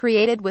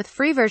Created with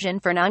free version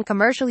for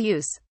non-commercial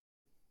use.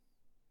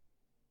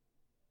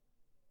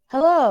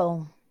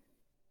 Hello,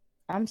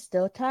 I'm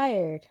still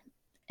tired,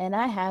 and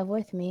I have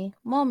with me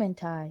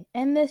Momentai,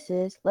 and this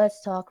is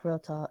Let's Talk Real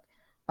Talk.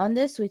 On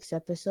this week's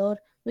episode,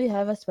 we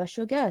have a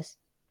special guest.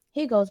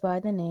 He goes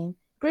by the name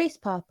Grace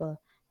Papa.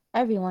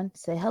 Everyone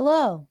say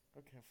hello.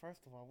 Okay,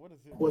 first of all, what is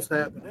it? What's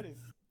happening? What is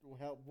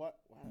what?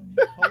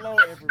 Hello,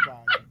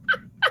 everybody.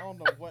 I don't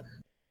know what's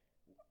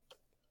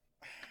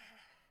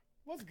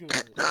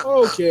good.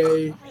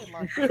 Okay. I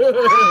like I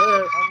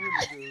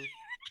really do.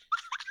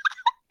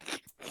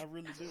 I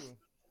really do.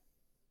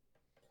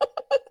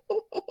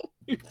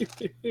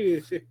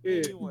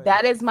 Anyway,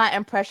 That is my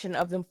impression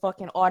of them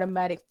fucking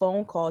automatic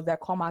phone calls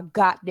that call my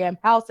goddamn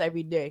house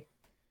every day.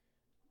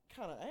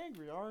 kind of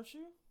angry, aren't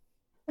you?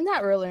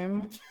 Not really.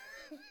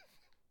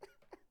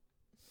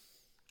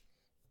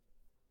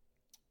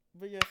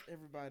 But yes,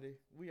 everybody,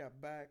 we are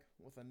back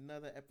with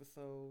another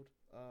episode.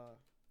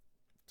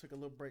 Took a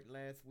little break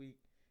last week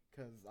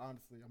because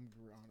honestly, I'm gonna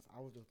be real honest, I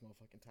was just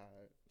motherfucking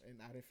tired and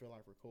I didn't feel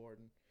like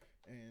recording.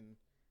 And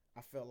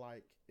I felt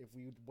like if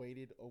we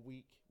waited a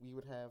week, we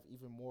would have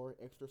even more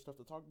extra stuff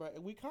to talk about,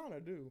 and we kind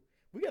of do.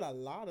 We got a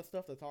lot of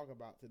stuff to talk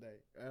about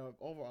today,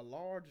 over a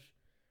large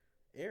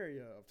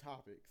area of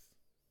topics.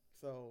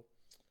 So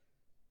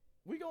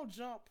we gonna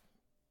jump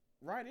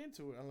right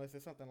into it, unless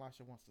there's something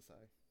Lasha wants to say.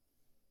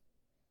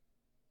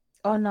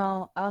 Oh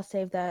no, I'll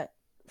save that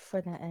for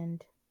the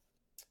end.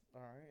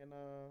 All right, and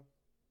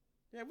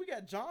yeah, we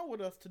got John with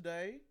us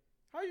today.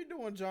 How you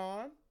doing,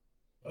 John?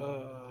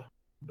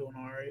 Doing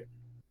all right.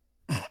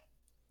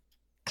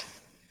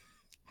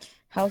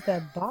 How's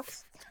that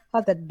box?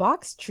 How's that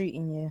box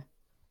treating you?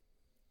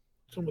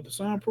 So with the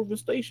soundproofing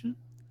station,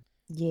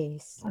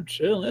 Yes. I'm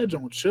chilling. That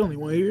joint chilling. You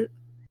want to hear it?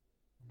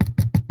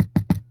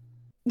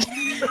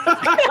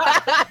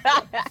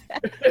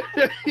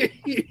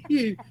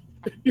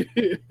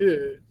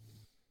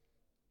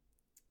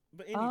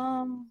 But anyway,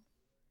 Um,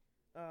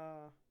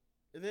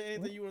 is there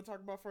anything you want to talk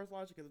about first,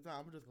 Lasha? Because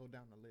I'm just go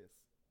down the list.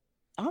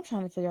 I'm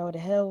trying to figure out what the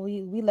hell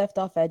we left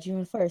off at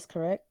June 1st,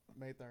 correct?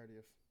 May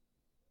 30th.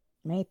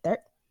 May 3rd.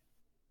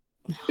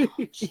 Oh,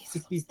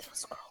 Jesus, I'm still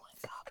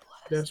scrolling. God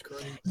bless. That's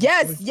crazy.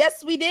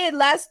 Yes, we did.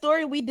 Last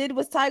story we did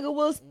was Tiger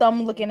Woods'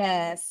 thumb looking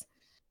ass.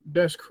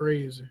 That's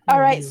crazy. All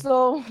right,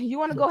 so you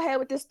want to go ahead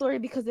with this story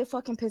because it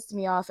fucking pissed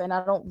me off, and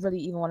I don't really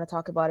even want to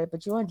talk about it.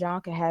 But you and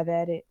John can have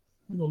at it.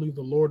 I'm gonna leave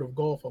the Lord of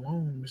Golf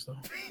alone, Mister.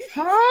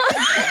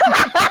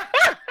 Huh?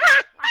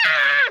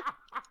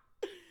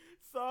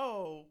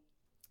 So,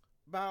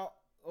 about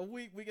a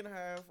week and a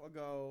half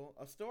ago,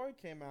 a story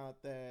came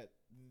out that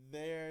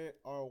there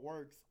are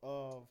works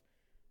of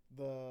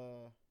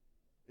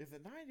is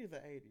it 90s or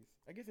 80s?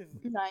 I guess it's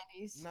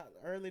 90s. not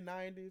early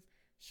 90s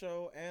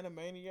show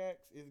Animaniacs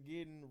is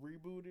getting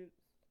rebooted,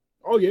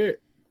 Oh yeah.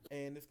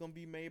 and it's gonna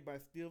be made by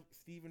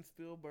Steven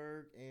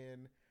Spielberg,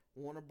 and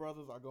Warner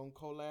Brothers are gonna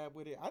collab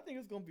with it. I think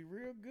it's gonna be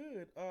real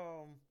good.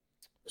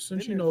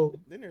 Since then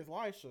there's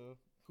Lisha,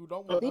 who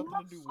don't want Leave nothing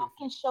my to do with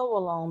fucking it. show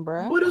alone,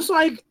 bro. but it's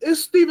like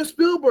it's Steven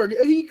Spielberg.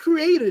 He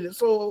created it,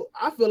 so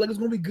I feel like it's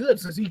gonna be good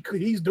since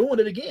he's doing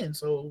it again.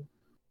 So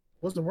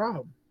what's the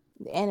problem?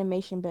 The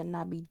animation better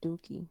not be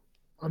dookie.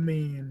 I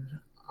mean,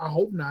 I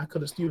hope not,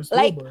 because it's Steven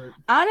Like, Spielberg.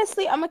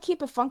 honestly, I'm gonna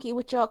keep it funky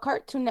with y'all.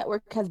 Cartoon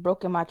Network has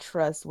broken my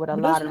trust with a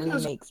But lot of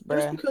remakes,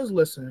 that's bro. because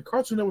listen,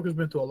 Cartoon Network has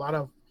been through a lot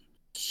of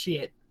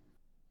shit.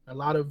 A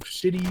lot of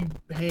shitty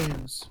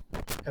hands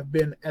have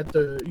been at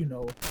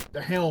the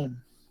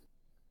helm,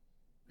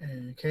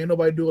 and can't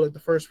nobody do it like the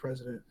first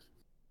president.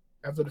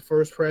 After the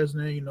first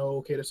president,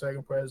 okay, the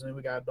second president,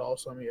 we got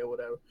Dawson, yeah,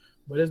 whatever.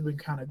 But it's been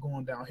kind of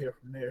going down here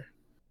from there,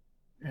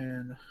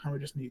 and we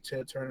just need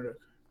Ted Turner to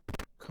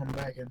come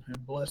back and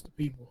bless the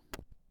people,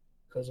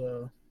 because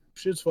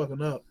shit's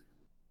fucking up.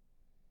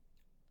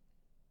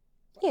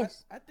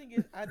 Yes. I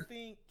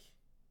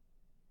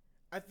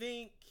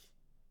think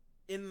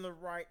in the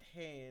right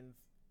hands,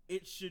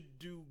 it should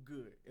do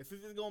good. And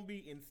since it's gonna be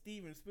in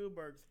Steven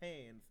Spielberg's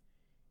hands,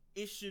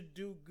 it should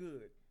do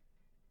good.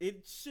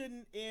 It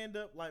shouldn't end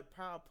up like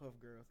Powerpuff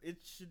Girls. It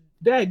should.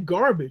 That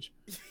garbage,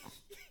 because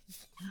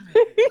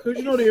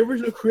the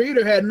original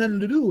creator had nothing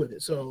to do with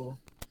it. So,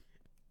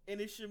 And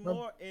it should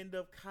more end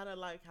up kind of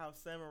like how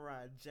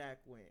Samurai Jack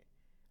went.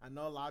 I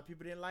know a lot of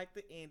people didn't like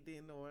the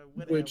ending or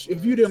whatever. which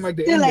if you didn't like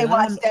the Still ending, ain't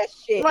watched that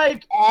shit.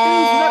 like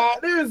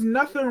there's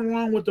nothing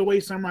wrong with the way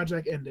Samurai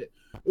Jack ended.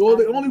 Well,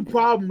 the only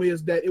problem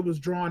is that it was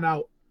drawn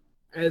out,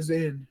 as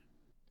in,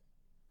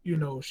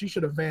 she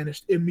should have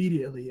vanished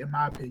immediately, in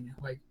my opinion.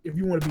 Like, if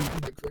you want to be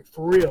like,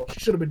 for real, she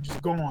should have been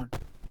just gone.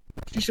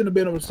 She shouldn't have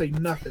been able to say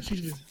nothing. She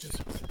should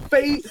just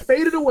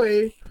faded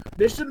away.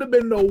 There shouldn't have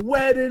been no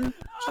wedding.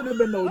 Shouldn't have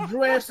been no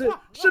dressing.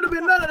 Should have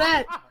been none of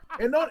that.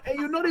 And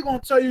they're gonna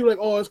tell you like,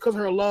 oh, it's because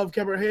her love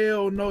kept her.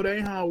 Hell no, that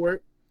ain't how it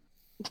worked.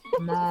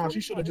 Nah, she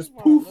should have just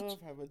poofed.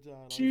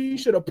 She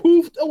should have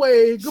poofed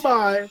away.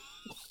 Goodbye.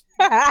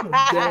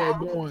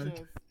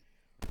 Daggone.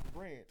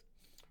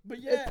 But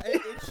yeah,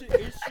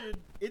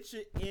 it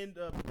should end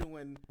up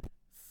doing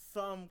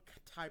some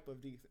type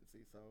of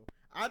decency. So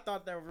I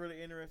thought that was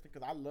really interesting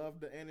because I love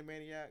the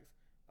Animaniacs.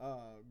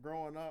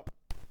 Growing up,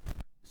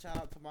 shout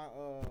out to my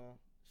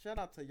shout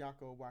out to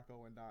Yako,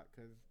 Wacko, and Dot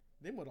because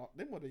them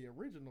were the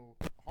original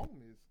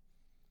homies.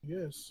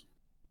 Yes.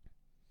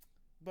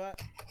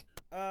 But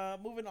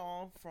moving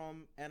on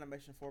from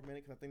animation for a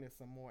minute because I think there's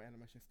some more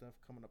animation stuff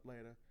coming up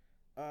later.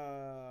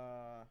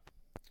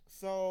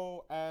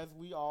 So as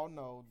we all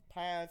know,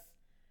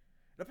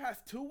 the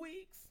past 2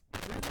 weeks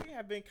really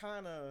have been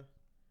kind of,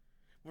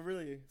 well,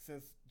 really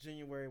since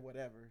January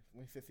whatever,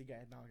 since he got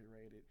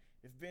inaugurated,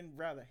 it's been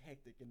rather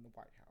hectic in the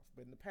White House.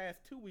 But in the past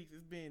 2 weeks,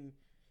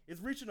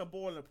 it's reaching a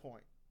boiling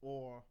point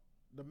or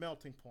the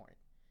melting point,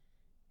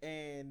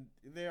 and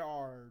there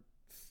are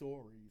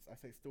stories. I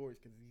say stories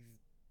because he's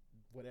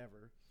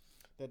whatever,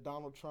 that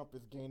Donald Trump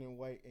is gaining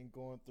weight and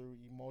going through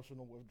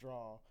emotional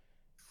withdrawal.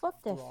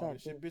 Fuck that Through all fat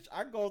this shit, bitch.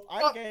 bitch.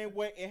 I gain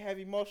weight and have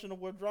emotional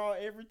withdrawal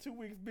every 2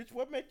 weeks, bitch.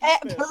 What make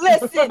you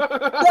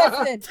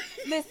special?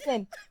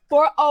 Listen.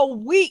 For a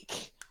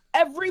week,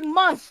 every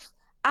month,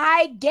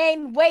 I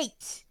gain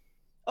weight.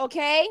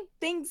 Okay,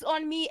 things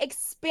on me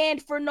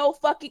expand for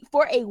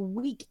a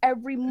week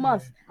every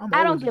month. I'm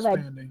I don't always give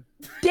expanding.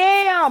 a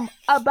damn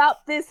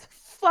about this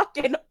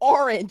fucking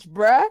orange,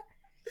 bruh.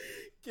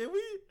 Can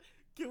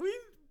we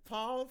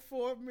pause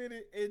for a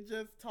minute and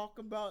just talk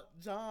about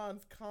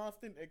John's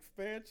constant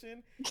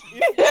expansion?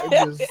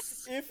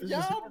 If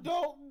y'all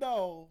don't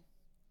know,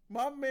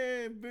 my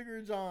man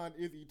Bigger John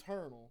is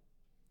eternal.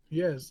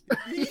 Yes.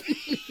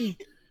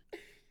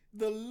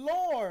 The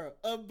lore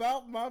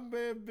about my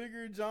man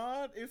Bigger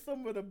John is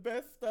some of the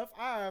best stuff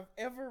I have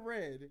ever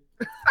read.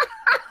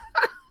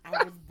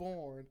 I was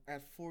born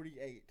at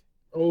 48.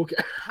 Okay.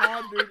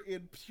 Pondered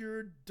in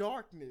pure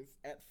darkness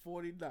at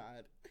 49.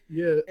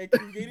 Yeah. And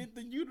created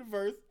the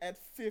universe at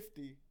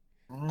 50.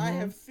 I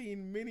have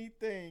seen many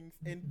things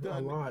and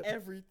done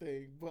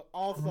everything, but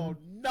also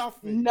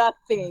nothing.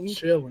 Nothing.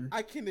 Chilling.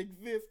 I can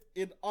exist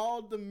in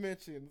all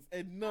dimensions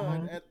and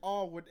none at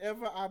all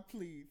whenever I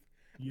please.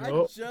 Yep.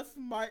 I just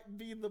might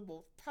be the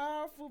most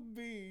powerful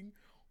being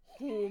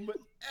whom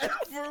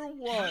ever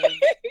was.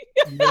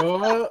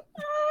 Yup.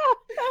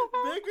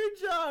 Bigger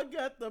John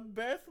got the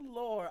best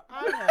lore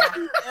I have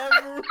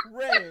ever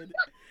read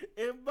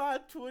in my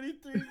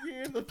 23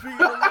 years of being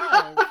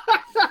alive.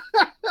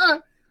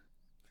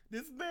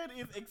 This man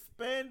is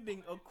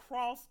expanding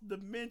across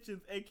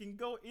dimensions and can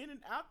go in and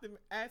out them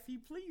as he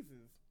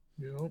pleases.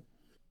 Yep.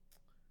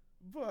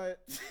 But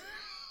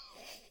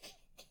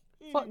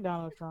Fuck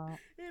Donald Trump.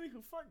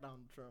 Anywho, fuck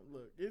Donald Trump.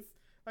 Look, it's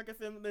like I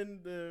said. Then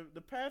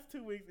the past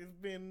 2 weeks, it's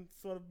been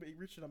sort of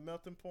reaching a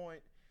melting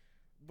point.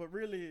 But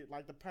really,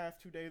 like the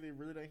past 2 days, it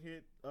really done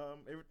hit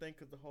everything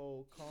because the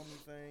whole Comey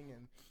thing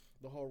and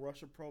the whole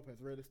Russia probe has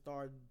really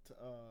started to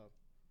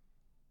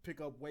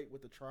pick up weight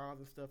with the trials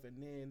and stuff.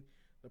 And then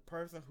the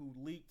person who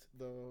leaked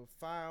the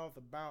files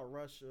about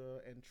Russia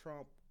and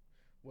Trump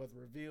was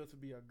revealed to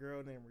be a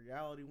girl named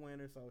Reality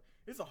Winner. So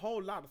it's a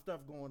whole lot of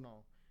stuff going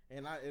on.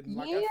 And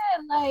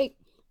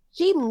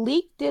she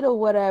leaked it or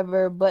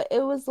whatever, but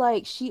it was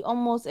like she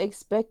almost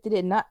expected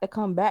it not to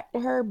come back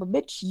to her. But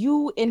bitch,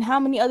 you and how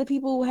many other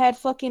people had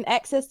fucking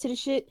access to the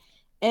shit,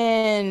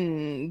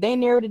 and they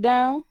narrowed it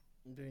down.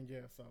 Then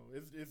yeah, so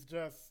it's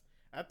just,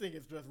 I think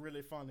it's just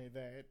really funny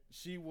that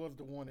she was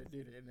the one that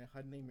did it, and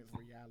her name is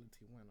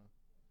Reality Winner.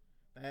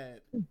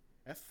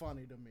 That's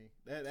funny to me.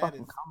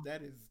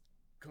 That is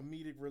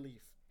comedic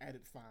relief at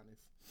its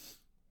finest.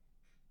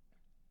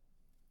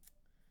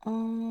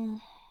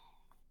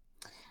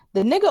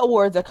 The nigga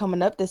awards are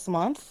coming up this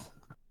month.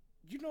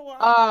 You know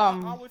what?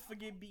 I always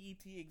forget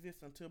BET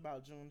exists until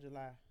about June,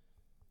 July.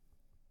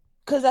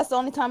 Cause that's the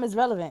only time it's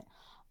relevant.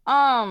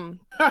 Deadass.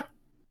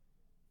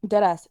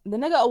 The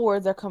nigga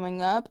awards are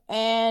coming up,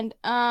 and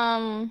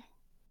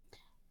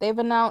they've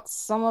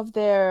announced some of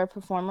their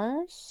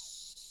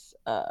performers.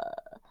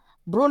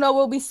 Bruno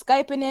will be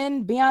Skyping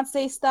in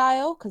Beyonce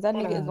style because that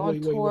nigga is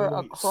on tour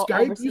across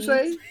Skype, overseas. you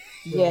say?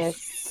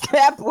 Yes,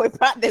 that boy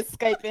about to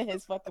Skype in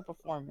his fucking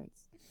performance.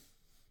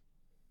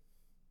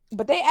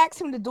 But they asked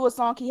him to do a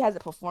song he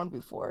hasn't performed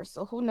before,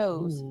 so who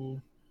knows?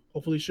 Ooh.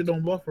 Hopefully shit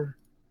don't buffer.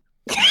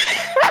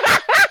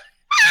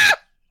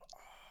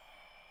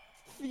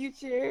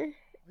 Future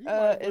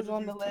is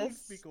on the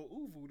list. Speak of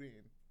Uvu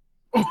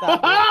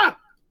then.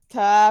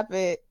 Stop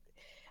it.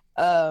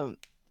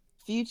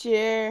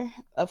 Future,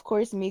 of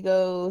course,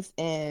 Migos,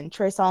 and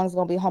Trey Songz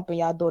gonna be humping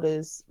y'all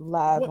daughters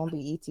live on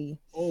BET.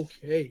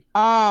 Okay.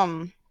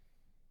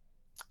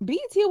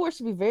 BET Awards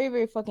should be very,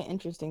 very fucking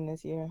interesting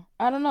this year.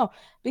 I don't know,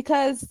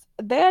 because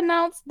they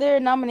announced their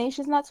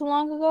nominations not too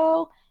long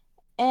ago,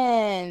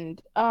 and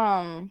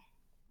are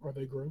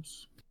they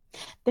gross?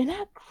 They're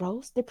not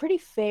gross. They're pretty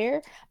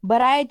fair,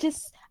 but I'm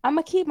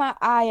gonna keep my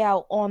eye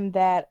out on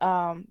that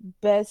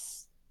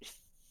best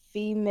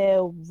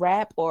female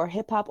rap or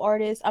hip hop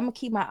artist. I'm gonna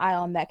keep my eye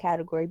on that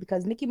category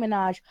because Nicki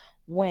Minaj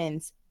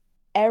wins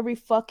every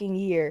fucking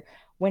year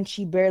when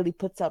she barely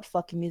puts out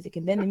fucking music,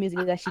 and then the music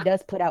that she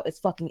does put out is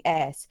fucking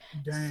ass.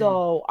 Dang.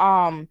 So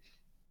I'm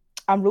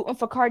rooting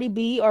for Cardi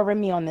B or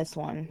Remy on this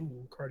one.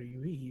 Ooh, Cardi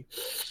B.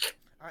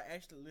 I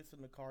actually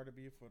listened to Cardi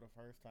B for the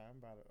first time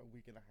about a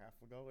week and a half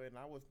ago, and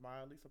I was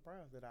mildly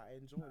surprised that I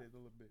enjoyed it a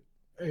little bit.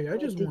 Hey, I Well,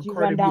 just did want you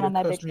Cardi run B down to on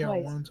that cuss bitch me out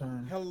twice? one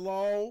time.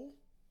 Hello,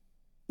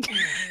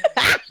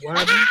 What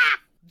happened?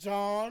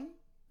 John.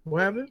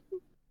 What happened?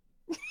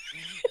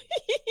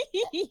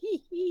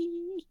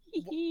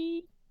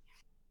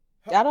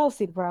 I don't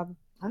see the problem.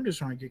 I'm just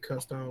trying to get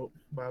cussed out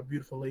by a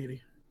beautiful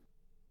lady.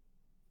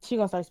 She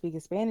gonna start speaking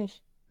Spanish.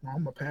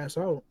 I'm gonna pass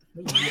out.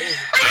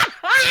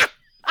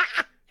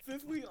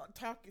 Since we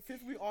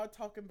are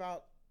talking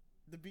about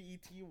the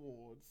BET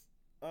Awards,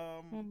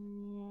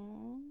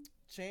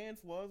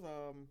 Chance was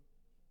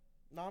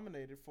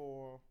nominated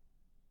for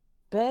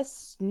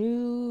Best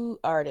New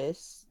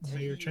Artist.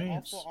 Mayor he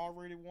Chance. also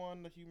already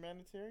won the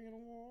Humanitarian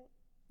Award.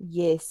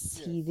 Yes,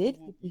 Yes, he did.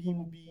 He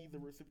will be the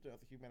recipient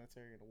of the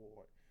Humanitarian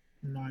Award.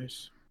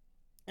 Nice.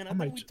 And I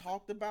think we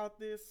talked about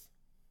this.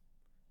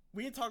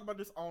 We didn't talk about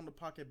this on the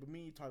podcast, but me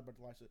and you talked about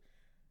the last shit.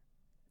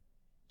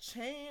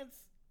 Chance,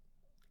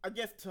 I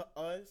guess to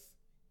us,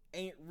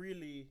 ain't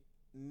really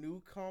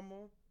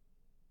newcomer,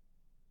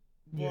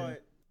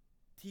 but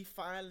he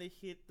finally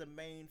hit the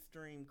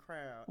mainstream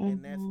crowd,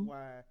 and that's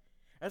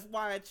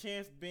why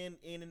Chance been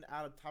in and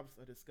out of topics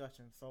of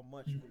discussion so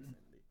much recently.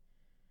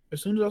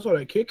 As soon as I saw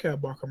that Kit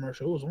Kat bar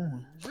commercial, it was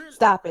on. Really?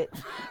 Stop it.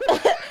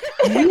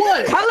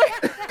 What?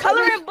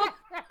 Coloring Book.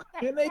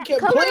 And they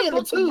kept Coloring playing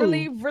Book it too.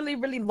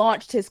 really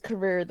launched his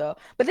career though.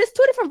 But there's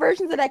two different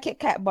versions of that Kit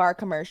Kat bar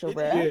commercial,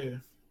 bro. Yeah.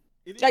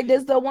 Like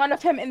there's the one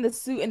of him in the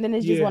suit, and then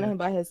there's just one of him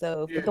by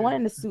himself. But the one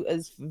in the suit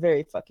is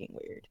very fucking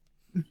weird.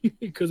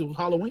 Because it was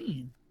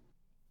Halloween.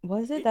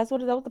 Was it? That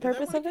was the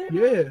purpose of it?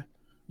 Yeah.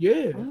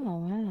 Yeah. Oh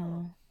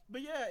wow.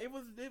 But yeah,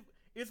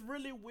 it's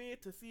really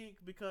weird to see it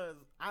because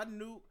I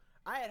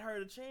had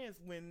heard a Chance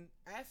when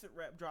Acid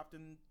Rap dropped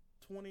in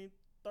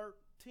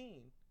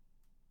 2013.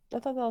 I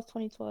thought that was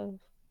 2012.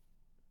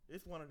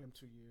 It's one of them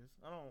 2 years.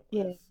 I don't.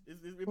 Yeah.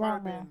 It might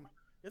have been.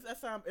 It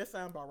sound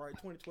about right.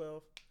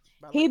 2012.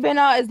 He been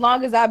out as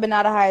long as I've been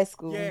out of high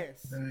school.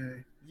 Yes.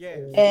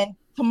 Yes. And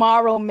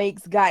tomorrow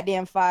makes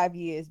goddamn 5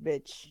 years,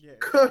 bitch. Yes.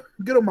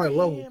 Get on my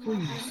level,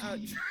 please.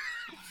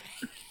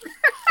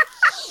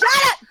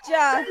 Shut up,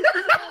 John.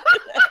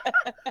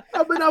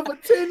 I've been out for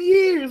 10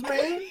 years,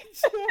 man.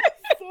 So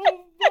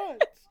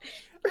much.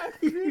 I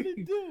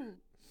really do.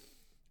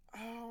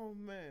 Oh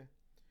man.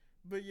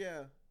 But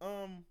yeah.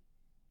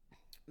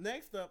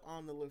 Next up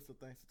on the list of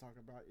things to talk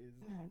about is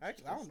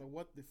actually I don't know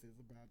what this is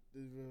about.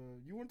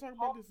 You want to talk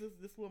about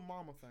this little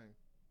mama thing?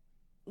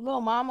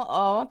 Little mama.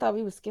 Oh, I thought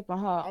we were skipping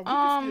her. Oh, we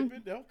can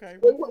skip it. Okay.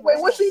 Wait,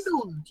 what's she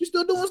doing? She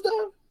still doing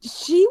stuff?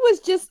 She was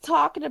just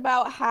talking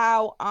about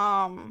how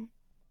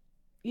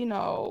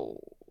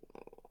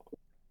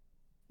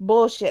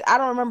bullshit. I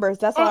don't remember.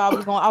 That's why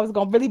I was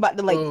going really about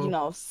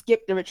to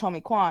skip the Rich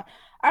Homie Quan.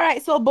 All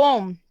right, so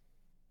boom.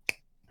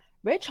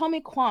 Rich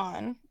Homie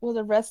Quan was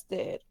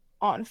arrested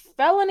on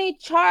felony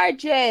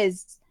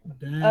charges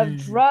of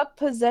drug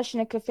possession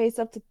and could face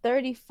up to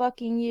 30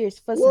 fucking years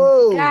for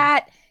some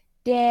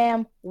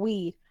goddamn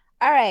weed.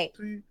 All right.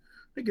 See,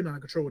 they get out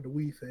of control with the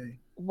weed thing.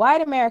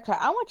 White America,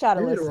 I want y'all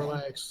to listen.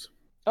 Relax.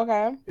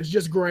 Okay. It's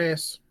just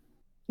grass.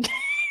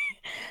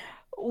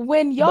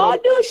 When y'all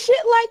do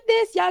shit like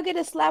this, y'all get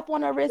a slap on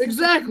the wrist.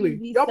 Exactly.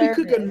 Y'all be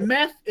cooking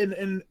meth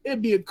and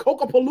it'd be a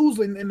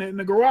Coca-Palooza in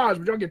the garage,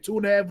 but y'all get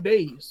 2.5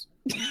 days.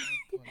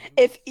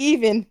 If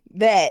even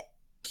that.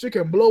 Shit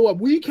can blow up.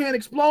 We can't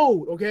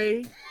explode,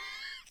 okay?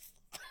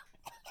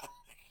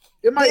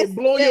 It might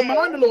blow your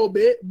mind a little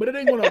bit, but it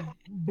ain't gonna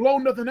blow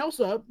nothing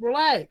else up.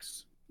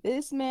 Relax.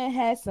 This man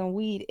has some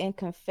weed and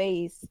can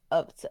face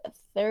up to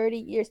 30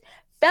 years.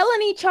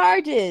 Felony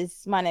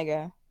charges, my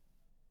nigga.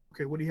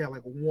 Okay, what do you have?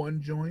 Like one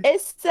joint?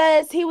 It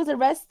says he was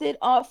arrested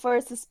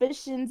for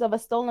suspicions of a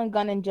stolen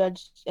gun and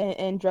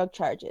drug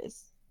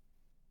charges.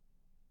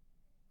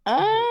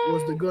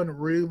 Was the gun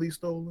really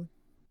stolen?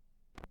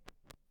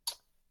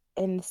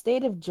 In the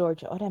state of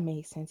Georgia. Oh, that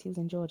makes sense. He was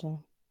in Georgia.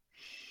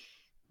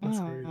 That's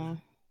crazy.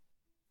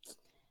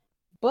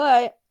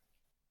 But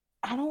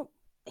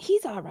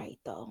he's all right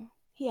though.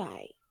 He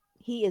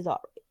is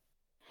all right.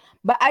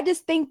 But I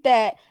just think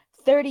that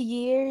 30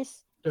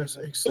 years that's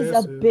excessive.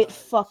 Is a bit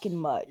fucking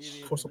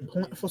much. For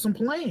some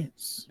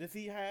plants. Does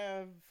he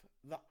have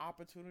the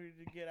opportunity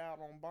to get out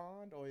on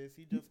bond, or is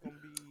he just gonna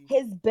be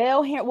his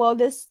bail here? Well,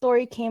 this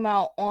story came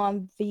out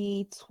on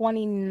the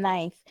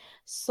 29th,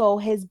 so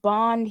his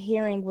bond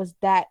hearing was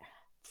that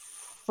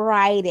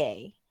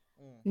Friday.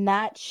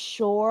 Not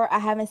sure. I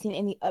haven't seen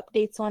any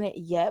updates on it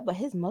yet, but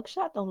his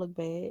mugshot don't look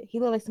bad. He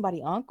look like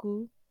somebody's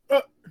uncle.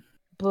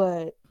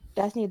 But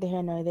that's neither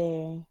here nor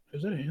there.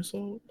 Is that an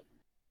insult?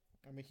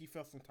 I mean, he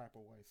felt some type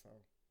of way, so.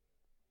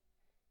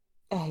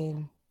 I hate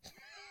him.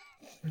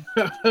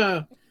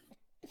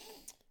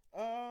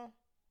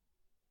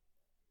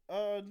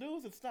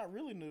 News. It's not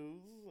really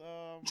news.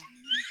 I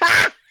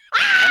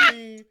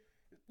mean,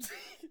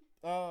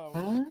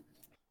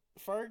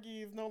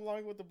 Fergie is no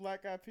longer with the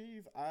Black Eyed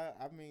Peas. I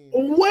mean.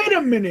 Wait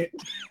a minute.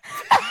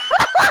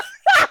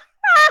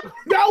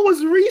 That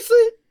was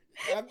recent.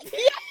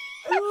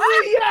 I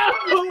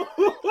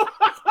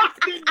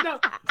didn't know.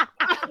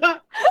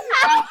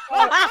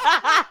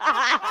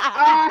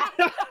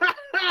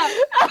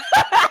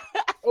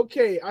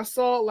 Okay, I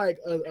saw like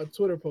a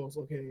Twitter post.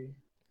 Okay,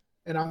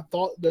 and I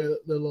thought the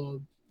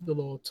little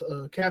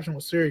caption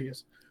was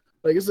serious.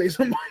 Like it's like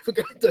somebody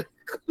forgot to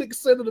click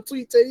send on the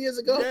tweet 10 years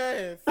ago.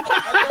 Yes.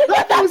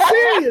 That was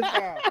serious.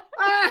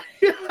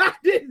 I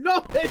didn't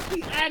know that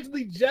he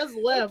actually just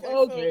left.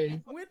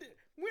 Okay. So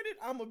when did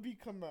I'ma Be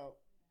come out?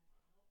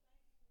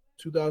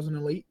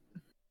 2008.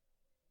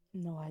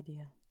 No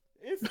idea.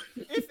 It's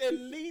at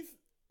least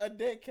a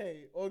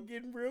decade or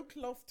getting real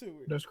close to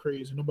it. That's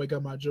crazy. Nobody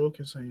got my joke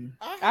and saying.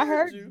 I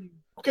heard you.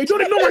 Okay,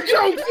 don't ignore my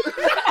joke.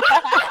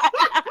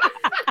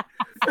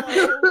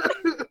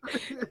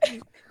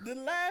 The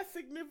last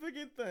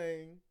significant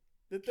thing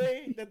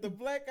that the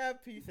Black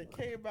Eyed Peas had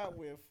came out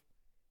with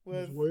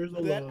was Where's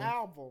the that love?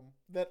 album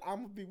that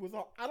I'ma Be was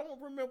on. I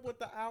don't remember what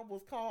the album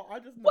was called. I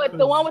just know What,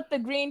 the one with the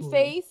green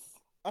face?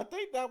 I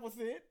think that was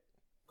it.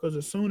 Because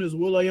as soon as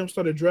Will.i.am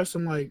started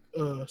dressing like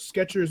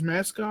Skechers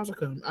mascots,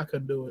 I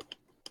couldn't do it.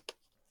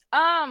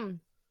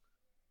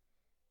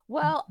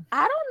 Well,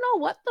 I don't know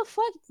what the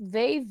fuck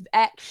they've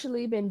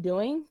actually been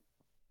doing.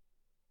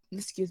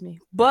 Excuse me.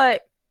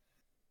 But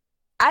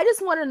I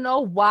just want to know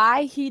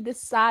why he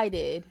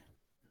decided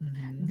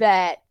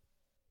that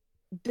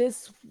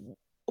this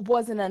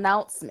was an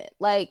announcement.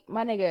 Like,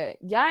 my nigga,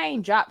 y'all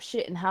ain't dropped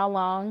shit in how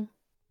long?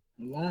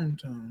 Long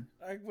time.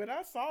 Like when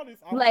I saw this,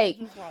 I Like-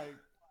 was just like,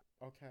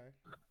 okay.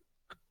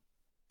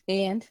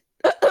 And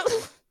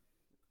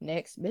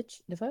next,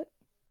 bitch, the fuck?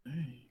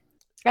 Dang.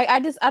 Like,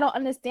 I don't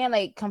understand.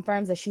 Like,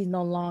 confirms that she's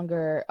no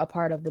longer a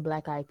part of the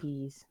Black Eyed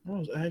Peas. I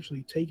was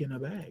actually taken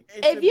aback.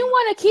 If you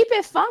want to keep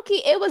it funky,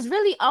 it was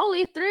really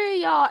only 3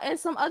 of y'all and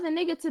some other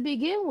nigga to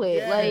begin with.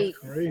 Yes. Like,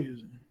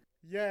 Crazy.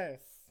 Yes.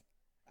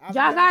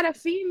 y'all got a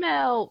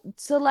female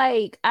to,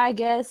 like, I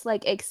guess,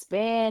 like,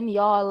 expand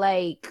y'all,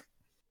 like,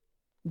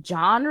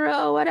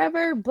 genre or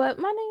whatever. But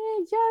my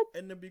nigga,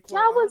 and to be quite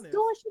y'all was honest,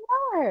 doing shit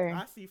more.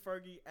 I see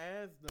Fergie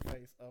as the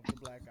face of the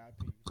Black Eyed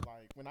Peas.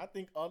 Like when I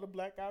think of the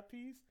Black Eyed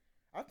Peas,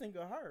 I think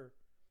of her.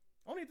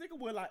 I don't even think of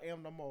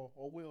Will.i.am no more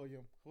or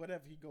William,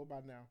 whatever he go by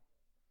now.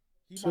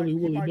 Silly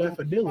Willy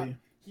Daffodilly.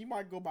 He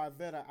might go by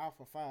Zeta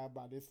Alpha 5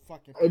 by this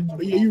fucking.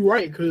 Yeah, you're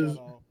right, because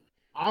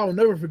I'll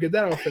never forget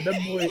that outfit.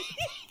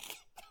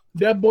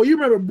 That boy, you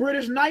remember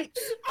British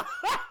Knights?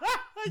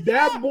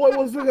 That boy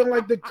was looking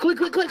like the click,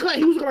 click, click, click.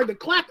 He was looking like the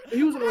clap.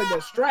 He was looking like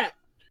the strap.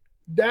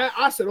 That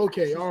I said,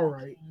 okay, all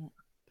right.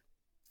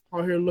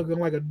 Out here looking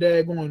like a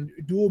daggone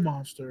dual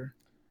monster.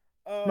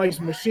 Nice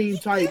machine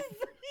type.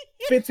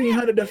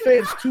 1500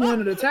 defense,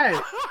 200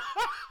 attack.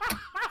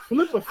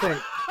 Flip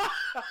effect.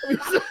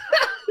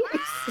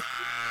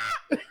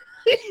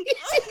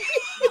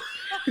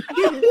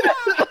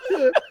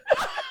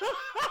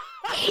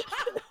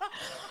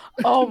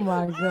 Oh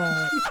my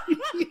god.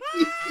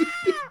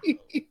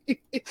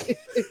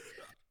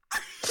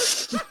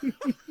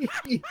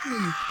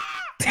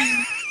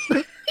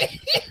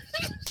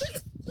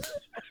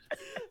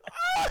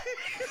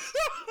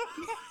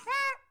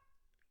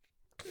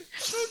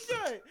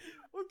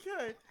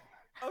 Okay.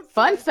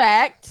 Fun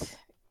fact,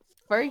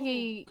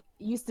 Fergie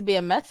used to be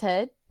a meth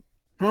head.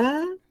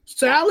 Huh?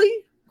 Sally?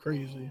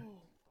 Crazy.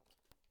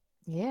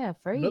 Yeah,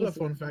 Fergie. Another used to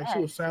fun be fact, meth. she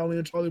was Sally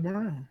and Charlie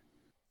Brown.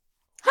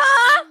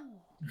 Huh?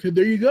 Okay,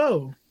 there you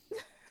go.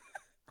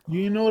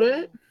 You didn't know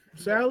that?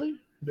 Sally?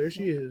 There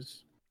she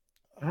is.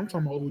 I'm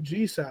talking about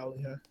OG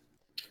Sally, huh?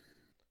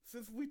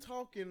 Since we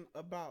talking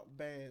about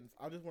bands,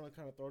 I just want to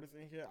kind of throw this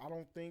in here. I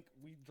don't think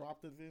we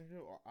dropped this in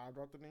here, or I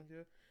dropped it in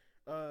here.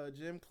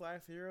 Gym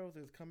Class Heroes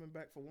is coming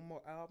back for one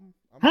more album.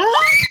 I'm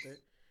Huh? that.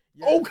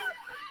 Oh,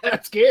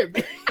 that scared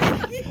me.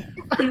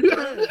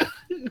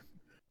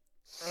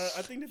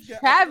 I think this guy,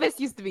 Travis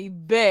used to be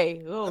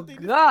big. Oh, I God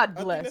think that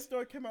bless.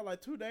 story came out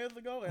like 2 days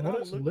ago, and Oh, I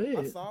that's I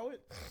lit. saw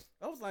it.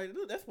 I was like,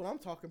 dude, that's what I'm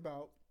talking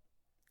about.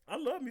 I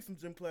love me some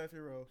Gym Class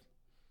Heroes.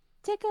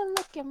 Take a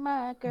look at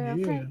my Yeah.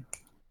 girlfriend.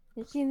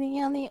 She's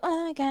the only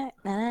one I got.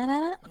 Na, na,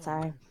 na.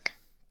 Sorry.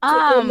 Take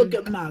a look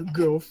at my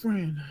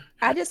girlfriend.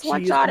 I just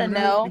want She is y'all to an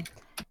know.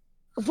 RFB.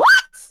 What?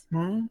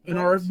 Huh? An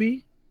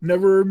RFB?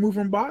 Never remove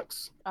from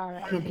box? All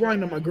right. I'm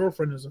implying that my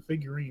girlfriend is a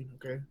figurine,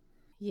 okay?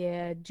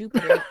 Yeah,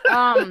 Jupiter.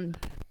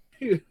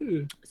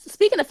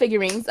 Speaking of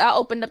figurines, I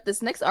opened up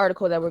this next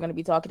article that we're going to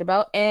be talking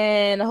about,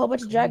 and a whole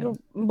bunch of Dragon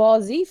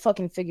Ball Z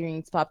fucking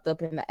figurines popped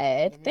up in the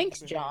ad. Thanks,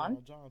 John.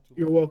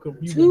 You're welcome.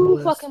 You've been Too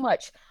blessed. fucking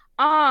much.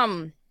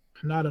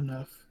 Not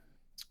enough.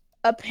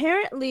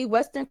 Apparently,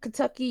 Western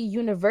Kentucky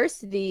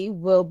University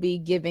will be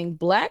giving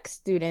Black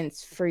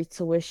students free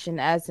tuition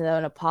as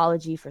an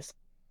apology for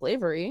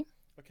slavery.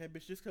 Okay,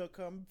 bitch, this could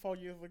come 4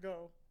 years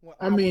ago when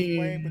I I was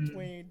mean- weighing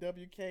between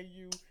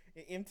WKU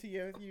and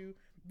MTSU.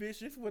 Bitch,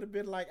 this would have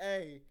been like,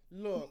 hey,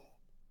 look,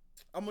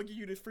 I'm gonna give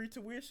you this free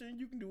tuition.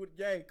 You can do it.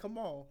 Yay, come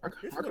on. I This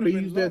could would've have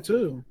been used that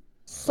lovely. too.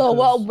 So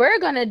Because- what we're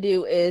gonna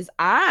do is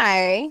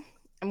I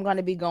am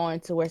gonna be going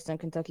to Western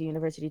Kentucky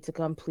University to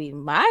complete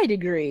my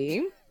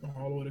degree.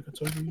 All the way to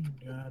Kentucky?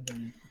 God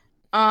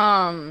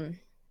damn.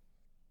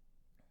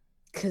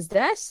 Because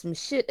that's some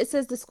shit. It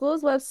says the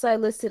school's website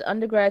listed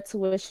undergrad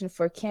tuition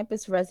for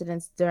campus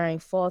residents during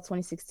fall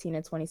 2016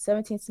 and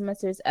 2017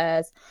 semesters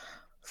as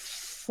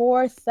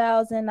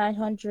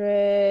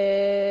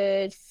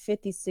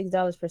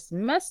 $4,956 per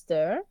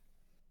semester.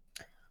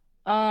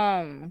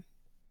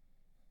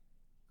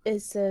 It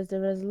says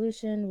the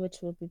resolution,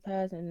 which will be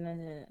passed,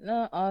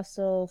 and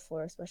also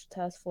for a special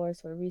task force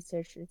for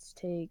research, it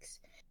takes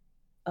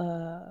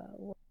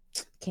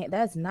can't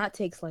that's not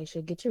take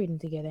Slisha. Get your reading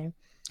together.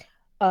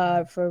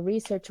 For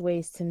research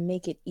ways to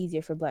make it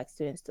easier for Black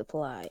students to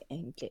apply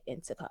and get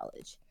into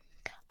college.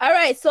 All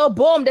right, so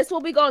boom, that's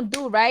what we gonna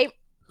do, right?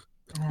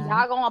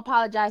 Y'all gonna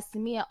apologize to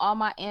me and all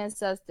my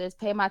ancestors,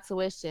 pay my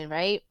tuition,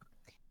 right?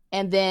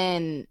 And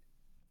then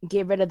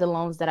get rid of the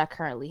loans that I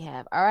currently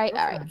have. All right,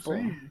 That's all what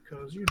right, I'm boom. saying,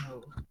 because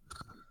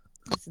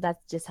So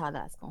that's just how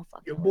that's gonna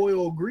fucking your work. boy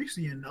old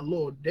Greasy in a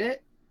little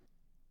debt,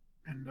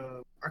 and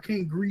I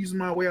can't grease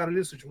my way out of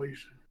this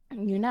situation.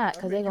 You're not,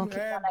 because they're gonna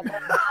keep on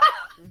that.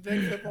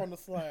 They clip on the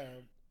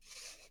slab.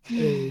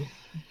 Hey,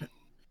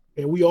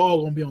 we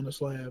all gonna be on the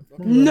slab.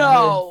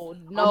 No.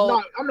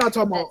 I'm not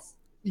talking about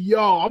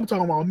y'all. I'm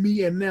talking about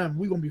me and them.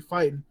 We gonna be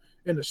fighting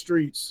in the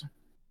streets.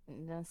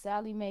 Then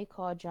Sally Mae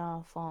called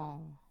John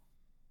phone.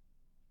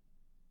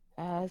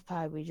 That's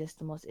probably just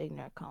the most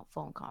ignorant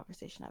phone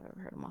conversation I've ever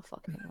heard in my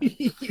fucking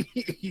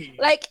life.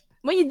 Like,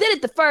 when you did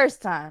it the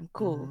first time,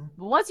 cool.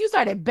 But once you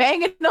started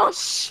banging on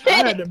shit,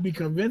 I had to be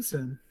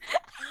convincing.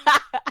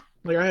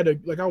 Like I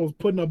was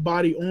putting a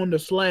body on the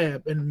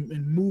slab and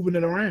moving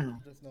it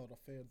around. Just know the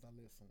feds are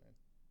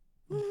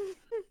listening.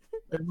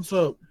 Hey, what's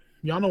up?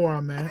 Y'all know where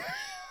I'm at.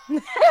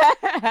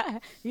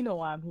 You know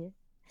why I'm here.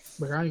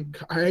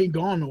 Like I ain't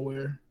gone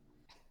nowhere.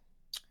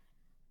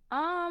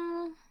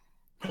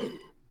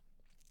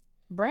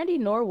 Brandy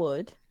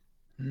Norwood,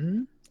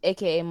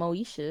 aka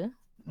Moesha,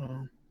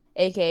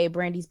 aka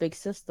Brandy's big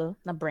sister,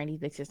 not Brandy's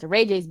big sister,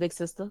 Ray J's big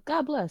sister.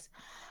 God bless.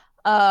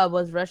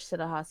 Was rushed to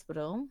the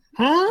hospital.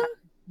 Huh?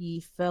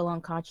 He fell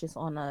unconscious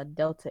on a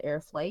Delta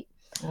Air flight.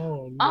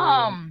 Oh,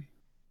 Lord.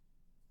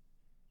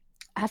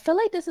 I feel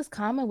like this is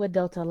common with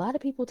Delta. A lot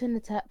of people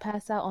tend to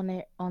pass out on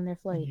their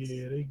flights.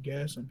 Yeah, they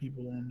gassing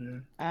people on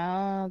there.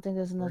 I don't think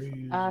there's enough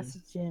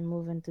oxygen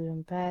moving through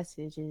them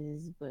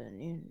passages, but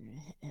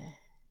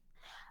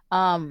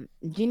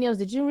Genios,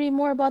 did you read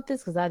more about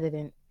this? Because I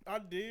didn't. I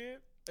did,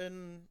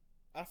 and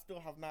I still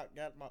have not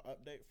got my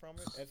update from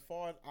it. As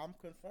far as I'm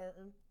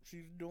concerned,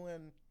 she's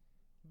doing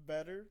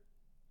better,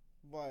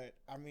 but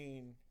I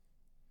mean,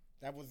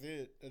 that was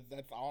it.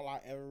 That's all I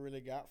ever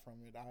really got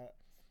from it.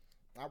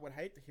 I would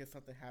hate to hear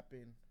something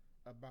happen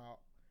about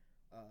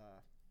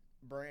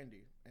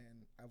Brandy,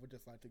 and I would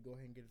just like to go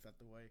ahead and get this out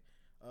the way.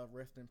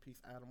 Rest in peace,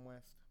 Adam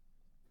West.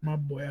 My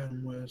boy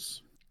Adam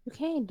West. You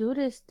can't do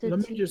this to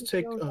Let me just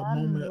take a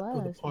moment West,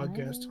 of the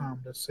podcast time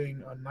to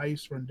sing a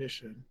nice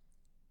rendition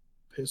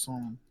of his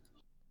song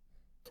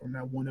from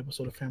that one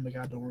episode of Family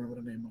Guy I don't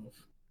remember the name of.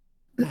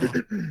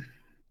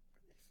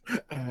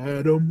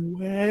 Adam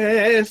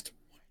West.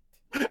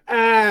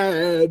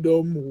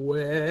 Adam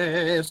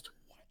West.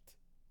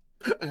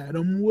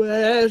 Adam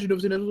West. You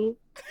never seen that song?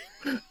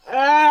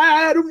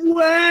 Adam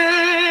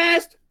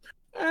West.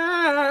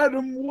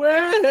 Adam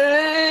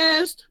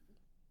West.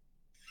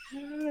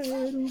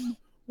 Adam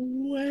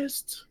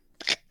West.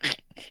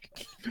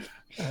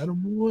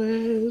 Adam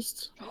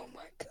West. Oh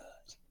my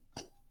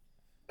god.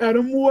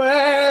 Adam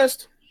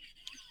West.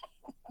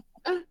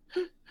 Adam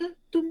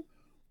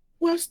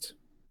West.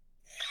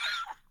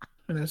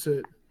 And that's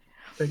it.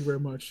 Thank you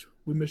very much.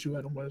 We miss you,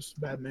 Adam West,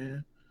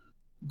 Batman.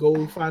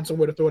 Go find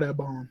somewhere to throw that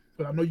bomb.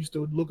 But I know you're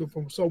still looking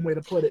for some way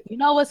to put it. You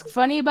know what's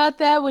funny about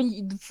that?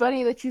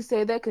 Funny that you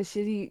say that, because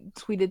Shitty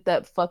tweeted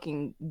that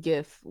fucking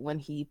gif when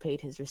he paid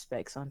his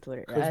respects on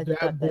Twitter. Because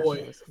that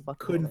boy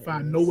couldn't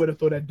find nowhere to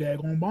throw that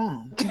daggone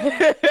bomb.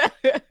 Oh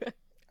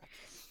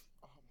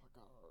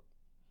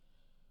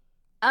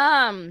my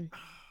god.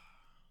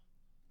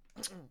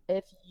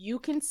 If you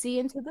can see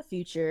into the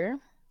future,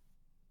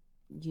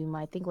 you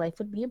might think life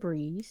would be a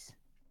breeze.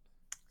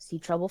 See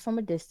trouble from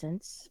a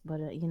distance, but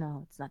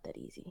it's not that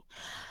easy.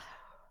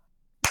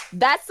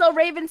 That's So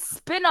Raven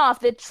spinoff.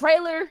 The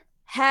trailer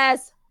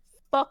has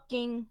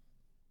fucking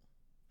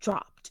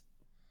dropped.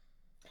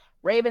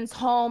 Raven's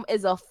Home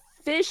is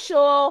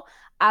official.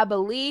 I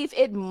believe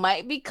it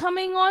might be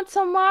coming on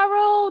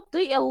tomorrow, the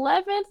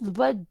 11th,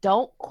 but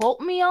don't quote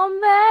me on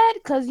that,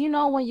 because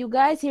when you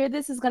guys hear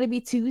this, it's going to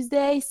be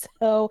Tuesday.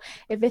 So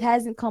if it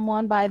hasn't come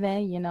on by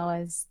then,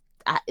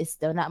 it's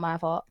still not my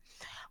fault.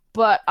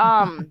 But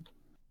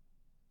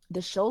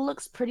the show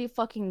looks pretty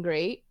fucking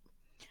great.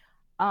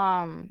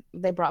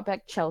 They brought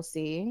back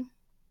Chelsea.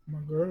 My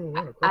girl,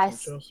 what a crush on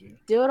Chelsea.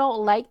 Still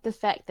don't like the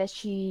fact that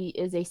she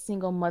is a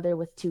single mother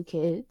with 2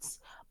 kids,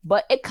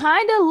 but it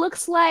kind of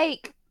looks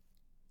like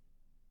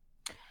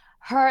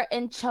her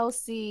and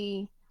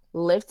Chelsea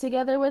live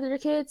together with her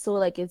kids, so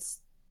like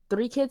it's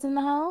 3 kids in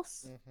the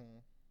house.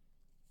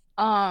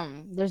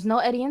 There's no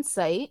Eddie in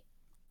sight.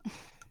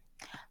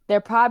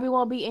 There probably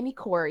won't be any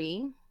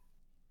Corey,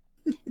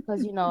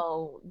 because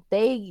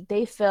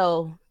they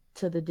fell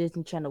to the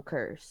Disney Channel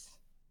curse.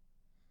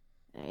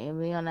 And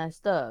we on that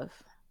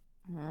stuff.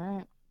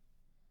 All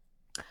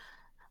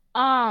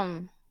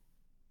right.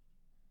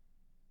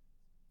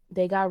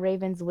 They got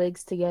Raven's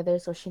wigs together,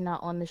 so she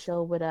not on the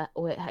show with a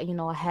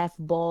half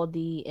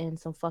baldy and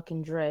some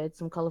fucking dreads,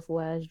 some colorful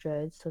ass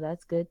dreads. So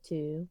that's good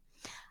too.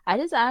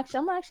 I'm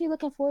actually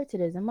looking forward to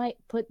this. I might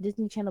put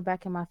Disney Channel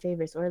back in my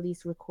favorites, or at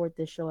least record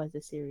this show as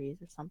a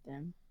series or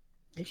something.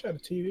 You should have a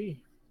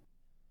TV.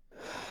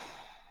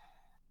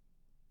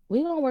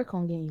 We gonna work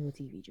on getting you a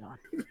TV, John.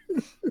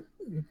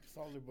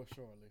 Slowly but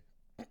surely.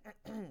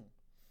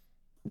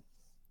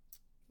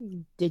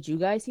 Did you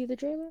guys see the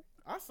trailer?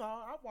 I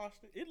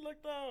watched it. It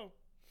looked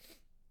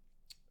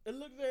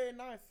very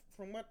nice.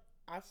 From what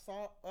I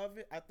saw of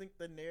it, I think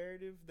the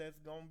narrative that's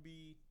gonna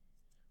be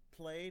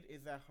played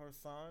is that her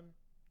son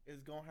is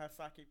gonna have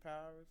psychic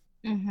powers,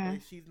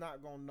 and she's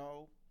not gonna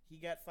know he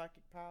got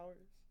psychic powers.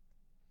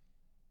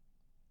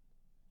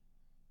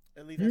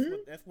 At least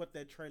that's what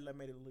that trailer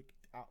made it look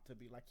out to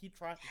be. Like he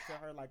tried to tell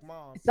her, like,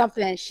 "Mom,"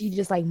 Something. She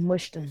just like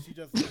mushed him. She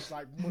just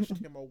like mushed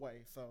him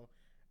away. So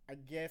I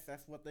guess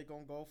that's what they're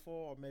gonna go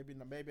for, or maybe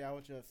I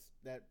was just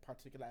that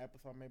particular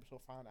episode. Maybe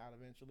she'll find out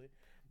eventually.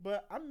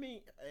 But I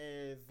mean,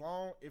 as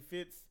long as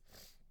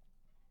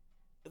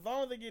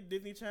they get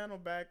Disney Channel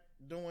back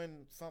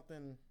doing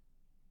something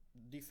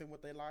decent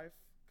with their life,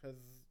 because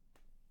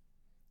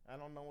I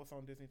don't know what's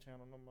on Disney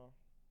Channel no more.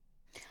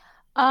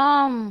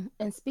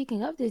 And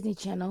speaking of Disney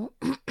Channel,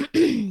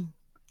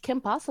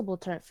 Kim Possible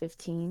turned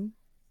 15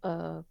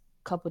 a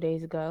couple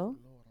days ago,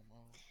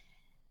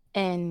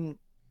 and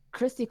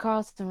Christy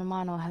Carlson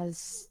Romano has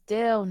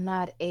still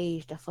not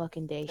aged a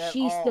fucking day.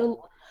 She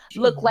still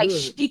look like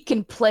she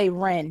can play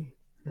Ren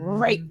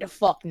right the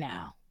fuck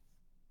now.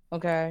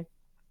 Okay.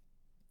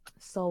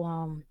 So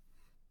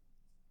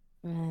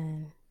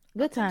man,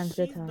 good times.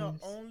 She's the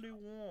only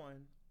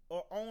one,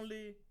 or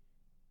only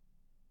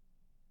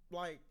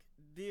like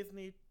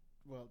Disney,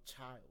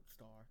 child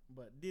star,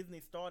 but Disney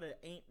star that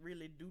ain't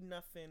really do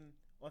nothing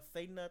or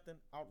say nothing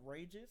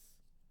outrageous.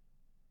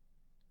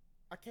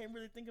 I can't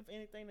really think of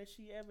anything that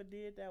she ever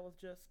did that was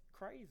just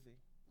crazy.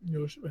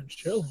 She's been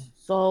chilling.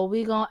 So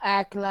we gonna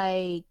act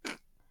like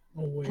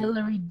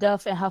Hillary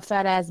Duff and her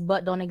fat ass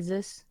butt don't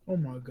exist? Oh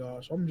my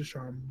gosh, I'm just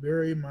trying to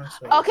bury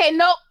myself. Okay,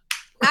 nope.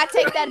 I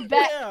take that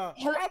back. Yeah,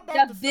 Hillary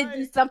Duff did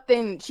do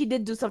something. She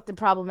did do something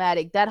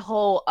problematic. That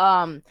whole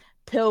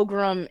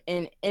Pilgrim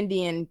and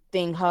Indian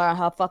thing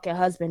her fucking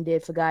husband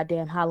did for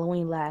goddamn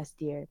Halloween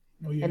last year.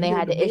 Oh, yeah, and they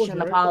had to issue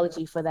an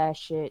apology for that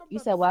shit. You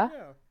said what?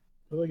 Yeah.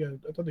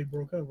 I thought they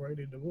broke up, right?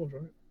 They divorced,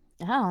 right?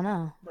 I don't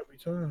know. Might be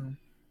time.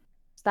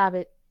 Stop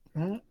it.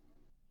 Huh?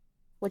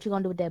 What you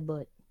gonna do with that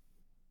butt?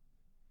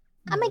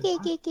 I'm gonna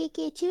get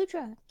you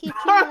drunk. Get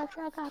you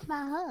drunk off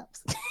my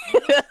humps.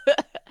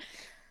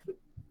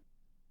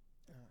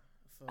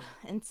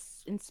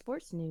 In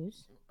sports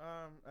news,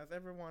 as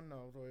everyone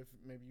knows, or if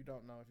maybe you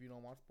don't know, if you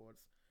don't watch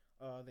sports,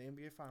 the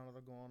NBA finals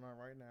are going on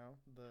right now.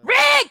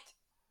 Rigged.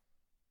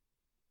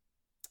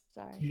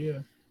 Sorry.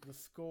 Yeah. The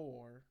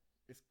score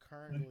is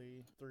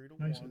currently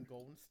 3-1.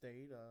 Golden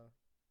State.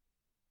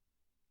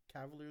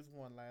 Cavaliers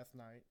won last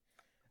night.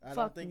 I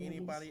don't think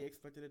anybody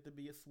expected it to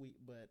be a sweep,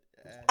 but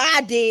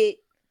I did.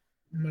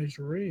 Nice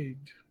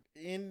rigged.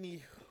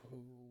 Anywho,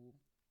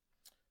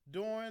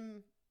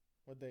 during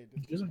what day?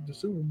 Just like the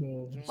Super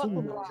Bowl. The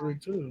Super Bowl was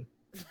rigged too.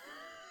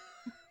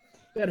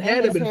 That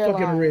had to have been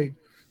fucking rigged.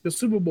 The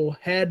Super Bowl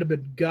had to have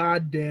been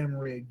goddamn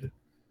rigged.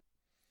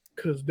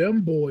 Cause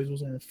them boys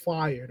was on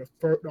fire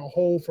the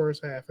whole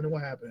first half, and then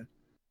what happened?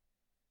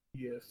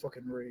 Yeah,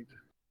 fucking rigged.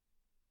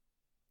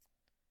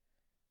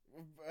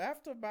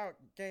 After about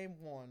game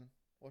 1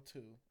 or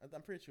 2,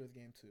 I'm pretty sure it's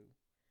game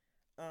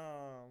 2.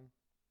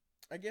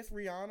 I guess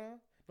Rihanna.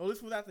 No,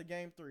 this was after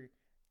game 3.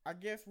 I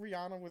guess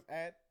Rihanna was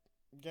at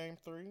game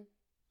 3.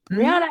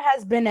 Rihanna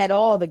has been at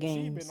all the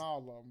games. She's been all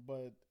of them,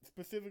 but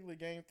specifically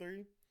game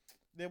 3,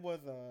 there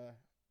was a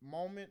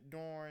moment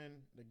during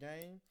the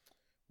game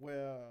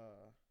where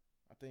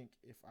I think,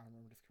 if I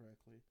remember this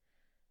correctly,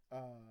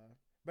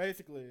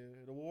 basically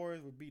the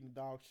Warriors were beating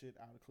dog shit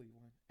out of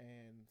Cleveland,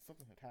 and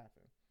something had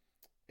happened,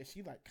 and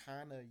she like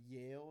kind of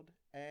yelled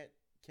at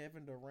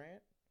Kevin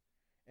Durant,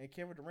 and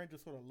Kevin Durant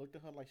just sort of looked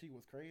at her like she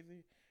was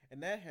crazy,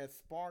 and that has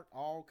sparked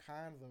all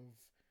kinds of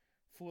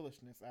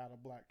foolishness out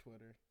of Black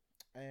Twitter.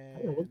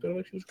 And looked at her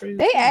like she was crazy.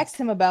 They asked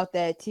him about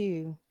that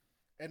too,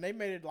 and they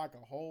made it like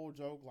a whole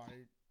joke.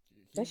 Like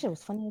that shit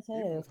was funny as hell.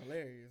 It was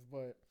hilarious,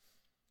 but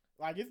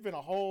like it's been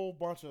a whole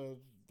bunch of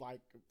like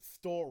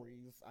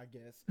stories, I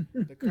guess,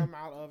 to come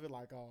out of it.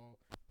 Like,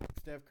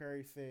 Steph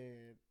Curry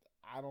said,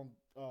 "I don't.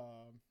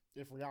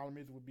 If Rihanna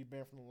music would be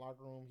banned from the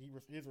locker room,"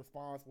 his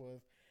response was,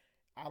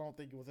 "I don't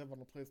think it was ever on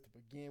the place to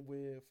begin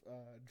with."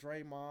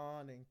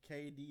 Draymond and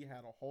KD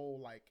had a whole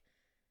like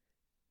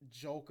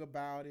joke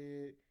about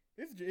it.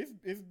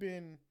 It's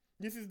been.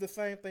 This is the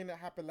same thing that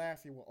happened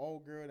last year with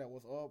old girl that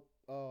was up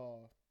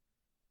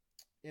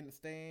in the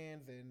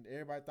stands, and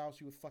everybody thought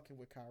she was fucking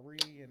with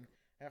Kyrie, and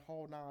that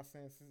whole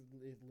nonsense.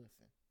 Listen,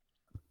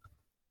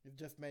 It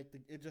just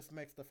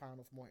makes the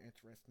finals more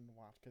interesting to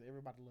watch because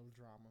everybody loves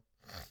drama.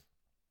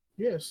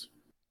 Yes.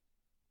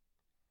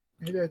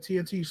 Ain't that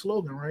TNT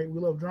slogan, right? We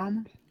love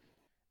drama.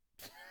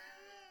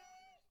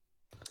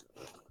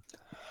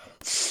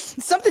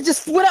 Something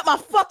just went up my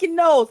fucking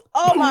nose.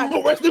 Oh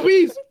my Rest in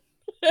peace.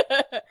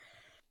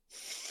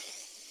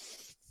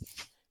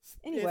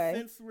 Anyway.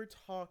 Since we're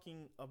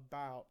talking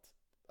about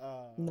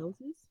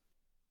Noses?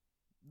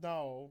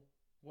 No.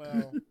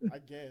 Well, I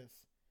guess.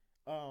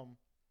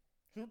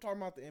 We're talking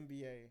about the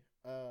NBA.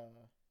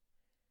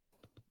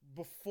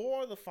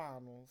 Before the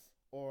finals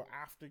or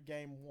after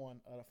game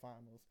 1 of the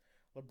finals,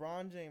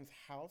 LeBron James'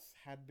 house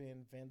had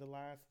been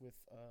vandalized with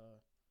a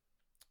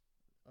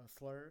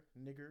slur.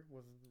 Nigger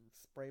was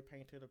spray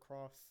painted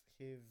across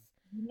his.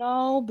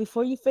 No,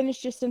 before you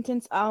finish your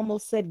sentence, I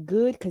almost said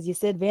good because you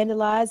said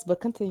vandalized, but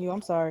continue.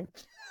 I'm sorry.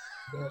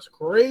 That's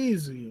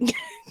crazy.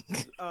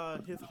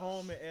 His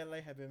home in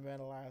LA had been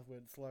vandalized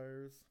with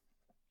slurs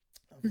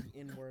of the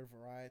N-word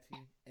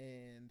variety,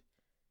 and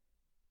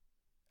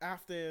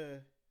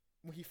after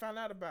when he found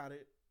out about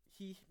it,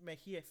 he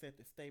had said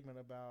this statement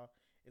about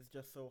it's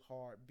just so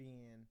hard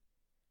being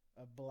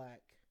a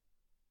black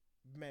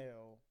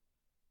male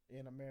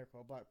in America,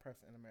 a black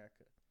person in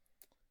America.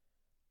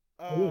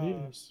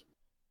 It is.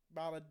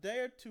 About a day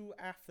or two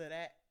after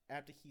that,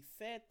 after he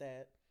said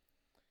that,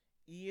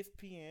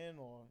 ESPN,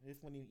 or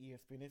this one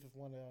ESPN, this is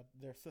one of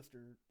their sister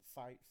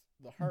sites,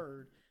 The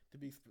Herd, to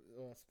be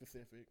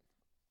specific.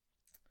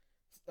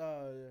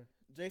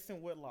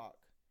 Jason Whitlock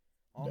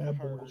on That The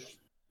boy Herd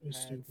is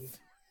stupid.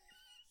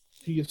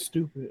 He is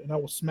stupid, and I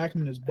will smack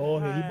him in his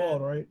bald head. He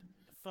bald, right?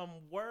 Some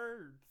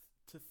words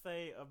to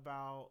say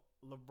about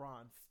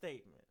LeBron's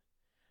statement.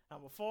 Now,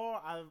 before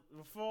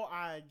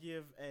I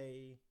give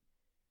a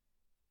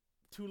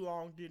too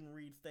long didn't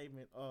read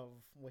statement of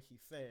what he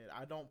said,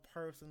 I don't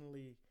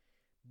personally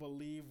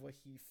believe what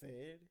he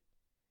said.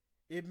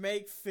 It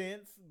makes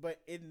sense, but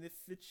in this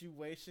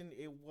situation,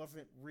 it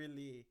wasn't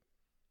really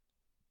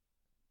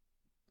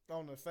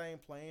on the same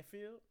playing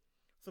field.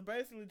 So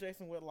basically,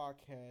 Jason Whitlock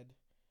had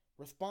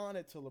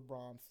responded to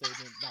LeBron's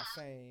statement by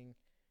saying,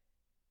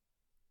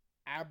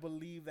 I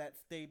believe that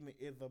statement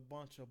is a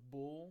bunch of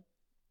bull.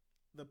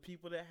 The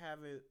people that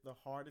have it the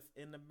hardest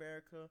in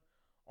America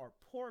are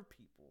poor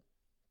people.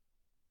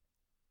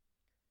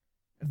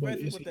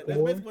 That's basically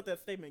what that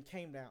statement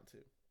came down to.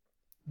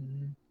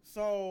 Mm-hmm.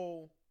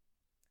 So,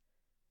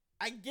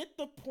 I get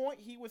the point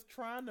he was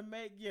trying to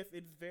make. Yes,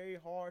 it's very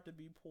hard to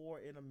be poor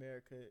in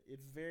America.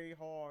 It's very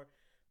hard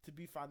to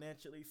be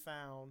financially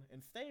sound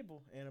and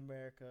stable in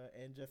America,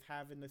 and just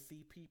having to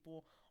see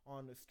people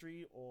on the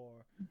street or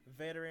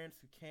veterans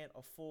who can't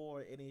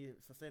afford any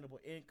sustainable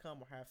income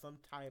or have some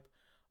type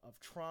of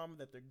trauma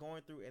that they're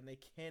going through and they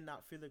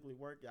cannot physically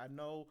work. I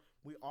know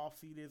we all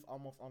see this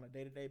almost on a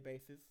day-to-day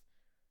basis,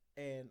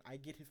 and I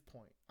get his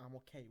point. I'm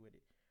okay with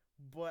it.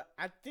 But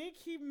I think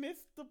he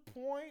missed the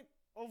point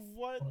of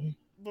what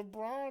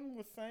LeBron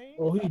was saying.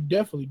 Oh, he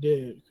definitely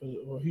did,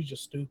 or he's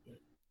just stupid.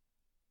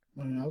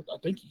 I mean, I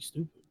think he's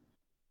stupid.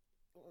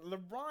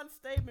 LeBron's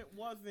statement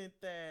wasn't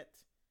that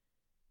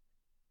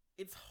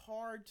it's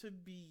hard to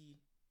be.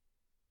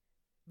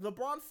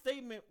 LeBron's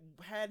statement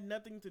had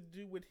nothing to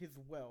do with his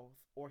wealth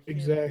or him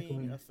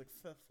being a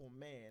successful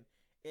man.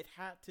 It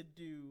had to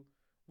do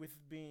with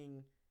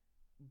being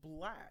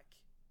black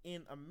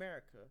in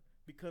America.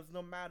 Because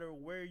no matter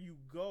where you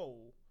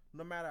go,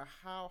 no matter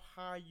how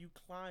high you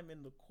climb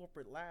in the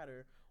corporate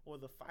ladder or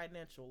the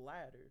financial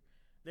ladder,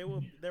 there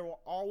will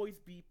always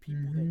be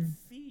people that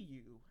see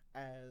you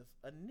as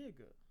a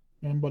nigga.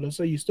 And but I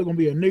say you're still gonna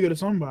be a nigga to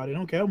somebody. I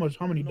don't care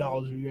how many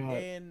dollars you got.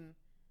 And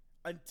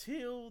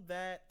until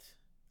that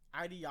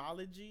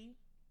ideology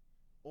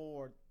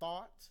or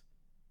thought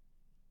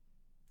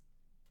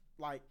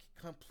like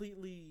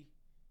completely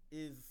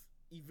is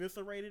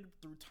eviscerated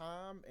through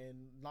time and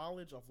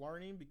knowledge of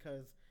learning,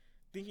 because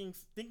thinking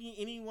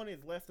anyone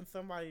is less than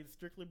somebody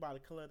strictly by the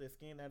color of their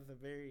skin, that is a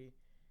very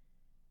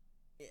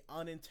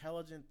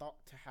unintelligent thought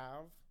to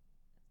have.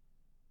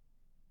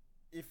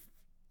 If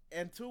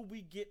until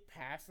we get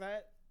past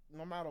that,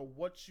 no matter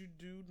what you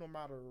do, no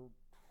matter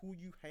who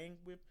you hang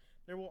with,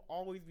 there will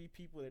always be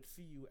people that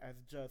see you as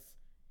just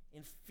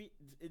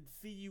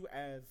see you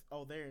as,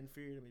 oh, they're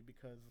inferior to me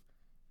because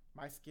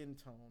my skin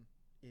tone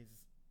is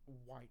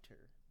whiter.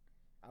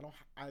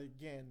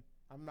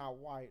 I'm not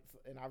white,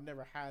 and I've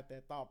never had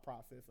that thought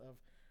process of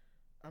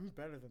I'm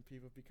better than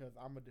people because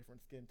I'm a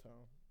different skin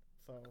tone.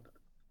 So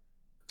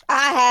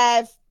I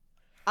have.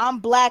 I'm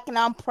black and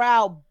I'm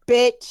proud,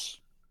 bitch.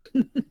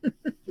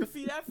 But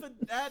see, that's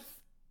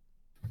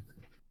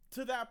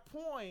to that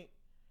point,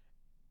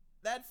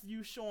 that's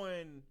you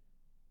showing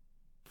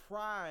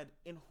pride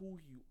in who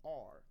you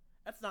are.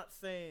 That's not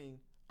saying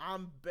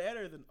I'm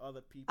better than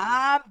other people.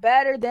 I'm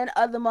better than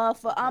other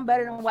motherfuckers. I'm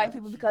better than white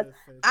people because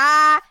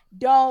I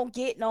don't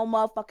get no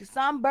motherfucking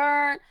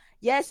sunburn.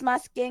 Yes, my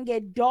skin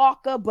get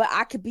darker, but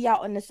I could be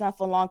out in the sun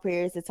for long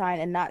periods of time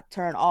and not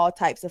turn all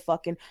types of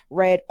fucking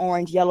red,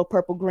 orange, yellow,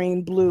 purple,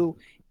 green, blue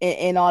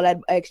and all that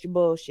extra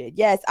bullshit.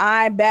 Yes,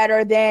 I'm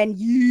better than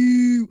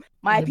you.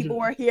 My people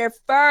were here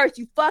first.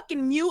 You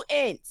fucking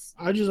mutants.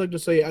 I just like to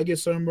say I get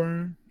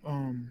sunburn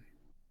on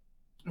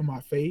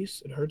my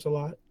face. It hurts a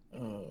lot.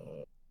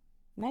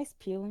 Nice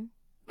peeling.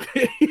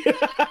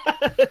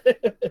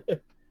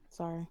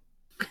 Sorry.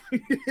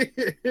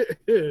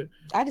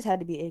 I just had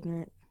to be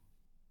ignorant.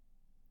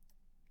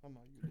 I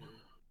know you did.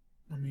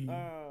 I mean,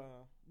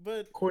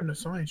 but according to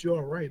science, you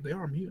are right. They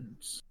are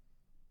mutants.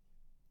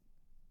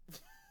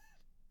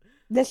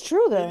 That's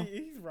true, though.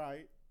 He's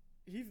right.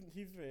 He's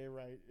very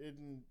right.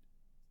 And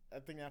I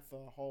think that's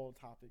a whole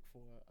topic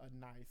for a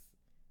nice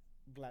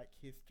Black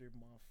History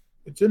Month.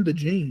 It's in the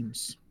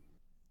genes.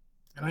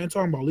 And I ain't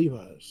talking about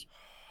Levi's.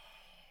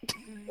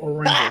 Or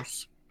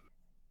Wranglers.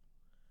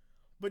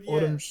 But yeah, or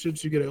them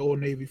shits you get at Old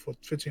Navy for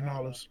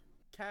 $15.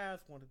 Kaz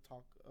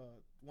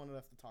wanted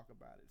us to talk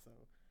about it. So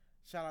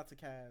shout out to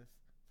Kaz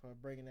for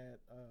bringing that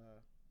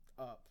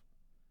up.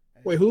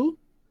 And Wait, who?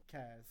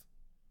 Kaz.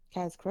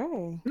 Kaz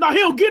Cray. No, he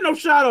don't get no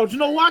shout outs. You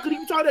know why? Because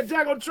he talk that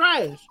daggone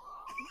trash.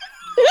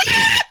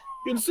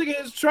 Getting sick of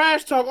his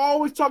trash talk.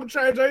 Always talking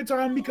trash every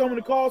time he coming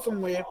to call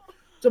somewhere.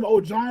 Tell me,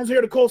 oh, John's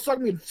here to call suck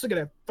me. I'm sick of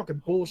that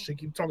fucking bullshit.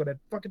 Keep talking that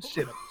fucking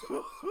shit.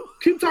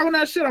 Keep talking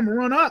that shit. I'm gonna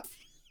run up.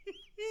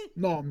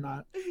 No, I'm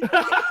not.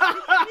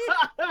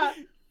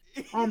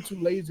 I'm too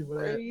lazy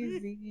for that.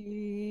 Crazy.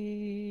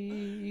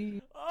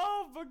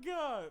 Oh my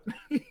god.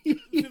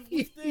 Since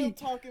we're still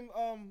talking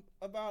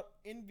about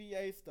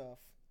NBA stuff.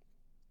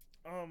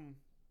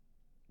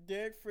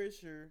 Derek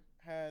Fisher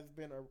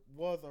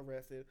was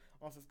arrested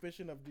on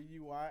suspicion of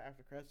DUI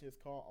after crashing his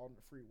car on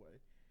the freeway.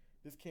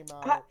 This came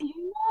out.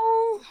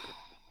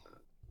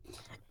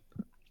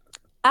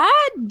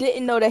 I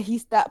didn't know that he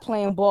stopped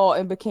playing ball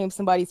and became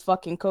somebody's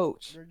fucking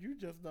coach. Girl, you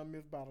just done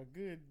missed about a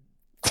good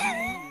 2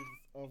 years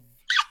of.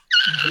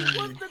 He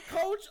was the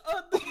coach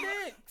of the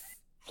Knicks.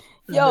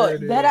 Yo,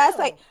 that ass,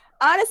 like,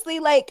 honestly,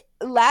 like,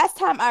 last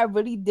time I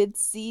really did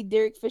see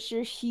Derek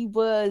Fisher, he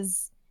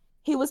was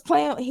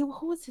playing.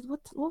 What was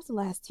the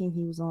last team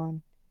he was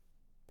on?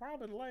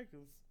 Probably the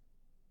Lakers.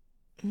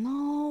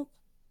 No,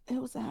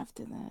 it was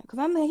after that. Because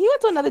he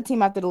went to another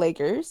team after the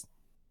Lakers.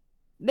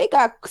 They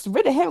got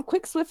rid of him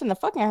quick, swift, in the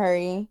fucking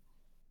hurry.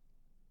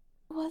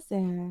 What was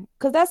it?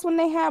 Because that's when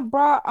they had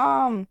brought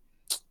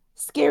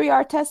Scary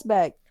Artest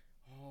back.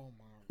 Oh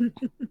my.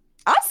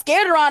 I'm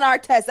scared of Ron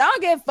Artest. I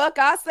don't give a fuck.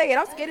 I'll say it.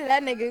 I'm scared of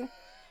that nigga.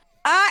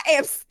 I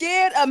am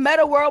scared of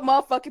Meta World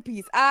motherfucking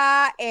Peace.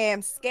 I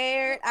am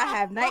scared. I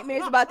have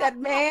nightmares about that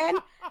man.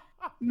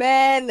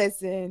 Man,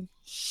 listen.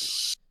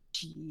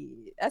 Shit.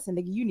 That's a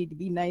nigga you need to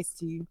be nice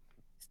to.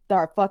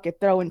 Start fucking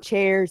throwing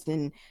chairs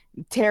and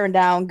tearing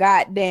down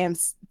goddamn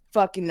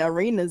fucking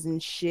arenas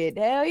and shit.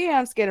 Hell yeah,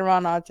 I'm scared of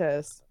Ron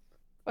Artest.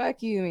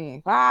 Fuck you,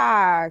 me.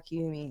 Fuck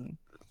you, me.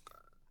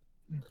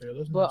 Okay,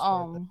 let's but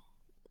I mean,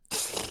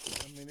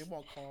 it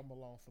won't Karl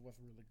Malone, so what's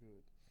really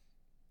good.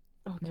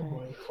 Okay.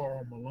 Boy,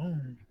 Karl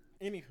Malone.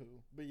 Anywho,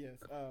 but yes,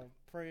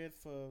 prayers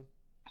for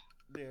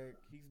Derek.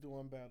 He's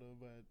doing better,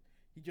 but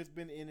he just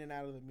been in and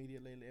out of the media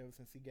lately ever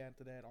since he got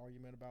into that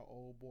argument about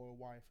old boy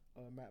wife,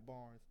 Matt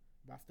Barnes,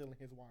 about stealing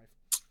his wife.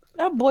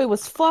 That boy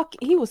was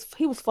he was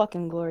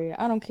fucking Gloria.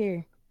 I don't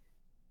care.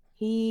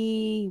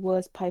 He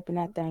was piping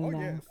that thing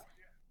down. Yes.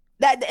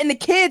 That and the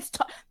kids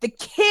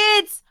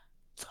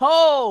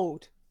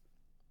told.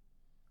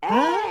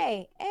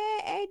 Hey,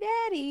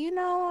 daddy, you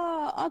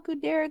know Uncle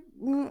Derek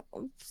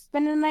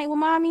spending the night with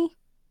mommy?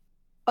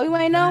 Oh, you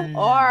ain't know?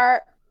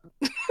 Or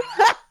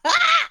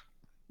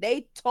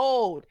they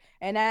told.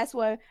 And that's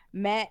when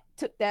Matt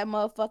took that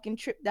motherfucking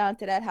trip down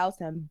to that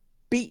house and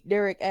beat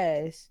Derek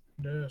ass.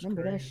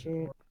 Remember that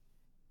shit?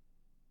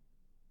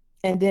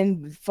 And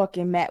then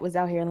fucking Matt was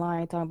out here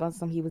lying, talking about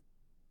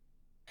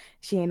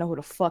she ain't know who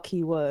the fuck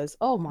he was.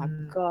 Oh my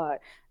god.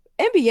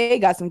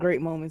 NBA got some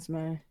great moments,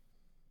 man.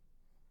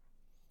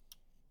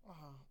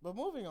 But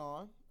moving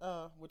on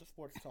with the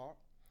sports talk.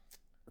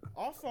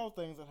 Also,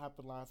 things that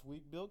happened last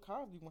week. Bill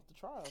Cosby went to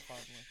trial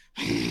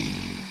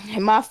finally.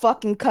 And my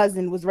fucking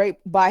cousin was right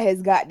by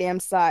his goddamn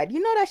side.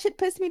 You know that shit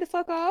pissed me the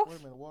fuck off? Wait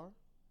a minute, what?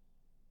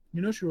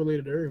 You know she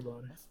related to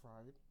everybody. That's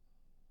right.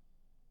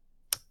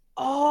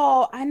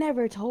 Oh, I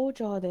never told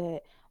y'all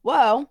that.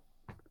 Well,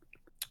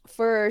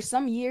 for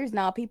some years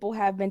now, people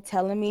have been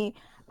telling me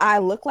I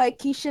look like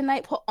Keisha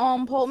Knight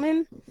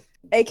Poltman,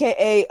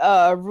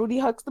 aka Rudy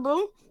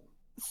Huxtable.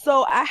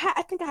 So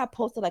I think I had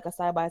posted like a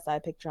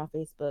side-by-side picture on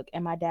Facebook,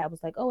 and my dad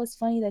was like, "Oh, it's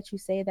funny that you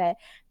say that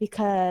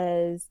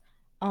because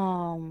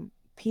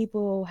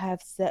people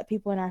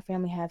in our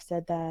family have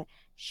said that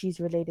she's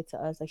related to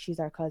us, like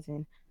she's our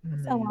cousin."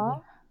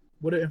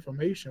 What the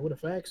information? What the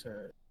facts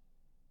at?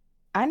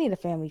 I need a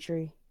family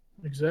tree.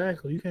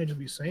 Exactly. You can't just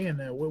be saying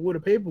that. What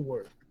the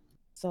paperwork?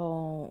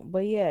 So,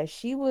 but yeah,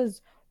 she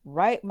was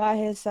right by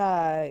his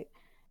side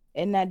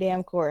in that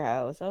damn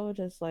courthouse. I was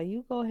just like,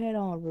 "You go ahead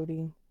on,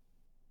 Rudy.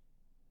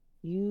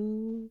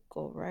 You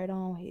go right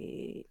on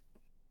ahead."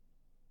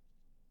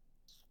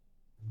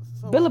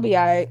 So, Bill'll be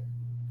alright.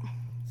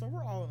 So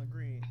we're all in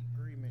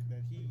agreement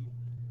that he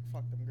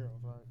fucked them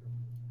girls, right?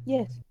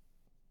 Yes.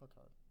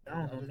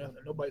 I don't know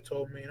nothing. Nobody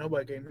told me.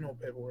 Nobody gave me no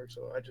paperwork,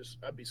 so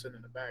I'd be sitting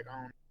in the back.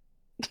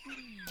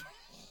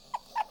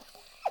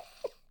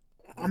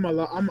 I'm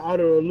out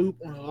of the loop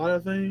on a lot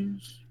of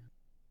things.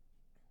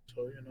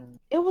 So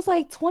It was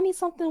like 20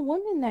 something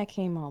women that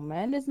came out,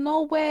 man. There's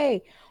no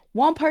way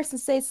one person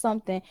says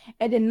something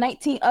and then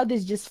 19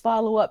 others just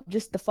follow up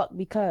just the fuck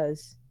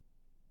because.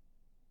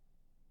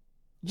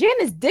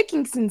 Janice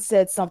Dickinson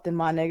said something,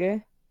 my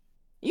nigga.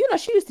 You know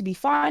she used to be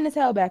fine as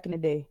hell back in the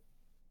day.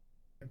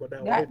 But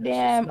that whiteness is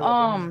Goddamn, never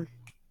gone.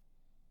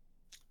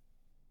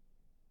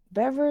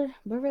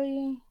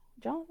 Beverly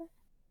Johnson.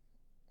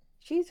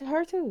 She's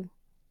her too.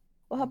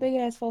 With her big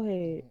ass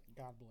forehead.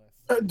 God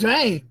bless.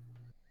 Dang.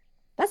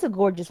 That's a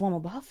gorgeous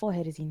woman, but her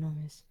forehead is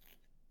enormous.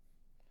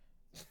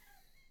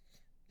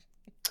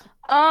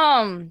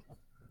 Gucci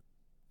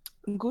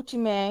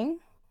Mane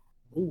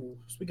Ooh,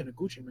 speaking of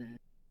Gucci Mane.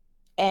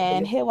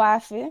 and his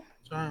wife,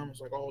 Times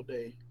like all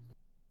day.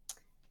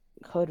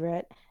 Hood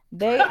Rat.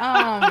 They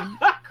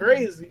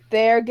crazy.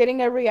 They're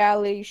getting a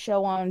reality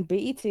show on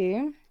BET.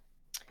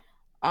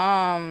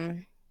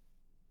 I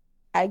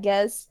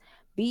guess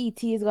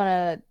BET is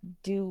gonna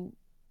do.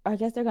 I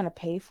guess they're gonna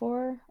pay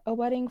for a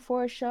wedding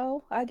for a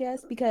show. I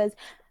guess because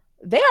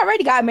they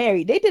already got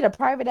married. They did a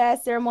private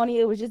ass ceremony.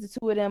 It was just the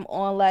two of them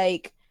on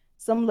like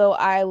some little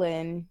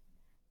island.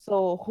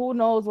 So who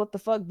knows what the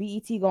fuck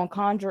BET gonna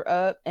conjure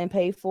up and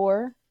pay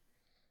for?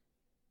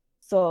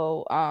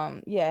 So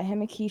yeah,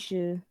 him and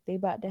Keisha, they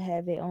about to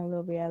have their own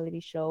little reality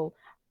show.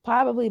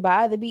 Probably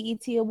by the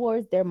BET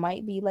Awards, there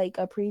might be like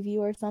a preview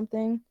or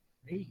something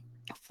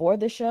for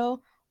the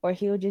show, or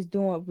he'll just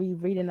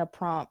reading a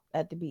prompt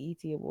at the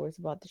BET Awards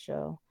about the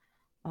show.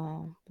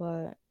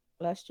 But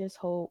let's just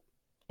hope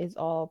it's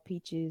all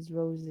peaches,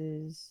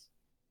 roses,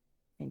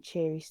 and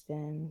cherry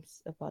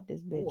stems about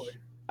this bitch. Boy.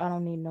 I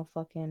don't need no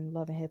fucking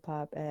Love and Hip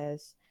Hop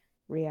as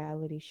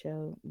reality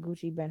show.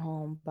 Gucci been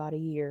home about a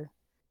year.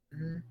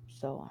 Mm-hmm.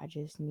 So I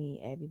just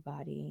need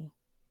everybody,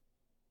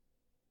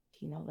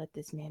 let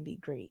this man be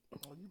great.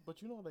 But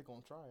they're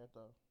gonna try it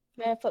though.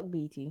 Man, fuck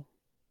BT.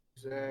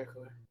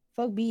 Exactly.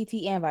 Fuck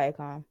BT and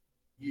Viacom.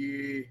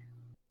 Yeah.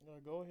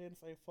 Go ahead and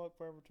say fuck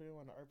Forever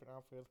 21 and the Urban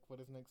Outfitters for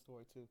this next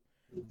story too.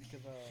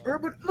 Because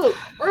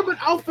Urban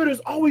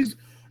Outfitters always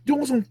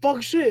doing some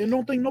fuck shit and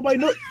don't think nobody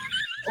knows.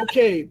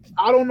 Okay,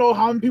 I don't know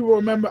how many people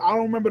remember. I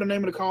don't remember the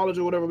name of the college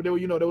or whatever, but there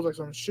was like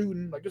some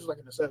shooting. Like this was like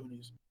in the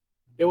 70s.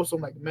 There was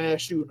some like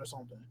mass shooting or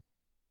something.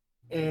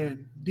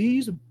 And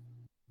these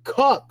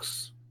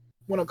cucks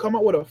want to come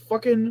out with a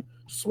fucking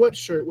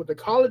sweatshirt with the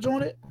college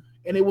on it,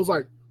 and it was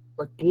like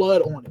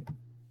blood on it.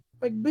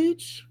 Like,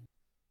 bitch,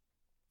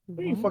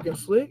 you ain't fucking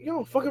slick.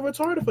 Y'all fucking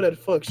retarded for that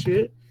fuck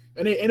shit.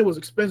 And it was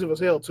expensive as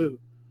hell too.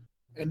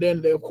 And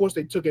then of course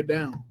they took it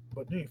down.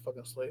 But they ain't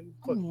fucking slick.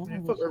 Fuck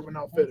Urban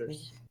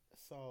Outfitters.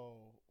 So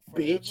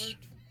Bitch.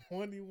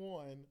 Forever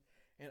 21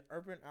 and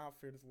Urban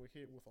Outfitters were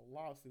hit with a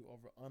lawsuit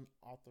over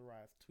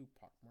unauthorized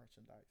Tupac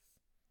merchandise.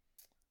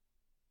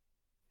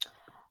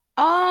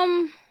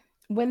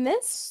 When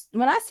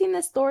I seen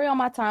this story on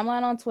my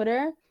timeline on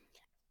Twitter,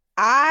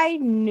 I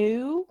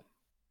knew.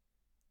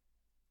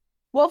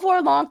 Well, for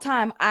a long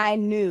time, I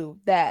knew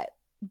that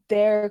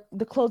the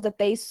clothes that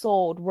they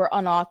sold were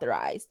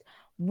unauthorized.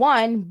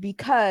 One,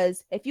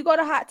 because if you go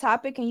to Hot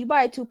Topic and you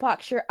buy a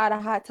Tupac shirt out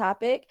of Hot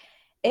Topic,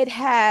 it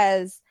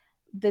has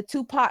the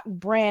Tupac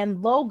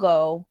brand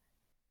logo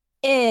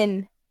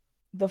in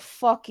the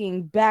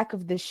fucking back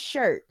of the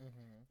shirt. Mm-hmm.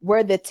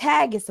 Where the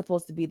tag is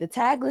supposed to be. The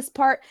tagless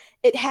part,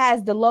 it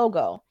has the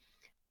logo.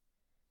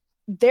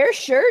 Their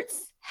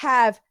shirts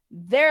have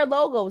their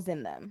logos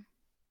in them.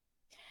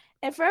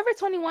 And Forever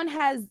 21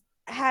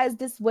 has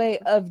this way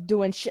of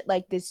doing shit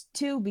like this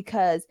too,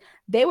 because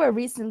they were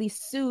recently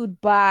sued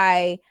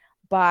by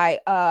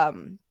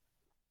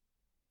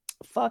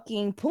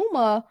fucking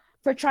Puma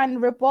for trying to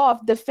rip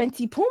off the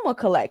Fenty Puma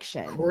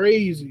collection.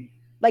 Crazy.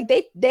 Like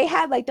they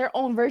had like their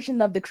own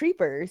version of the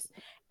creepers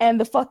and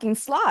the fucking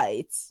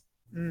slides.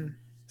 Mm.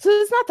 So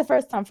it's not the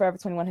first time Forever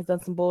 21 has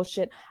done some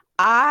bullshit.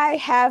 I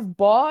have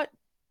bought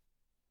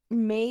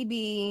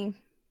maybe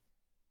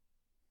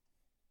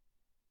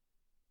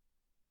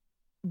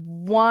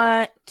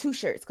two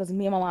shirts because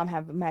me and my mom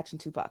have matching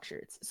Tupac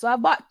shirts. So I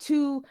bought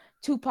two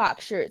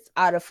Tupac shirts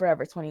out of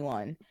Forever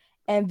 21.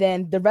 And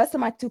then the rest of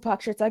my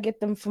Tupac shirts, I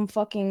get them from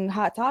fucking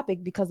Hot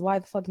Topic because why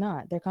the fuck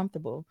not? They're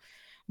comfortable.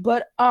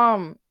 But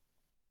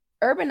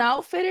Urban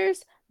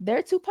Outfitters,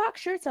 their Tupac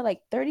shirts are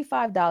like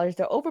 $35.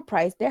 They're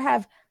overpriced. They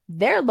have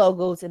their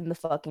logos in the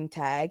fucking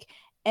tag.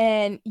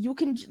 And you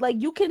can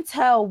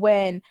tell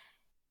when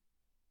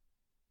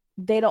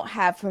they don't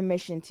have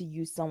permission to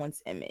use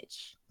someone's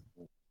image.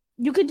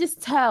 You can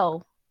just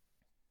tell.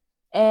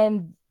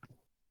 And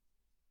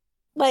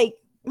like,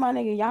 my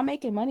nigga, y'all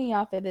making money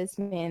off of this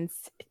man's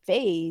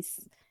face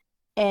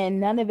and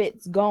none of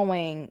it's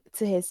going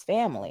to his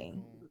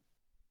family.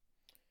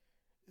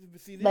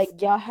 See,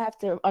 y'all have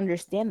to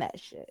understand that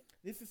shit.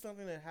 This is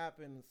something that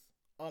happens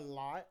a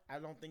lot. I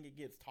don't think it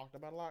gets talked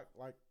about a lot.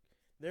 Like,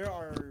 there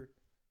are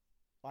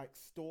like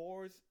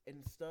stores and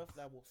stuff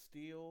that will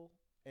steal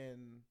and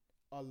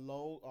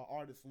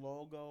artist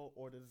logo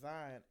or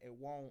design, it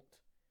won't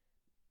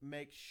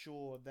make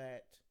sure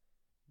that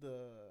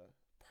the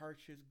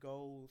purchase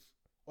goes,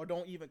 or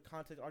don't even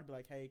contact the artist, be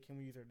like, hey, can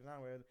we use their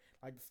design? Where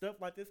like stuff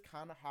like this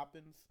kind of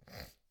happens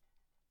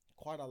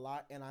quite a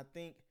lot, and I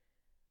think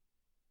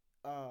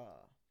uh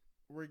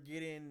we're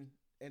getting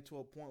into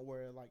a point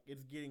where like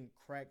it's getting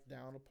cracked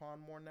down upon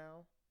more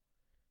now.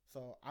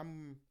 So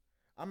I'm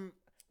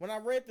when I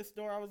read the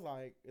story, I was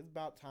like, it's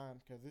about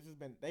time because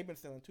they've been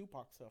selling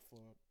Tupac stuff for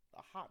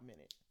a hot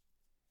minute.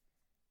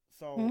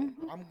 So Mhm.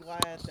 I'm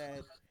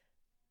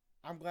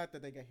glad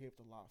that they got hit with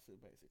the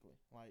lawsuit. Basically,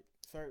 like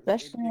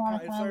Especially around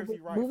the it time with serves this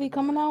you right for movie doing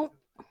coming that. out.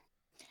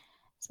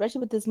 Especially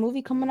with this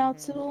movie coming out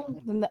Mm-hmm.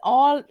 too. Then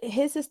all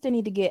his sister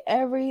need to get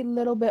every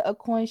little bit of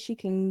coin she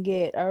can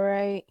get. All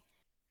right,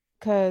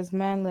 cause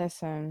man,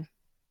 listen,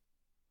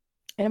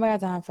 anybody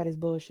got time for this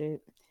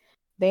bullshit?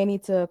 They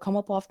need to come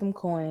up off them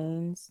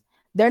coins.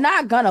 They're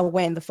not gonna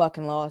win the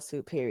fucking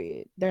lawsuit,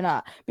 period. They're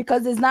not.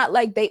 Because it's not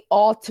like they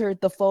altered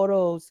the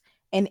photos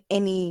in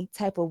any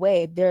type of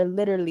way. They're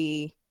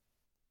literally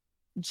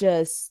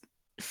just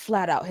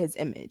flat out his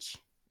image.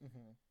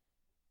 Mm-hmm.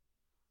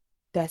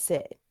 That's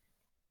it.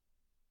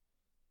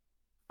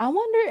 I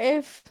wonder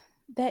if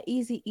that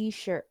Easy E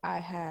shirt I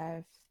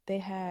have, they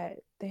had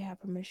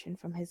permission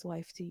from his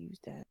wife to use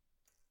that.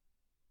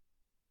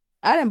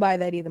 I didn't buy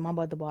that either. My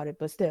brother bought it,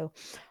 but still.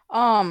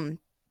 Um,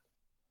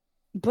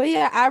 but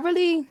yeah, I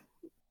really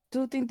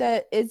do think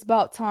that it's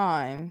about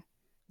time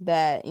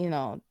that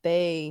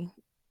they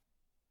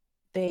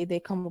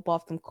come up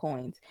off them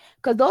coins,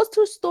 because those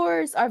two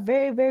stores are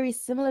very very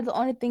similar. The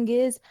only thing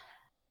is,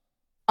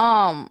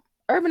 um,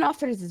 Urban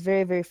Outfitters is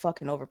very very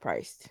fucking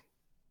overpriced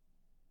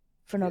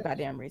for no Yes.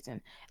 goddamn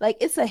reason. Like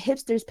it's a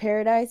hipster's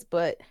paradise,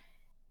 but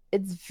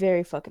it's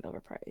very fucking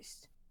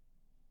overpriced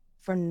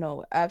for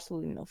no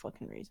absolutely no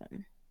fucking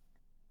reason.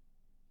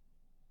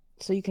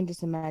 So you can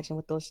just imagine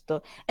what those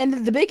and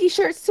the Biggie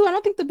shirts too. I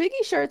don't think the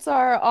Biggie shirts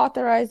are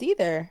authorized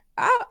either.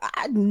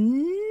 I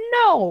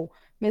no,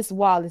 Miss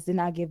Wallace did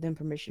not give them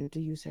permission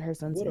to use her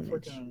son's What a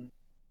image. freaking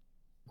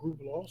group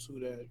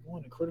lawsuit at. You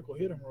want to critical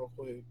hit him real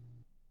quick.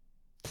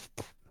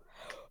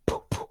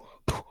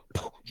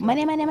 Trying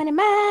Money, to money, blow. money,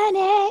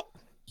 money.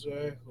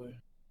 Exactly.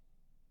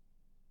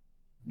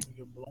 You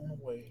get blown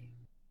away.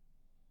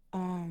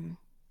 Um,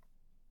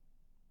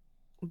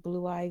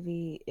 Blue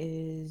Ivy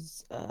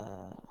is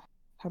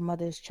her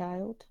mother's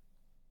child.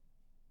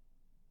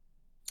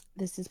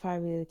 This is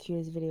probably the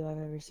cutest video I've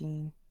ever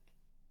seen.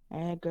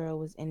 And that girl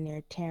was in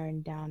there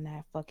tearing down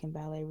that fucking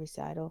ballet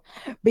recital.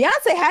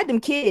 Beyonce had them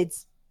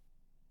kids.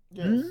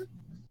 Yes. Hmm?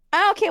 I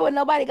don't care what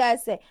nobody got to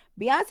say.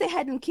 Beyonce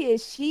had them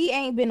kids. She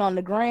ain't been on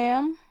the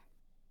gram.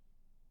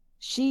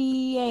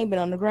 She ain't been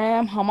on the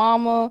gram. Her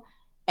mama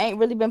ain't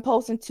really been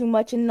posting too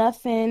much of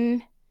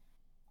nothing.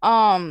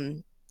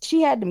 Um,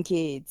 she had them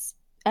kids.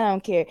 I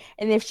don't care.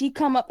 And if she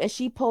come up and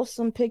she posts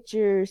some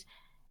pictures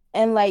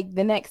in like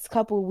the next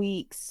couple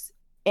weeks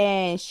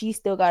and she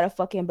still got a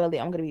fucking belly,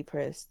 I'm gonna be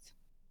pissed.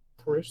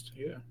 Pressed,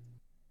 yeah.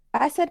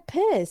 I said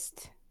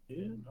pissed.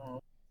 Yeah,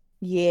 no.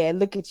 Yeah,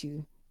 look at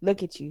you.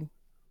 Look at you.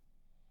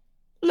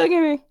 Look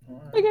at me.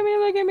 All right. Look at me.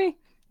 Look at me.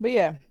 But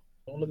yeah.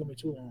 Don't look at me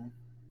too long.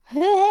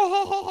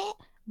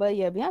 But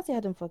yeah, Beyonce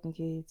had them fucking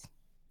kids.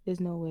 There's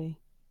no way.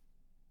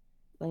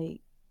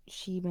 Like,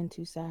 she been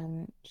too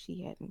silent.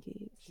 She had them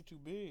kids. She too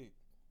big.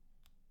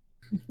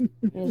 If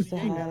It's she the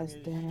ain't got him, highest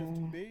she just too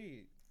damn.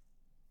 big.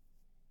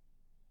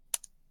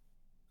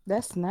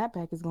 That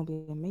snapback is gonna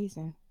be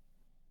amazing.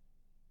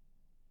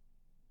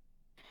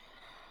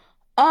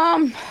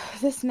 Um,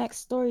 this next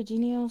story,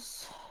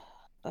 Genius.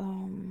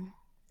 Um,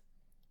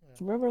 Yeah.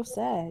 real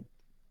sad.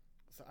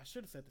 So I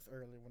should have said this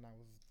earlier when I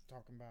was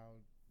talking about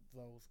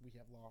those we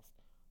have lost.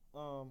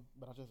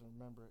 But I just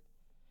remember it.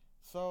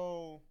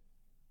 So,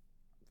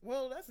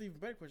 well, that's an even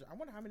better question. I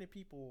wonder how many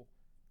people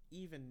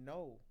even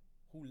know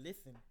who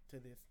listen to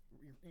this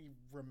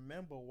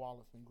remember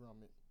Wallace and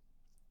Gromit.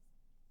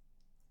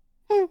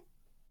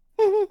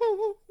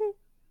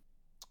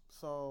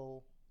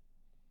 So,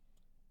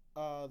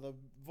 the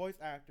voice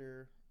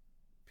actor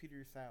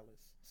Peter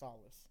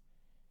Salas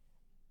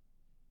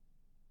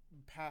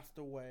passed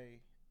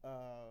away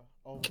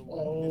over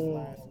this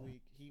last Oh,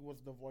 week. He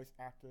was the voice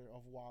actor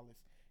of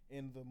Wallace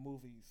in the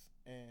movies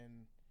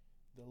and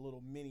the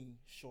little mini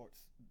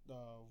shorts,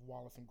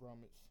 Wallace and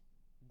Gromit.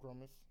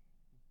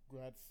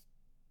 That's,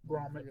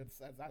 Gromit.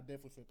 I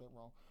definitely said that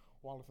wrong.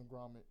 Wallace and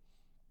Gromit.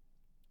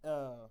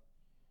 Uh,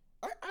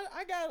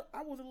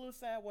 I was a little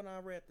sad when I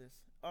read this.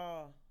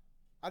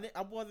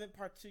 I wasn't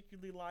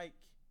particularly like,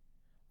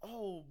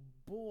 oh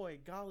boy,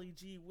 golly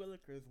gee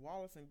willikers,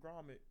 Wallace and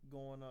Gromit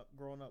growing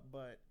up,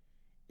 but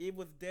it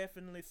was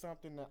definitely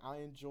something that I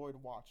enjoyed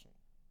watching,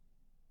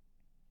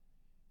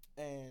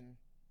 and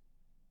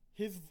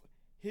his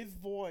his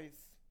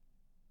voice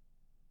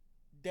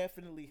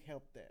definitely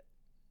helped that.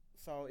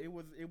 So it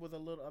was a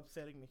little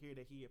upsetting to hear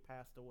that he had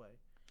passed away.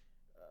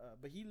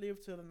 But he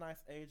lived to the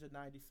nice age of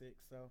 96,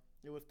 so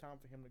it was time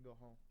for him to go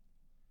home.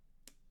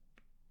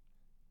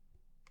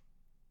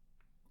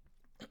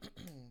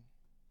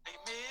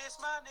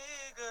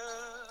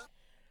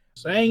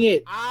 Sang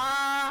it.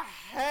 I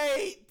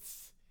hate.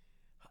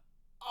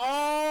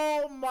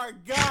 Oh my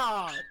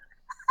god.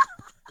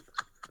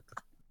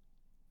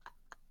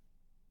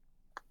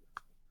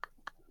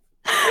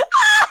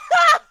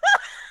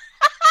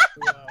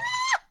 Wow.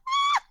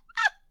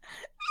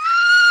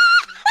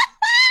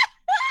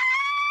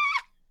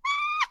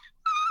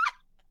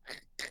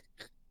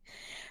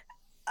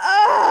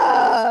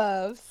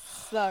 Oh,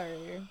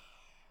 sorry.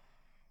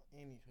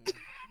 Anywho,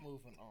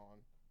 moving on.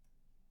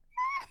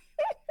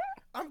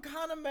 I'm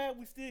kind of mad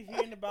we still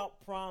hearing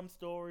about prom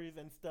stories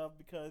and stuff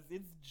because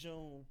it's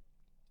June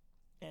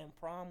and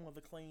prom was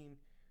a clean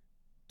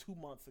 2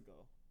 months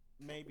ago,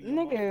 maybe a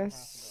month and a half ago.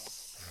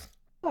 Nigga,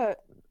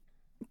 what?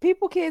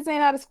 People, kids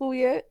ain't out of school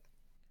yet.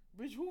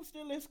 Bitch, who's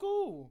still in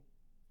school?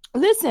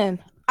 Listen,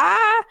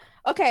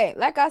 okay,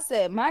 like I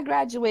said, my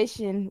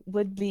graduation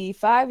would be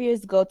 5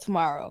 years ago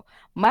tomorrow.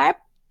 My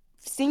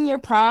senior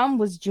prom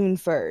was June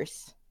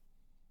 1st.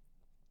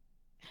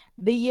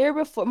 The year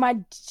before my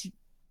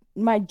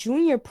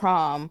junior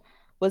prom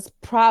was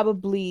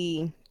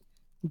probably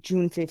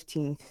June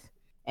 15th,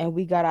 and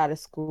we got out of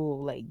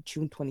school like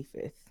June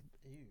 25th.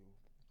 Ew.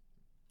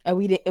 And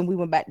we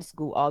went back to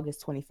school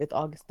August 25th,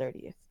 August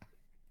 30th.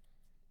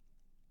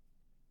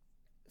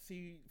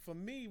 See, for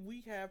me,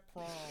 we have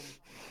prom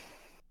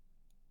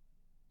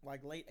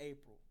like late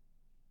April,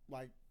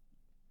 like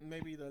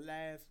maybe the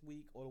last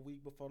week or the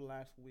week before the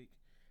last week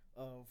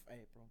of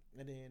April,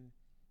 and then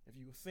if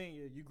you a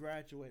senior, you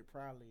graduate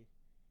probably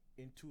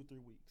in 2 3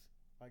 weeks.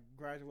 Like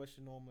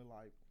graduation normally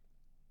like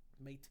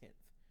May 10th.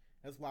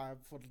 That's why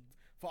for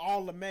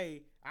all of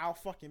May, I was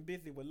fucking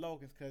busy with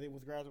Logan's because it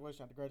was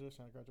graduation after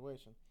graduation after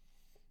graduation.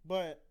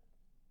 But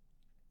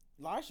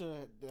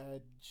Lisha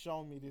had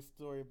shown me this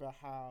story about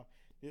how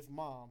this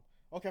mom.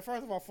 Okay,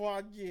 first of all, before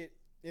I get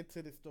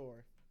into the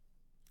story,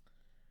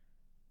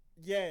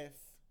 yes,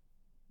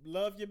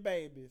 love your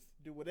babies.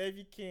 Do whatever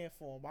you can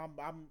for them.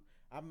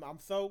 I'm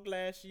so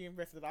glad she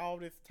invested all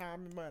this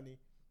time and money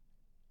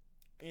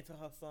into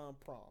her son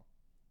prom.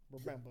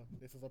 Remember,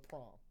 this is a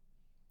prom.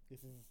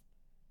 This is.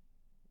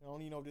 I don't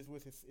even know if this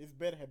was his. It's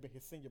better have been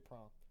his senior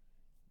prom.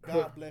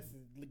 God bless.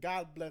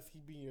 God bless. He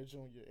being a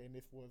junior, and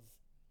this was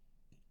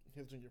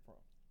his junior prom.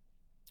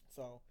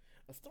 So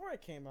a story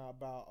came out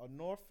about a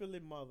North Philly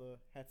mother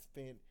had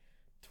spent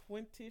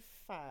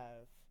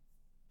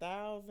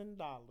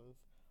 $25,000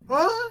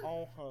 Huh?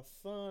 on her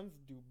son's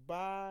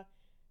Dubai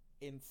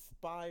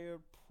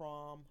inspired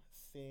prom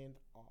send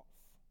off.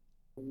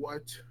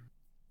 What?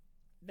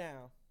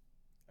 Now,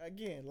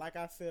 again, like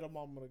I said a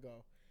moment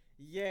ago,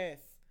 yes,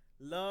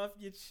 love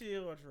your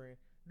children,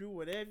 do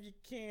whatever you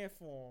can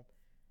for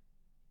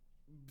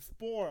them,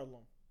 spoil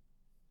them.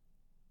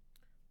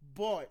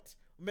 But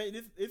man,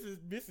 this is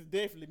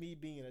definitely me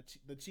being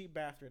the cheap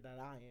bastard that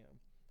I am,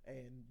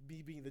 and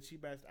me being the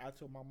cheap bastard. I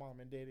told my mom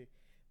and daddy,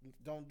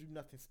 don't do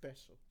nothing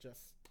special.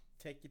 Just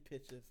take your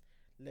pictures,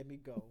 let me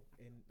go,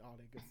 and all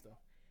that good stuff.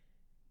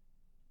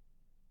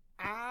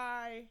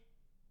 I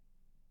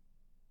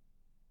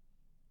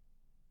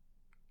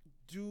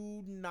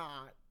do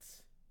not,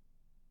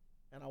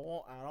 and I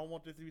don't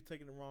want this to be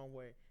taken the wrong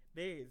way.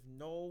 There is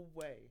no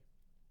way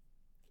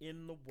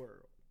in the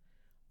world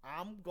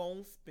I'm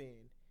gonna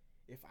spend,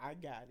 if I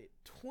got it,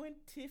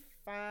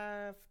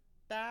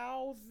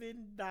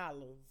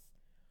 $25,000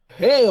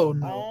 Hell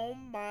no.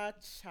 on my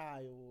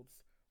child's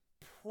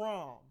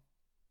prom.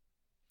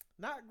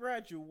 Not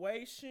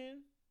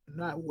graduation,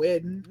 Not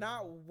wedding.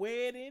 not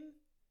wedding,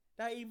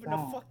 not even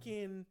Prom. a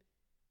fucking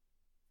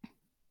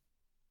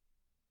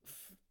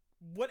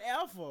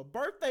whatever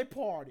birthday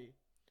party,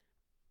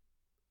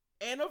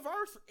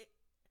 anniversary,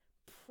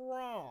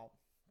 prom.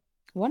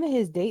 One of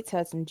his dates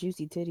had some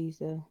juicy titties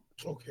though.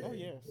 Okay. Oh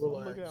yes, I'm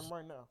Relax. looking at them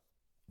right now.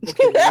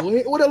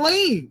 Okay, what a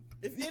lean.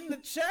 It's in the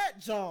chat,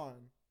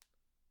 John.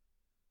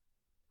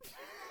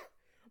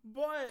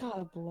 But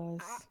God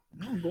bless.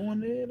 I'm going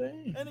there.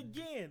 Dang. and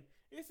again,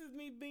 this is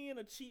me being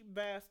a cheap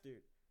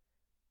bastard.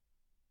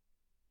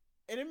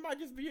 And it might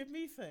just be a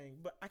me thing,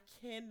 but I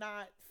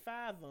cannot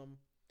fathom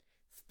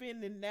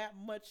spending that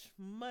much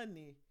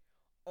money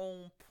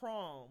on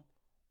prom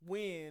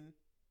when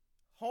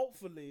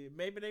hopefully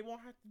maybe they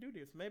won't have to do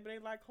this. Maybe they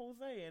like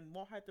Jose and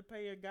won't have to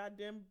pay a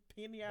goddamn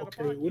penny out of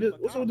Okay, pocket.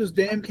 what's up with this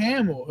damn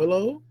camel?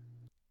 Hello?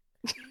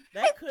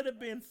 That could have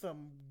been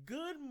some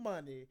good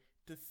money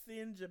to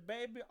send your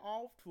baby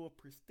off to a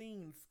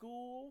pristine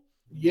school.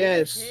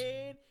 Yes. Go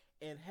ahead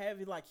and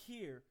have it like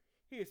here's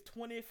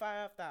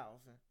 25,000.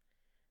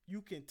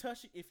 You can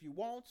touch it if you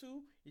want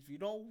to. If you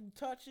don't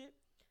touch it,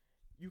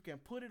 you can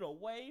put it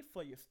away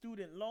for your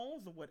student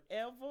loans or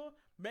whatever.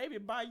 Maybe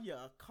buy you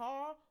a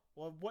car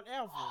or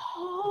whatever.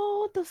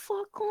 Oh, the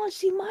fuck on!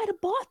 She might have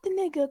bought the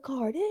nigga a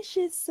car. This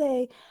shit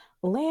say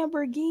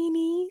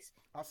Lamborghinis,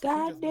 I see, she just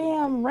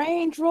goddamn moved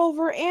Range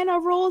Rover, and a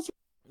Rolls. in.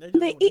 They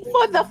They just eat moved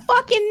for the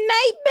fucking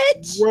night,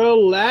 bitch.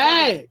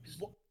 Relax.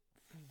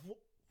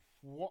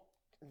 What?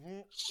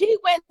 She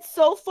went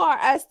so far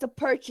as to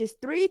purchase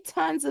 3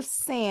 tons of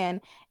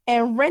sand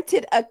and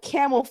rented a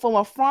camel from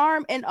a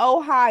farm in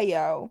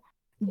Ohio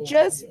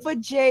just Ohio. for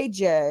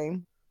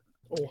JJ.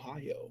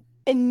 Ohio.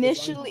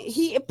 Initially,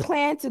 he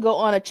planned to go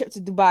on a trip to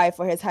Dubai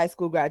for his high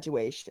school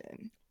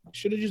graduation.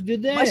 Should have just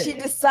did that. But she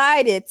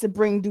decided to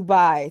bring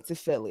Dubai to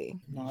Philly.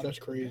 Nah, that's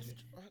crazy.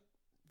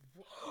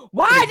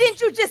 Why didn't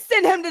you just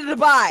send him to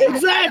Dubai?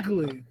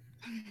 Exactly.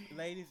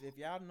 Ladies, if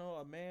y'all know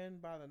a man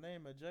by the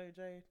name of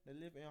JJ that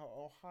live in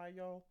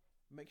Ohio,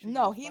 make sure.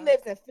 No, he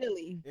lives in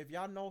Philly. If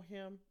y'all know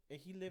him and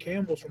he lives,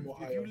 Campbell's from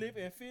Ohio. If you live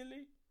in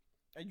Philly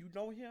and you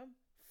know him,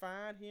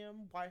 find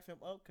him, wife him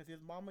up, because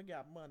his mama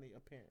got money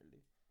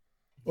apparently.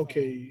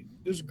 Okay,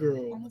 this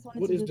girl.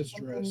 What is this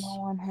dress? No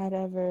one had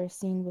ever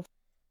seen before.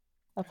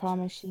 A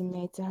promise she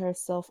made to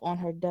herself on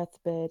her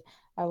deathbed.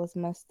 I was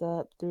messed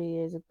up 3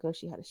 years ago.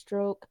 She had a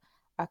stroke.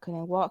 I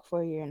couldn't walk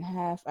for a year and a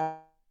half. I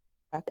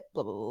blah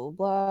blah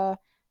blah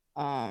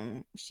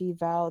blah. She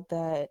vowed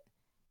that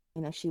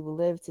she would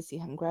live to see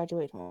him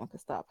graduate. No one could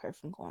stop her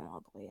from going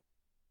all the way.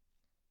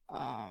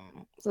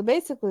 So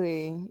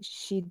basically,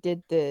 she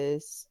did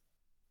this.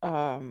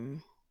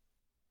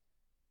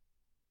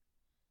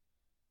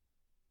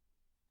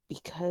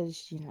 Because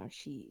she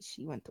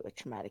went through a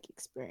traumatic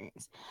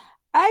experience.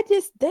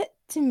 That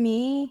to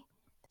me,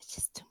 it's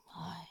just too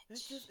much.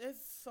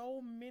 It's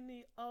so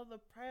many other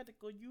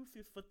practical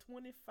uses for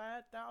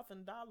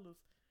 $25,000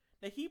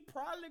 that he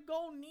probably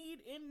gonna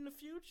need in the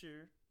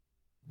future.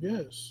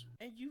 Yes.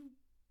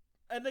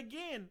 And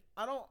again,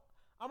 I don't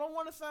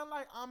want to sound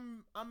like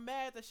I'm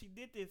mad that she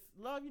did this.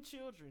 Love your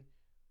children,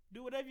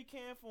 do whatever you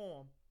can for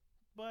them,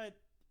 but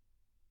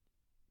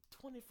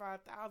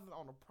 $25,000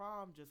 on a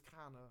prom just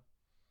kind of.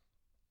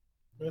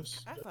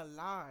 That's a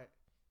lot.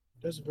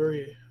 That's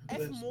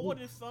more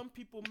than some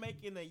people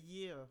make in a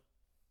year.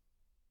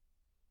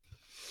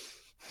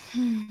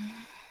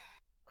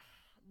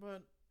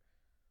 But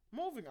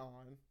moving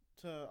on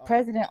to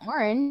President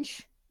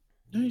Orange.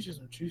 That's just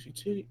some juicy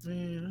titty,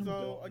 man.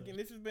 So again,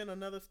 this has been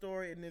another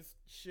story in this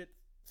shit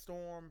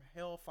storm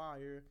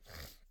hellfire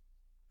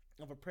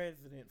of a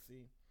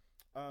presidency.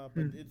 But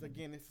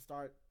it's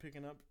start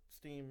picking up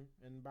steam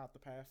in about the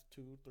past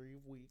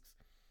 2-3 weeks.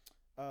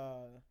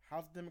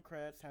 House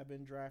Democrats have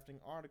been drafting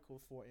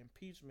articles for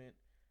impeachment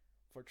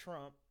for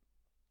Trump,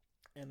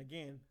 and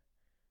again,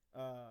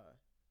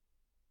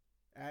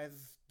 as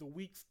the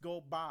weeks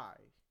go by,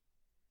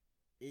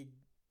 it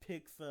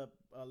picks up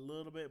a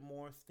little bit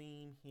more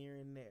steam here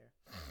and there.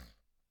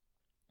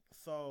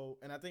 So,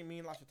 and I think me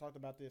and Lasha talked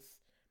about this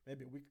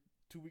maybe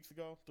 2 weeks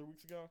ago, 3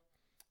 weeks ago.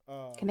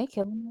 Can they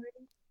kill him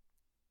already?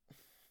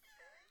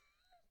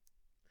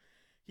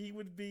 He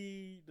would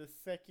be the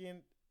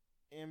second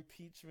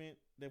impeachment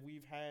that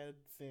we've had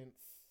since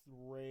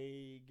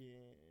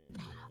Reagan.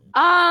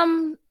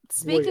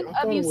 Speaking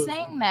of you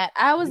saying that,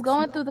 I was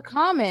going through the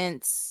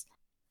comments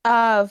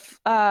of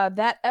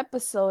that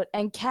episode,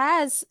 and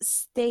Kaz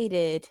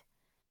stated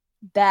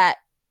that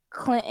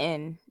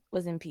Clinton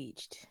was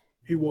impeached.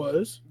 He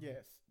was?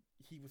 Yes,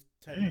 he was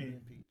technically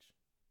impeached.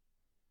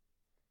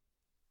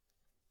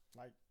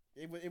 Like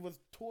it was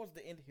towards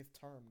the end of his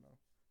term though.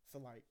 So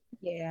like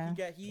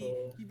he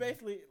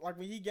basically, like,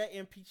 when he got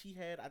impeached, he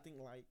had I think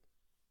like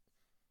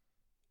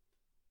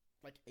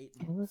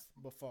 8 months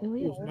before. It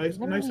was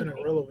nice and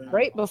irrelevant.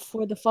 Right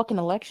before the fucking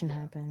election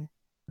happened.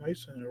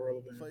 Nice and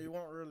irrelevant.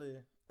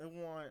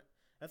 So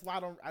that's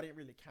why I didn't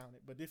really count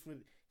it. But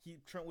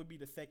Trump would be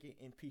the second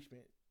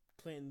impeachment,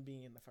 Clinton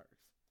being the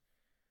first.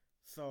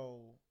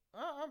 So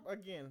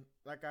again,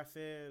 like I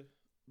said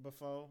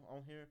before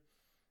on here,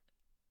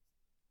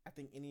 I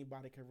think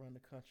anybody can run the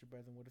country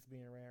better than what it's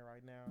being ran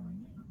right now.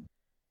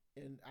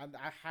 And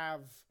I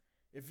have,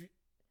 if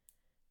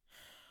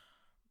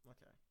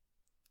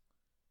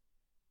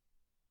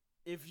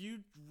you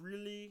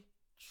really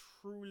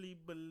truly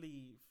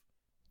believe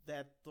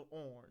that the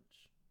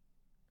Orange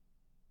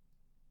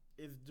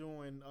is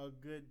doing a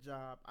good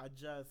job,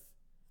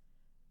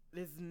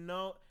 there's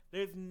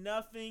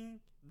nothing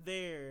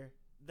there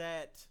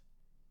that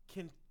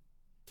can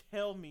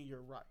tell me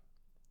you're right.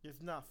 There's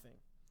nothing.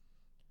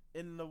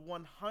 In the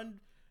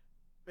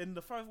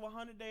first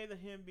 100 days of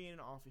him being in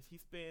office, he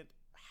spent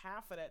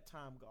half of that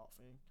time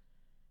golfing.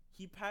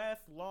 He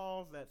passed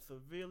laws that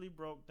severely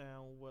broke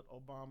down what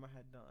Obama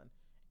had done,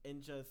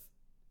 and just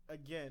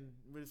again,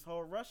 this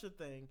whole Russia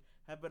thing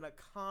have been a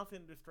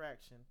constant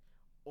distraction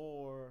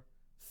or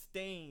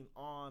stain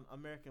on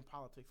American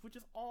politics, which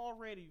is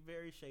already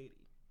very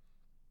shady.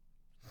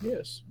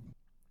 Yes.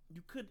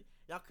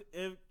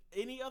 If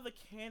any other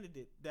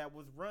candidate that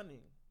was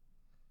running,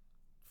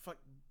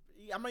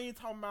 I'm not even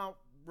talking about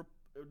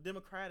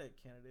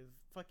Democratic candidates,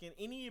 fucking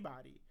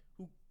anybody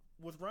who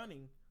was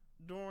running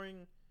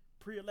during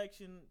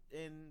pre-election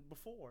and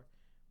before,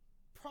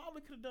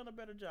 probably could have done a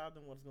better job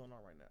than what's going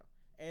on right now.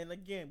 And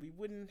again, we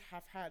wouldn't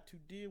have had to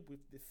deal with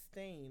the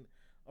stain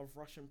of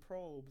Russian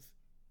probes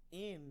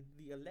in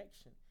the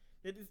election.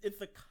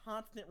 It's a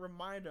constant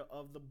reminder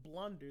of the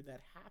blunder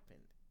that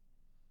happened.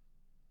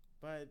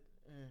 But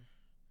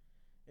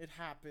it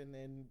happened,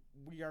 and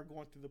we are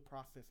going through the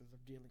processes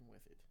of dealing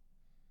with it.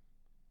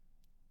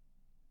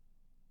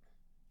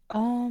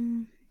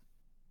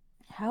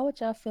 How would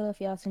y'all feel if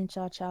y'all sent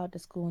y'all child to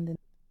school and then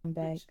come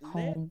back Bitch, let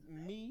home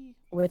me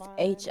with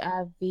find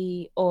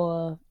HIV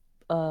or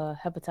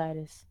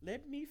hepatitis?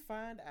 let me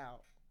find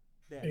out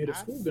that Hey, the I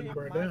school getting sent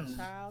burned my down.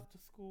 child to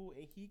school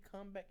and he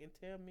come back and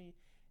tell me,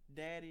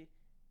 Daddy,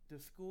 the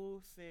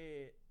school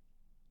said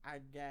I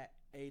got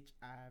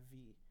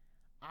HIV.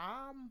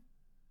 I'm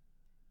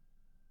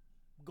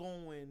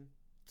going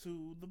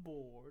to the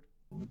board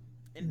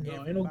and No,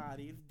 ain't no.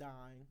 everybody's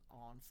dying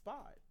on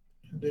spot.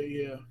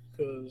 Yeah,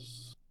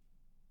 because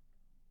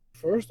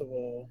first of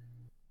all,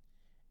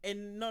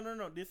 And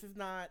no, this is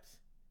not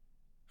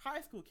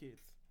high school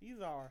kids.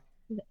 These are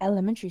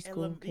Elementary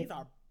school these kid.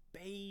 are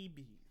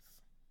babies.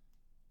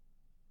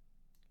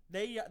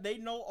 They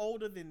no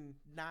older than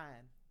 9.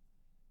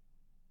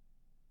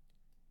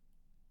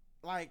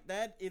 Like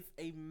that is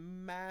a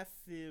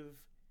massive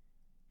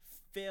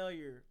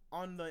failure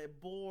on the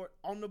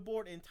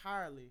board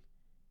entirely.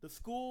 The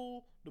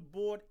school, the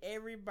board,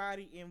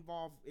 everybody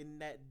involved in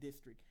that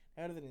district.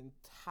 That is an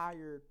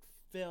entire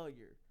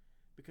failure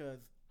because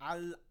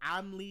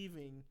I'm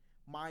leaving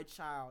my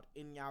child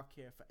in y'all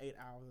care for 8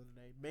 hours a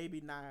day,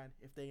 maybe 9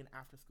 if they in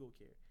after school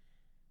care.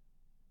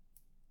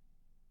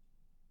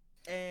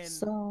 And yeah,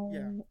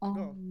 So,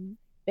 go.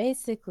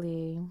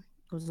 basically,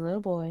 it was a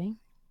little boy.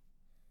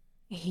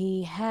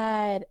 He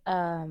had,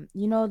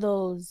 you know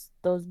those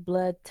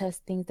blood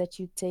test things that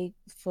you take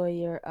for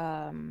your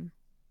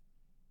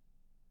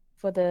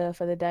for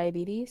the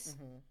diabetes.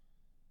 Mm-hmm.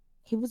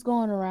 He was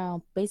going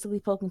around basically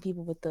poking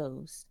people with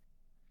those.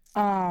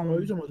 oh, you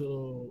Um, talking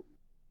about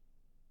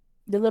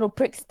the little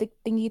prick stick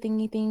thingy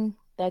thing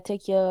that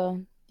take your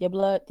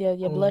blood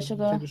your blood take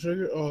sugar. the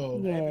sugar?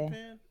 Oh, The Yeah.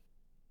 EpiPen.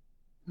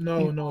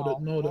 no, the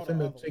Oh, the thing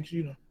that other one. takes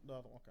you, The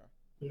other one.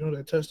 Okay.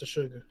 that test the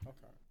sugar.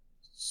 Okay.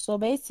 So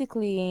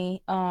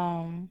basically,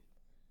 one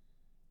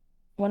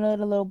of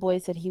the little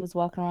boys said he was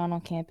walking around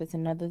on campus.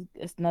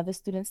 Another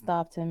student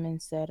stopped him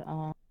and said,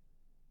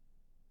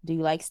 "Do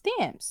you like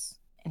stamps?"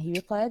 And he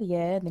replied,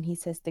 "Yeah." Then he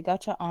said, "Stick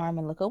out your arm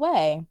and look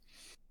away."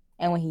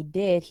 And when he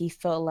did, he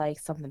felt like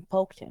something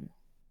poked him.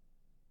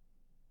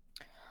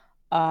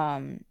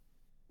 Um,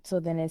 so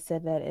then it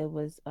said that it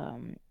was a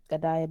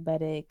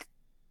diabetic.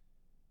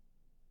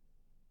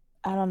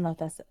 I don't know if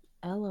that's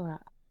L or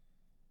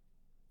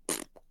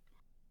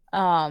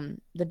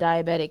the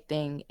diabetic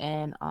thing,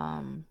 and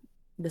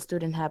the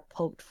student had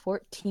poked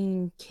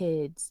 14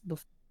 kids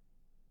before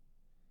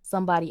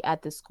somebody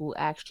at the school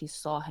actually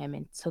saw him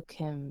and took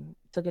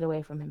it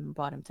away from him and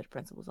brought him to the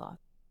principal's office.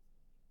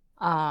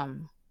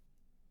 Um,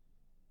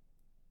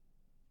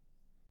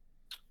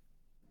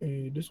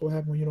 Hey, this what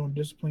happen when you don't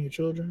discipline your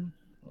children.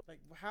 Like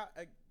how?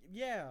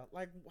 Yeah.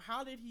 Like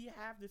how did he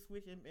have this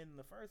with him in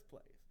the first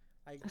place?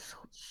 Like,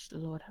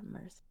 Lord have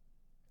mercy.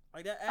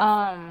 like that.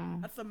 Um,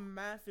 That's a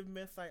massive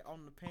missight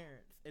on the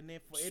parents. And then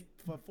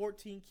for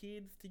 14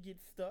 kids to get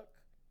stuck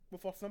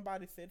before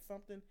somebody said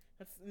something,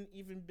 that's an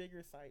even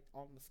bigger sight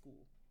on the school.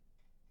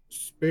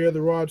 Spare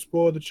the rod,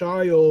 spoil the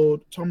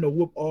child. Time to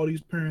whoop all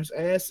these parents'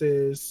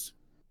 asses.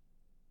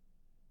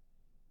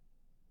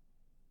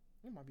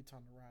 It might be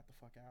time to ride the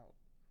fuck out.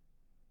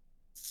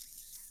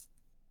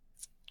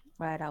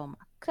 right out my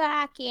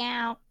cocky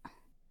out.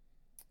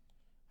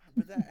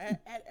 But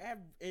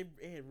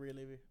it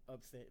really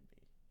upset me.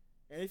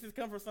 And this is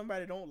coming from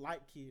somebody that don't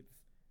like kids.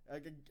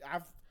 Like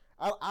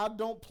I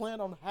don't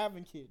plan on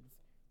having kids,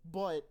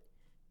 but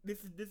this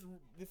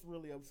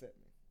really upset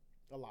me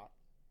a lot.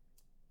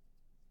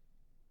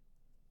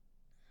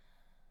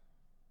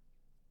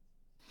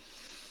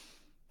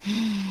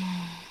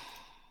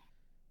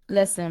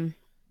 Listen,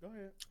 Go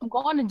ahead. I'm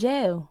going to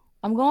jail.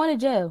 I'm going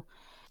to jail.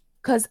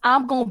 Cause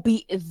I'm gonna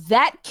beat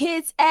that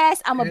kid's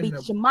ass. I'm gonna And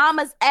beat your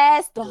mama's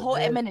ass, the whole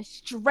the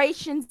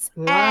administration's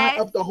line ass.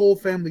 up the whole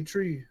family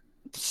tree.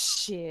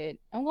 Shit,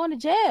 I'm going to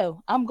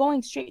jail. I'm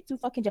going straight to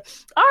fucking jail.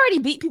 I already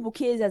beat people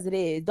kids as it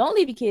is. Don't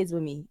leave your kids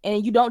with me,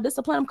 and you don't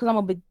discipline them because I'm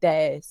gonna beat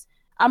their ass.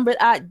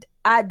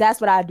 I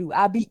that's what I do.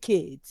 I beat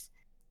kids.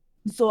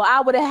 So I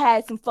would have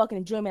had some fucking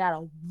enjoyment out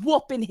of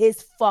whooping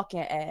his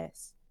fucking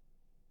ass.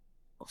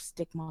 Or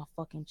stick my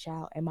fucking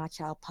child, and my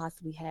child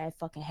possibly had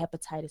fucking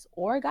hepatitis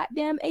or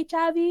goddamn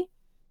HIV.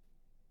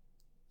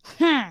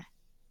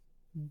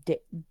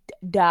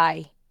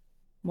 Die,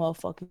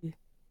 motherfucker.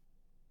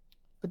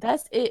 But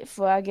that's it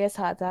for, I guess,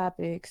 hot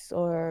topics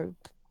or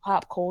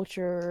pop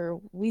culture.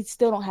 We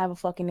still don't have a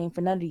fucking name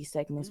for none of these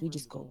segments. We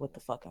just go with the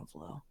fucking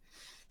flow.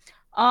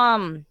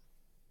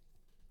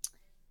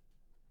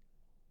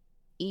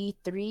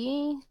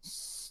 E3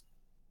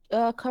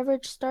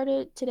 coverage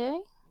started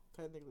today.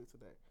 Technically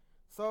today.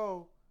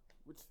 So,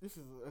 which this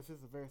is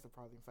a very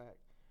surprising fact.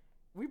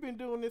 We've been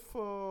doing this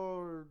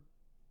for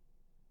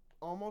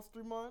almost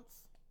 3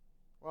 months,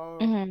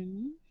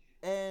 Mm-hmm.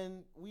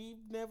 and we've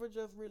never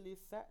just really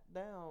sat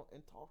down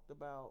and talked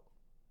about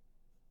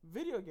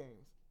video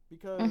games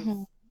because,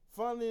 Mm-hmm.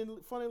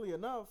 funnily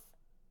enough,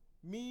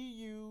 me,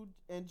 you,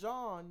 and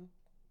John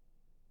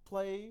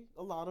play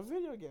a lot of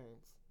video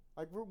games.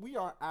 Like we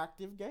are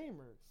active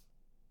gamers.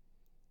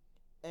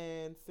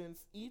 And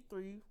since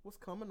E3 was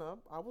coming up,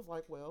 I was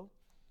like, well,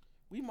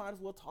 we might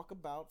as well talk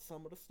about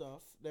some of the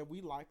stuff that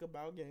we like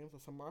about games or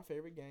some of our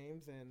favorite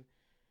games and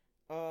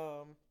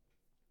um,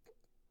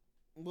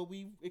 what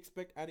we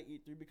expect out of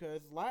E3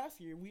 because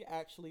last year we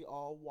actually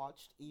all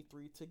watched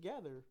E3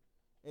 together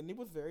and it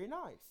was very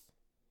nice.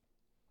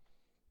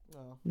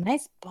 Uh,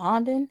 Nice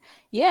bonding.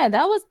 Yeah,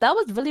 that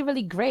was really,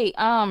 really great.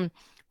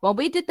 When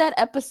we did that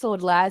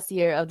episode last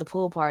year of the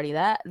pool party,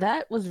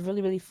 that was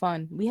really, really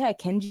fun. We had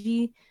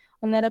Kenji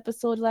on that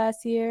episode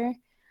last year.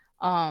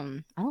 I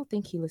don't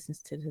think he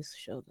listens to this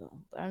show though,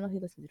 but I know he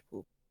listens to the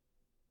pool.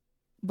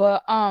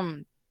 But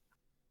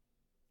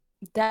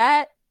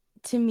that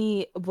to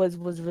me was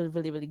really,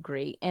 really, really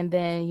great. And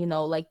then,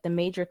 like the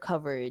major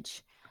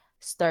coverage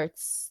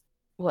starts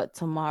what,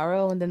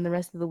 tomorrow and then the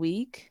rest of the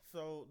week.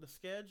 so the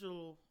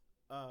schedule,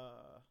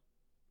 uh,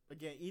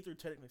 again, E3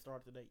 technically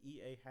started today.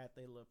 EA had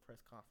their little press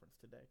conference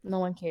today. No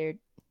one cared.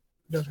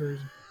 That's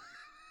crazy.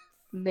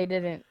 They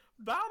didn't.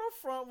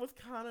 Battlefront was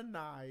kind of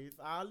nice,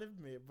 I'll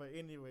admit. But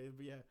anyways,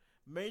 but yeah,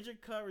 major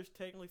coverage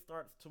technically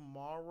starts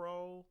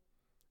tomorrow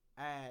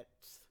at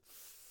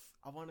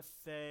I want to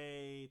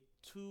say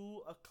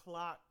 2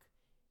 o'clock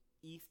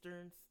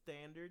Eastern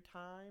Standard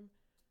Time.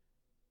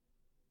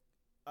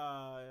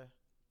 Uh,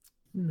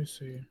 Let me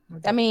see.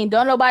 I mean,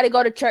 don't nobody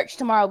go to church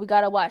tomorrow. We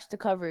gotta watch the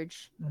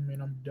coverage. I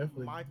mean, I'm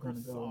definitely gonna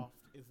go. Microsoft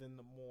is in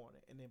the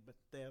morning, and then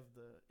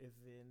Bethesda is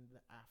in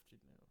the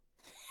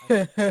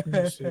afternoon. Let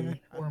me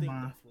see. I Where think am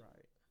I? that's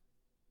right.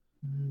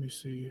 Let me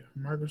see.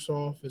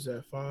 Microsoft is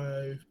at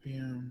 5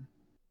 p.m.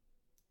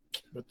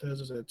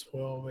 Bethesda's at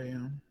 12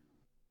 a.m.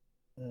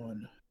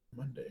 on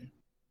Monday.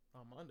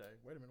 On Monday.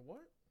 Wait a minute, what?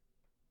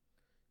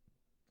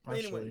 I'll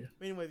show you.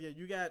 Anyway, yeah,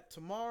 you got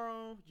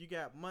tomorrow, you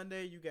got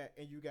Monday, you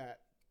got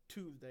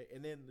Tuesday,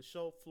 and then the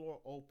show floor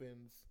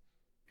opens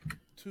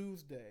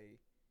Tuesday,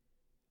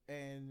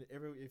 and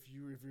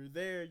if you're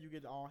there, you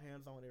get all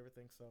hands on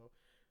everything. So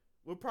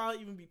we'll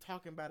probably even be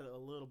talking about it a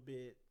little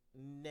bit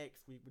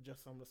next week with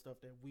just some of the stuff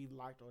that we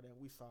liked or that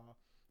we saw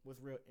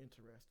was real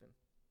interesting.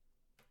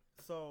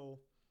 So,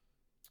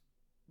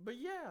 but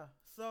yeah,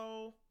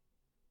 so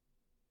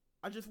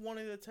I just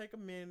wanted to take a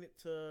minute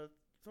to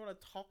sort of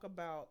talk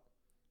about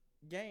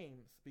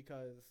games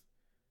because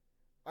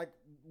like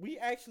we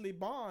actually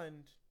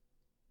bond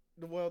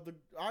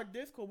our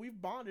Discord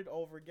we've bonded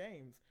over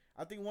games.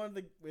 I think one of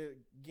the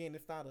again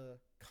it's not a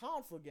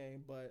console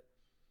game, but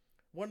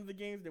one of the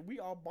games that we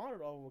all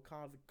bonded over was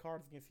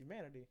Cards Against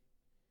Humanity.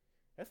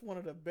 That's one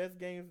of the best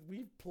games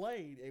we've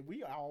played, and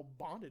we all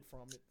bonded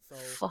from it. So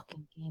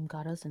Fucking game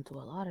got us into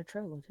a lot of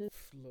trouble too.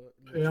 look,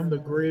 Hey, I'm the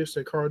greatest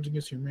at Cards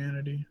Against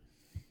Humanity.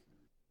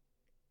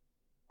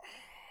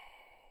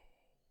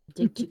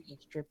 Dick chicken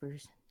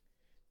strippers.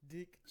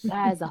 Dick.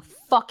 That is a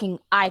fucking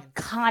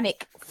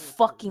iconic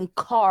fucking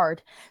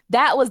card.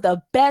 That was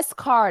the best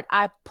card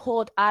I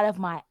pulled out of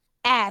my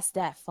ass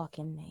that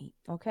fucking night.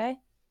 Okay?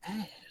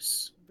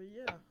 Ass. But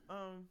yeah,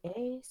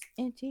 Ass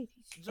and titties.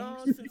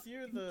 John, since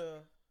you've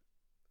been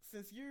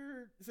since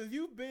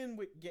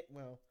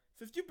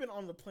you've been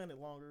on the planet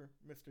longer,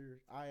 Mister,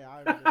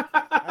 I've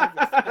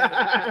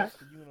expanded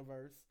the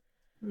universe.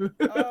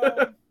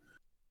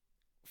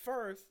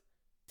 First,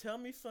 tell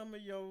me some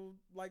of your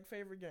like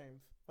favorite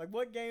games. Like,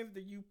 what games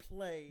do you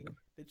play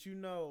that you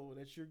know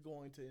that you're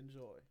going to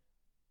enjoy?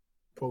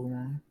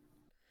 Pokemon.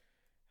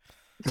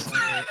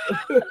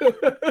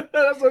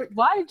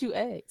 Why did you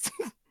ask?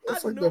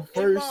 That's I like knew the in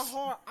my first.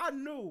 heart. I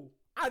knew.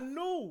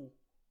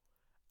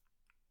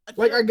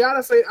 Like I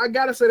gotta say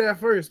that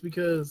first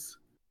because,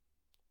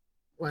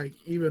 like,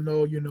 even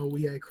though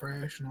we had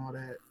Crash and all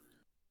that,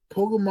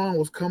 Pokemon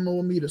was coming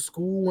with me to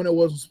school when it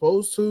wasn't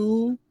supposed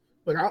to.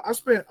 Like I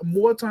spent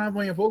more time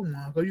playing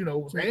Pokemon because it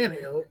was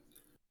handheld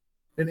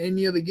than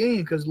any other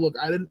game. Because look,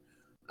 I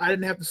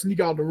didn't have to sneak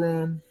out the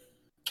room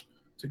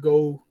to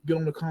go get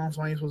on the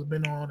console I ain't supposed to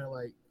been on at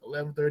like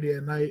 11:30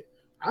 at night.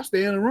 I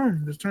stay in the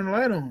room, just turn the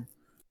light on,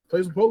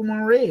 play some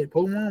Pokemon Red,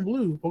 Pokemon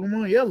Blue,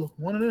 Pokemon Yellow,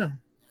 one of them.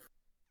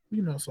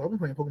 So I've been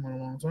playing Pokemon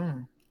a long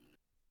time.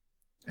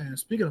 And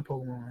speaking of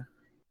Pokemon,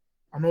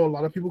 I know a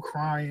lot of people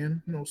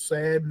crying,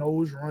 sad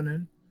nose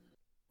running,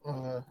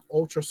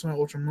 Ultra Sun,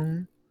 Ultra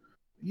Moon.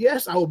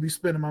 Yes, I will be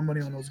spending my money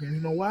on those games.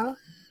 You know why?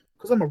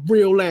 Because I'm a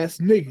real ass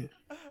nigga.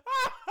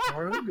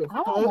 All right,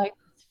 I don't like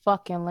this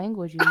fucking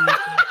language you use.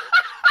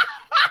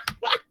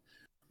 I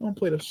don't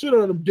play the shit out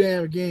of them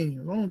damn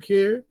games. I don't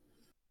care.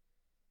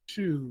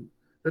 Shoot.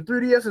 The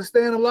 3DS is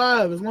staying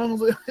alive as long as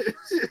the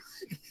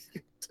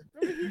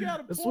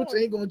Switch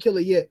ain't gonna kill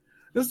it yet.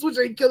 The Switch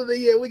ain't killing it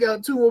yet. We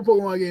got 2 more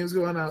Pokemon games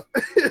going out.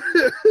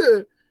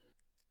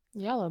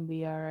 Y'all will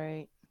be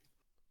alright.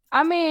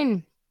 I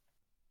mean,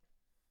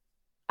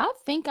 I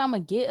think I'm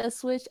gonna get a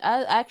Switch.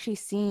 I actually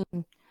seen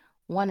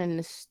one in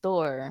the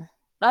store.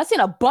 I've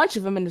seen a bunch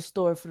of them in the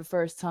store for the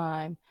first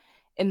time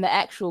in the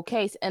actual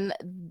case. And,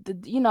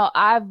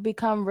 I've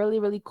become really,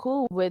 really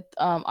cool with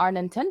our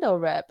Nintendo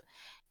rep.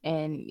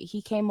 And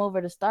he came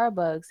over to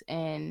Starbucks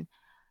and,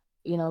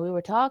 we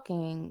were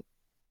talking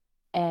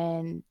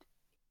and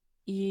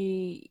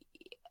he's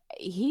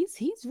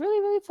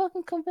really, really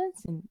fucking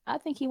convincing. I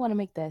think he want to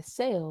make that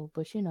sale,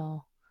 but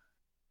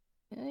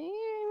Yeah,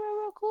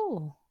 real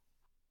cool.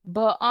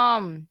 But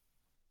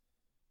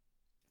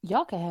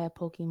y'all can have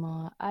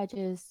Pokemon.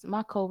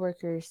 My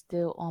coworker is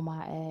still on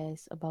my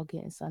ass about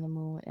getting Sun and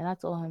Moon, and I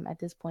told him at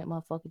this point,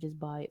 motherfucker, just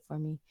buy it for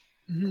me,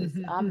 cause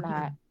I'm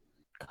not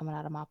coming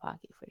out of my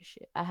pocket for the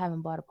shit. I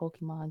haven't bought a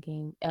Pokemon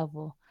game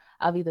ever.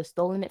 I've either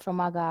stolen it from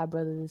my god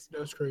brothers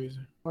That's crazy.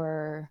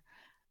 or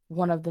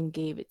one of them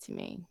gave it to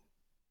me.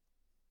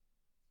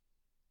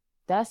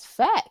 That's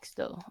facts,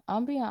 though.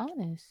 I'm being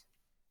honest.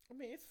 I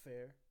mean, it's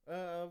fair.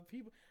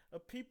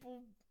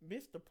 People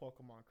miss the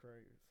Pokemon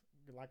craze.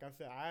 Like I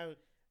said,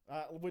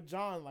 with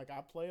John, like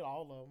I played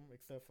all of them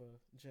except for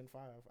Gen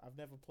 5. I've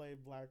never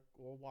played Black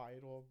or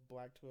White or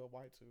Black 2 or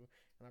White 2,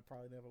 and I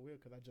probably never will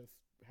because I just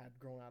had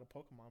grown out of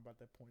Pokemon by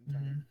that point in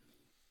time. Mhm.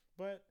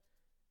 But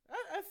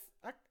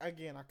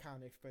again, I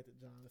kind of expected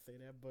John to say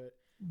that. But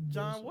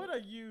John, what are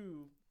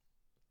you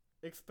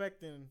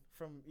expecting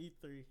from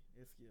E3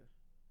 this year?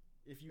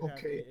 If you have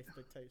any Okay.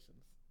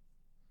 expectations.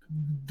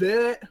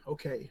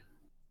 Okay.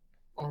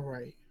 All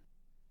right.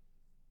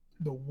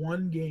 The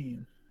one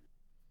game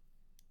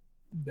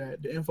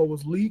that the info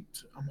was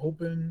leaked, I'm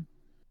hoping,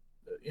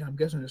 yeah, I'm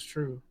guessing it's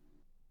true.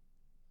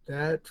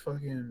 That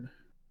fucking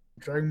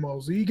Dragon Ball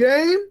Z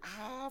game,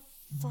 Ah,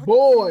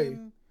 boy,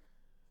 fucking.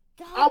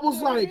 God I was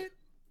damn like, it.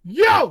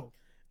 yo,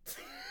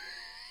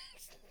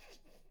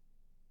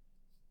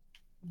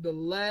 the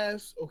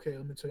last. Okay,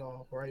 let me tell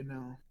y'all right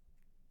now.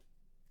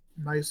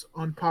 Nice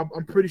unpop.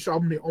 I'm pretty sure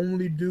I'm the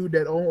only dude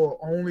that own, or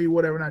only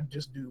whatever, not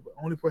just dude, but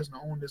only person to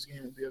own this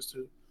game in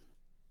PS2.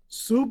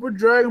 Super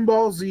Dragon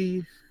Ball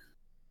Z,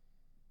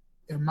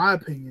 in my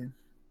opinion,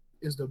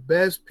 is the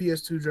best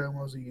PS2 Dragon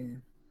Ball Z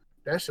game.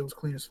 That shit was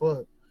clean as fuck.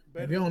 And if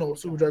Better you than don't know what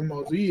Super Budokai. Dragon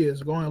Ball Z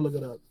is, go ahead and look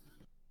it up.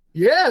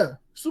 Yeah,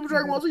 Super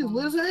Dragon Ball Z is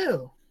lit as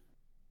hell.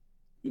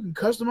 You can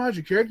customize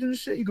your character and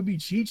shit. You could be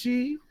Chi Chi.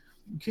 You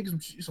can kick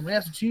some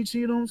ass with Chi Chi.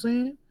 You know what I'm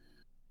saying?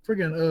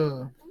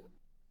 Freaking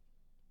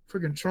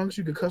Trunks.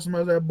 You could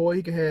customize that boy.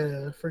 He could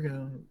have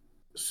freaking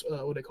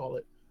what they call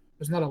it.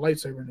 It's not a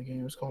lightsaber in the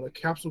game. It's called a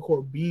Capsule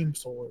Core Beam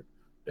Sword.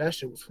 That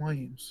shit was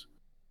flames.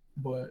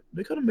 But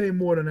they could have made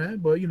more than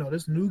that. But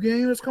this new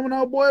game that's coming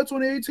out, boy,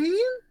 2018.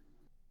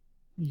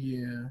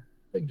 Yeah,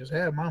 they can just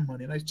have my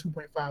money. Nice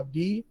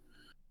 2.5D.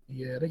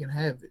 Yeah, they can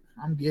have it.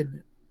 I'm getting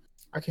it.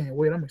 I can't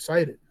wait. I'm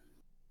excited. Okay.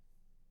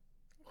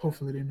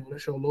 Hopefully they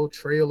show a little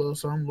trailer or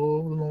something,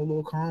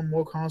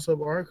 more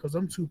concept art. Cause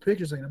them two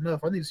pictures ain't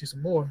enough. I need to see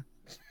some more.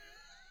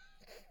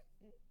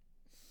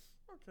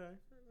 Okay.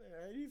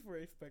 Yeah, these were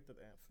expected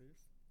answers.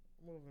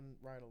 Moving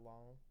right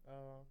along.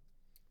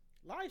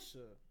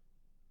 Lisha.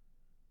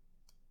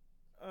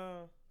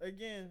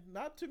 Again,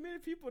 not too many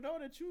people know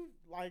that you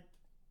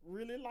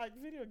really like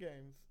video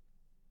games.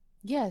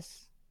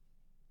 Yes.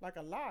 Like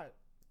a lot.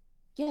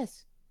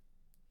 Yes.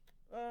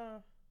 Uh,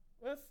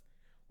 what's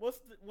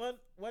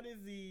what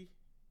is the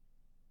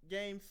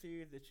game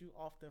series that you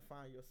often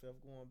find yourself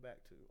going back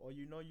to, or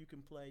you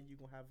can play and you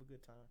gonna have a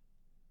good time?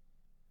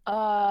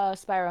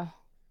 Spyro.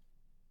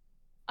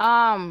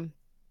 Um,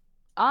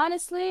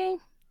 honestly,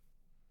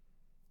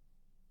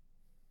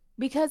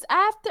 because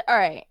all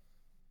right,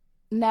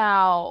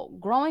 now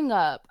growing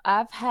up,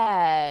 I've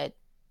had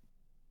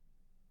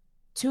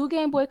two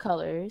Game Boy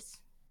Colors,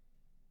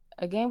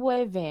 a Game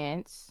Boy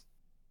Advance,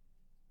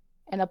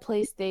 and a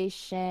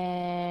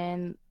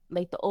PlayStation,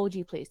 like the OG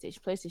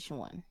PlayStation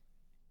 1.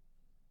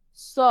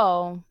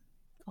 So,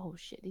 oh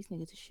shit, these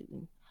niggas are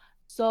shooting.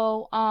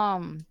 So,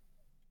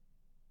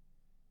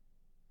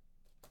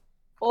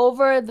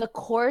 over the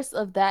course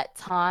of that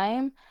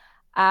time,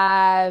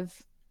 I've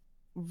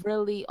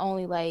really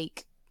only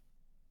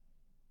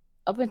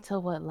up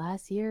until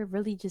last year,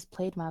 really just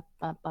played my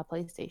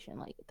PlayStation.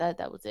 Like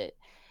that was it.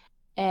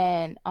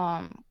 And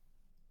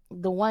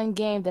the one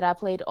game that I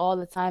played all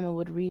the time and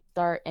would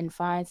restart and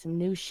find some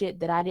new shit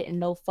that I didn't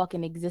know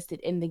fucking existed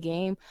in the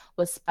game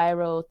was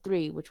Spyro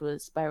 3, which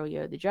was Spyro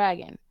Year of the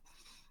Dragon.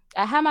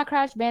 I had my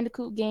Crash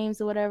Bandicoot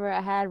games or whatever. I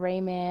had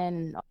Rayman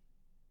and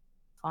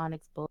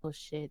Phonics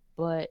bullshit,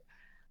 but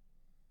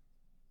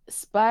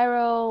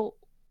Spyro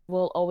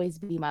will always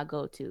be my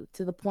go-to,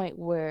 to the point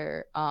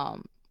where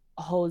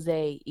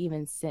Jose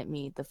even sent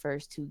me the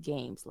first two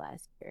games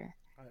last year.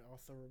 I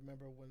also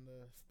remember when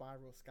the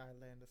Spyro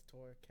Skylanders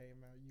toy came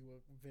out. You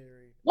were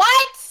very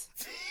What?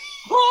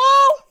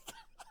 Who?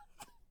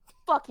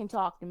 Fucking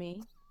talk to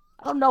me.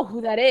 I don't know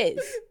who that is.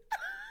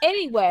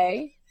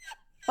 Anyway,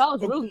 if I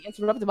was rudely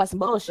interrupted by some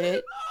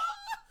bullshit.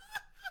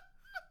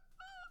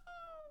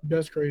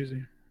 That's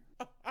crazy.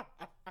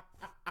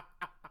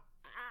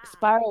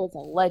 Spyro is a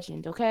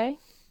legend, okay?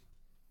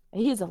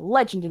 He's a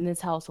legend in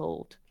this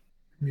household.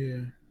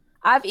 Yeah.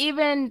 I've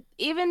even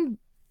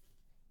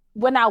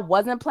when I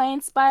wasn't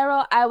playing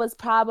Spyro, I was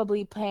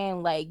probably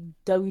playing like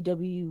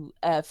WWF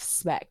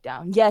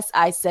SmackDown. Yes,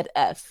 I said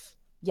F.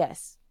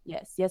 Yes,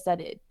 I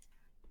did.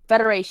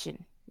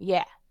 Federation.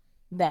 Yeah,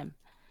 them.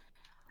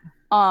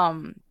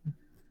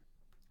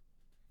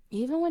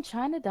 Even when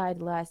China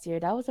died last year,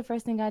 that was the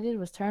first thing I did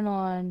was turn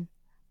on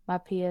my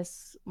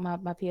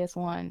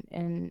PS1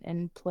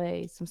 and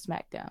play some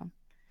SmackDown.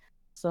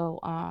 So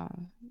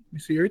You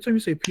see, every time you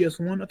say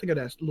PS1, I think of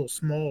that little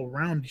small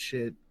round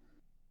shit.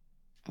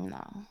 no,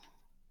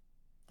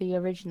 the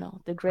original,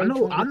 the I gray know,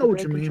 joint I with know the what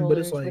gray you mean, but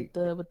it's controllers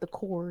like, with the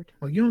cord.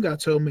 well, you don't gotta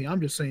tell me. I'm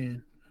just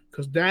saying,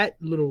 because that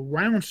little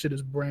round shit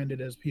is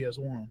branded as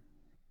PS1.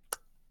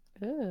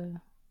 Ugh.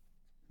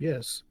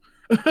 Yes.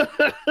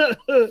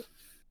 Okay.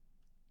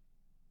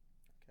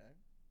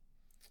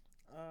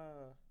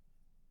 Uh,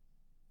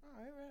 all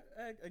right,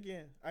 man.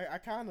 Again, I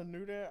kind of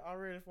knew that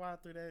already. That's why I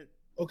threw that.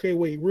 Okay,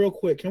 wait, real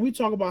quick. Can we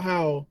talk about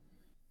how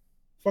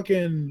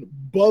fucking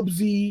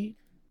Bubsy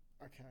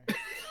Okay.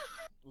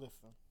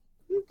 Listen.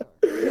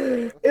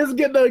 Okay. is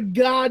getting a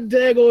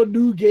goddamn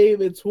new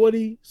game in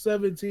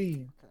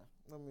 2017? Okay.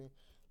 Let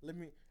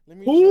me let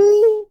me just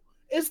Who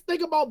is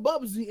thinking about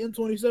Bubsy in let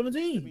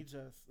 2017? me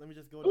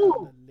just go down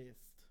Ooh, the list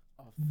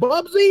of things.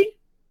 Bubsy?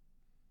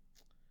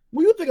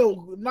 When you think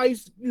of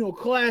nice,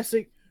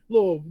 classic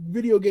little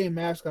video game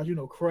mascots,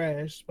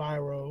 Crash,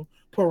 Spyro,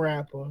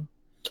 Parappa.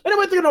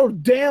 Anybody think of no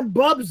damn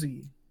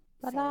Bubsy?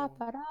 Ba-da, So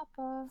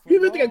ba-da-ba. for You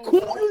even think of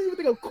those, cool. You even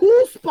think of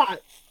Cool Spot.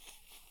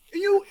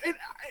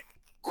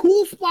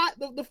 Cool Spot,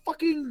 the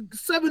fucking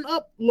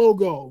 7-Up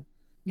logo.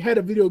 You had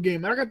a video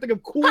game. I gotta think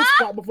of Cool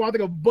Spot before I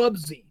think of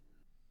Bubsy.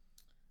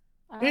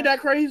 Ain't that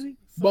crazy?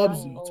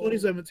 Bubsy, so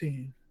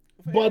 2017.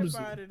 for Bubsy.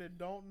 everybody that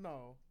don't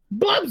know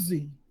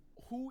Bubsy.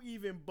 who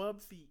even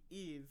Bubsy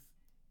is,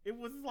 it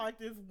was like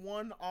this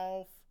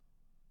one-off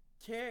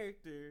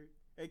character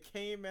that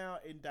came out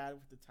and died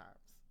with the times,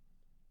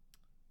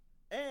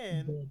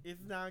 and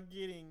it's now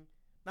getting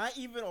not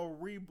even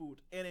a reboot,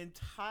 an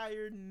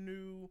entire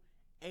new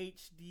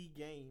HD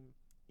game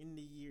in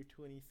the year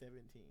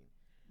 2017.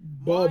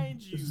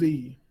 Mind you,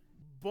 Bubsy.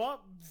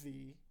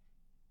 Bubsy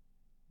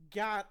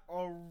got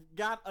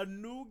a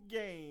new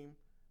game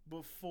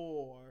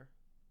before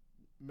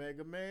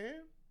Mega Man,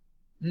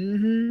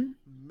 Mm-hmm.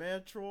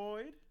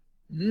 Metroid,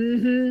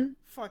 Mm-hmm.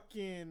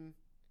 fucking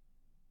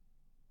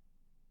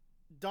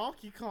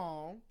Donkey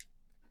Kong,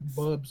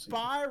 Bubsy.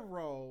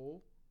 Spyro,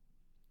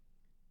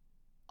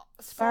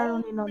 Spyro so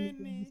don't need no new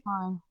game. many It's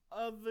fine.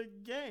 other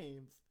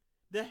games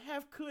that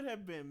could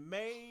have been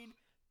made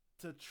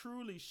to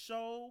truly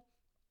show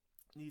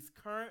these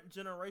current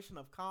generation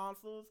of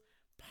consoles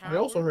I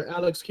also power. heard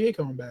Alex Kidd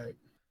coming back.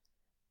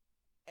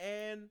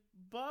 And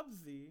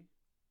Bubsy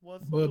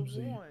was the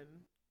Bubsy. one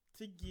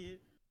to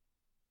get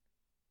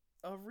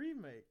a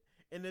remake.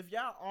 And if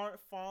y'all aren't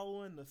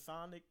following the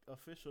Sonic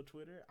official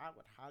Twitter, I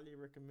would highly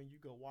recommend you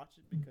go watch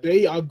it because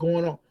They are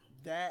going on.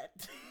 that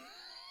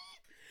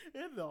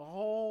is the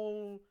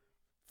whole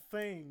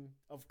thing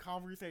of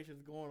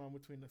conversations going on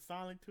between the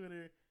Sonic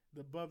Twitter,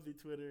 the Bubsy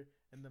Twitter,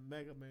 and the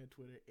Mega Man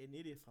Twitter, and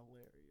it is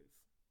hilarious.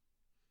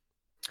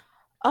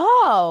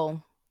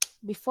 Oh,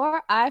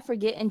 before I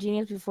forget,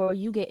 Ingenious, before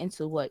you get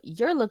into what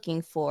you're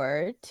looking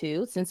forward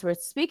to, since we're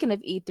speaking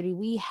of E3,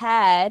 we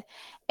had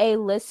a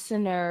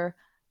listener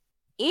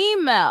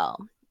email.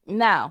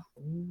 Now,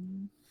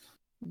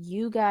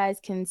 you guys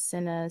can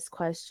send us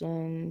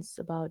questions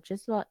about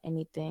just about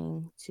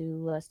anything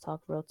to Let's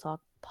Talk Real Talk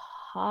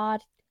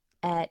pod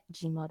at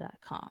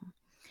gmail.com.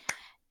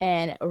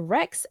 And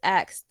Rex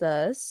asked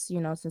us,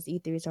 since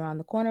E3 is around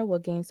the corner,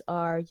 what games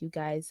are you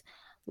guys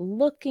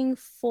looking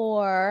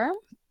forward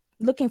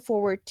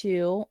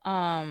to?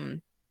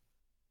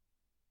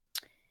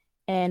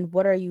 And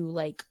what are you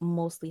like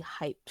mostly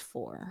hyped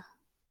for?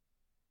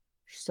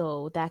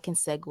 So that can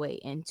segue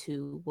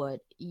into what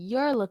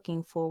you're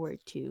looking forward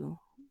to,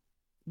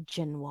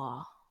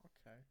 Genoa.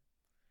 Okay.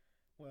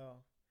 Well,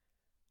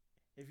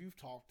 if you've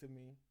talked to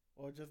me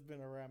or just been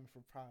around me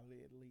for probably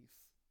at least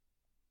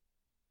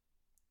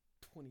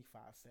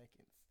 25 seconds,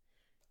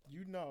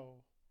 you know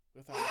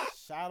without a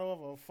shadow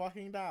of a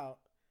fucking doubt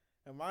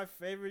that my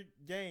favorite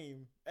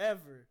game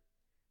ever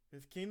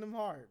is Kingdom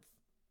Hearts.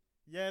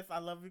 Yes, I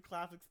love the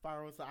classic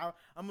Spyro. So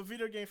I'm a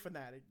video game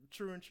fanatic,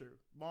 true and true.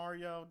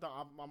 Mario,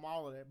 I'm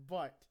all of that.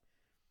 But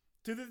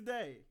to this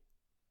day,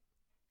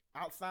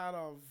 outside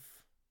of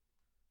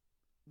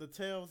the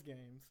Tales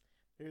games,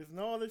 there's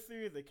no other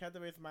series that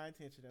captivates my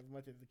attention as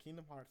much as the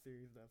Kingdom Hearts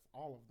series does.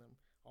 All of them.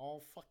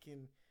 All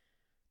fucking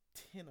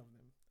 10 of them.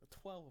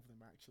 12 of them,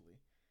 actually.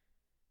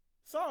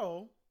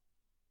 So,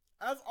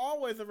 as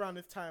always around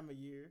this time of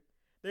year,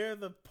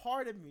 there's a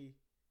part of me,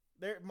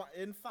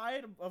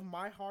 inside of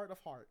my heart of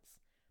hearts,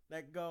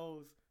 that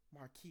goes,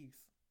 Marquise,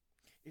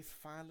 it's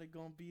finally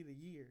going to be the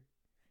year.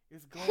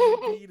 It's going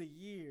to be the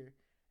year.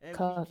 And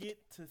we get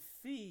to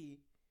see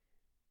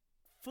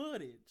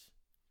footage.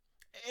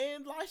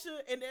 And Lisha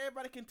and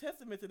everybody can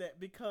testament to that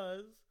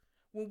because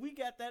when we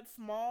got that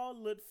small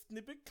little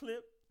snippet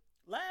clip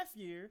last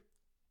year,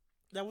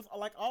 that was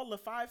like all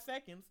of 5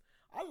 seconds,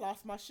 I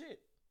lost my shit.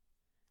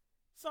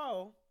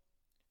 So,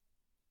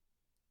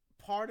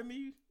 part of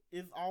me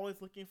is always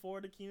looking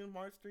forward to Kingdom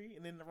Hearts 3,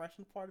 and then the rest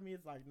of the part of me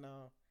is like,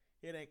 no,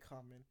 it ain't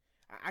coming.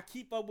 I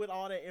keep up with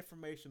all that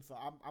information, so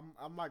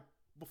I'm like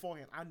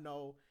beforehand. I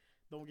know,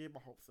 don't get my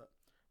hopes up.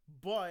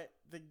 But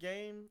the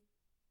game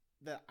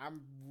that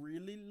I'm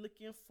really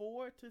looking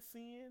forward to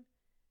seeing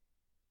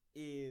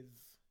is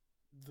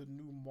the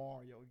new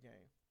Mario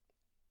game.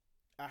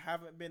 I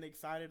haven't been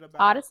excited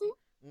about. Odyssey?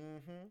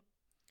 Mm-hmm.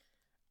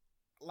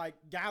 Like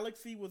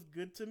Galaxy was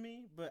good to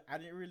me, but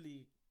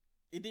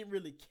it didn't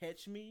really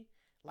catch me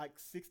like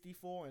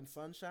 64 and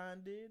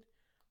Sunshine did.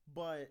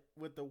 But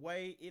with the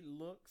way it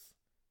looks,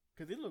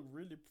 because it looked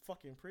really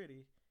fucking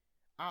pretty,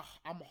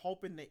 I'm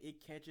hoping that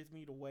it catches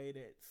me the way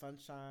that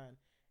Sunshine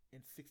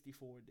and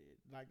 64 did.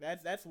 Like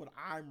that's what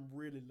I'm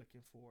really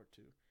looking forward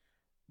to.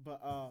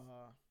 But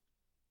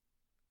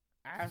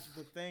as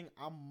the thing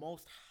I'm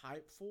most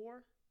hyped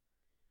for,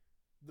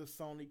 the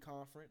Sony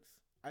conference.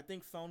 I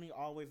think Sony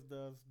always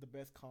does the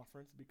best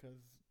conference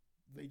because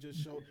they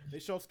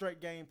show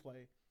straight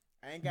gameplay.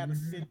 I ain't got to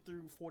sit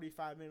through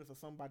 45 minutes of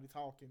somebody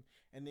talking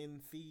and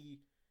then see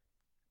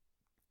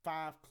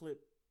five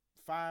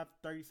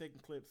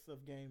 30-second clips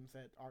of games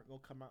that aren't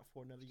gonna come out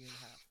for another year and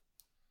a half.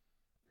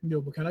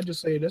 Yo, but can I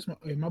just say that's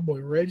my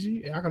boy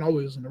Reggie? And I can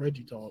always listen to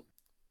Reggie talk.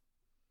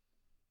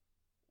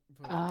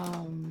 But,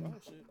 oh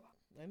shit,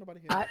 ain't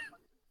nobody here.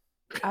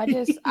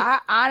 I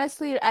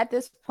honestly, at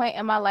this point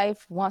in my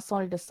life, want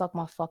Sony to suck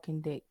my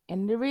fucking dick.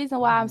 And the reason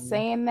why I'm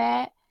saying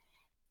that,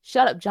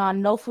 shut up,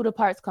 John. No food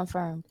parts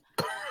confirmed.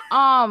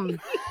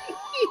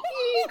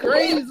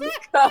 Crazy.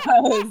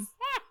 Because,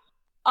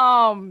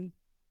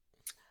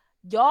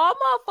 y'all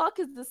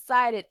motherfuckers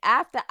decided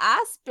after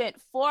I spent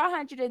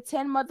 $410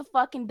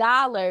 motherfucking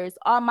dollars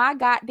on my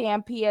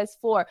goddamn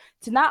PS4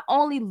 to not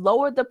only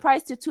lower the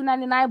price to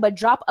 $299 but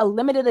drop a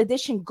limited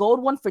edition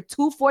gold one for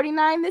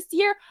 $249 this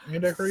year.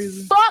 Ain't that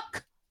crazy?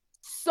 Fuck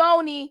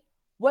Sony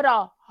with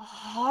a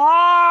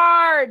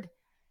hard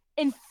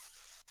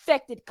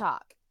infected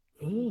cock.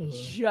 Ugh.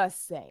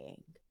 Just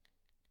saying.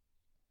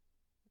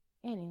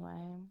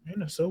 Anyway.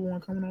 Ain't a silver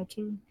one coming out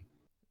too?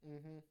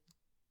 Mm-hmm.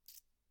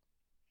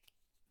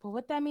 But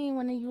what that mean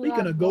when you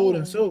Speaking of gold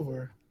and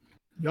silver,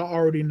 y'all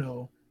already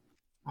know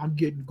I'm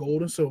getting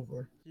gold and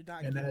silver. You're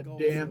not and getting that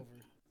gold damn. and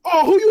silver.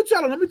 Oh, who you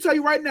telling? Let me tell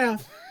you right now.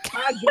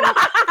 I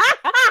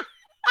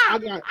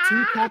got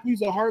 2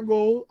 copies of Heart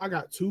Gold. I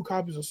got 2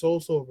 copies of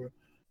Soul Silver.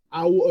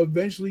 I will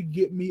eventually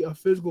get me a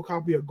physical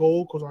copy of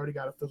gold because I already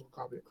got a physical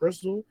copy of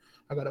crystal.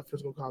 I got a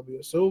physical copy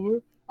of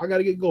silver. I got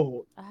to get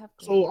gold.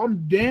 So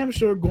I'm damn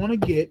sure going to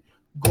get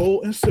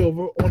gold and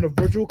silver on the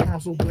virtual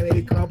console when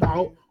they come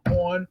out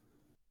on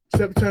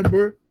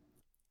September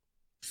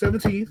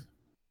 17th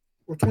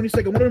or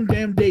 22nd. One of them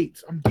damn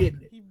dates. I'm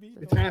getting it.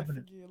 It's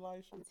happening.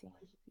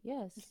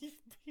 Yes.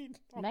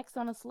 Next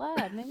on a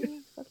slab, nigga.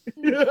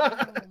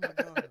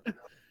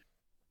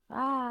 Oh my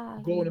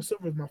god. Gold and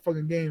silver is my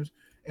fucking games.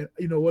 And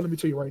you know what? Let me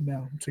tell you right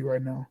now.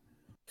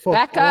 Fuck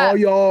Back all up.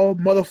 y'all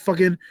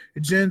motherfucking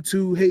Gen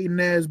 2 hating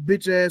ass,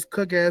 bitch ass,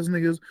 cuck ass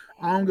niggas.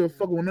 I don't give a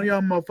fuck when none of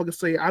y'all motherfuckers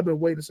say I've been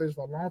waiting to say this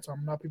for a long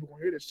time. Now people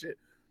gonna hear this shit.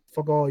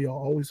 Fuck all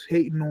y'all. Always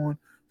hating on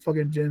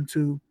fucking Gen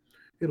 2.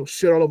 It'll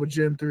shit all over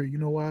Gen 3. You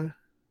know why?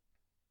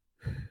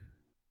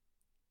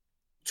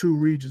 2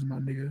 regions, my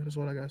nigga. That's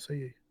what I gotta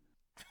say.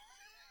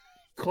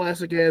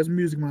 Classic ass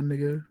music, my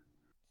nigga.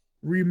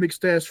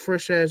 Remixed ass,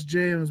 fresh ass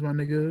jams, my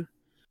nigga.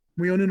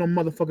 We don't need no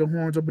motherfucking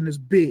horns up in this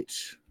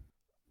bitch.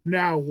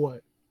 Now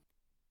what?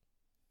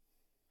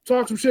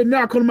 Talk some shit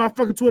now. Come to my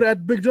fucking Twitter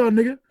at Big John,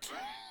 nigga.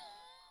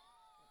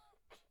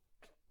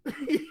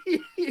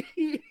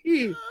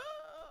 You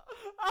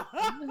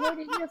heard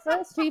it here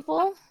first,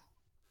 people.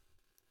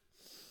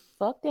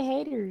 Fuck the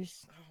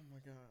haters. Oh my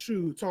god.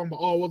 Shoot, talking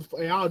about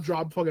hey, I'll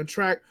drop a fucking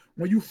track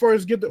when you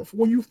first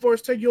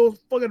take your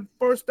fucking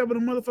first step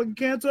in the motherfucking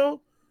canto.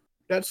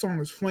 That song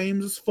is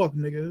flames as fuck,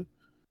 nigga.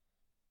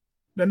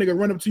 That nigga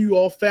run up to you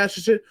all fast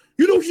and shit.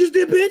 You know what you just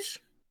did, bitch?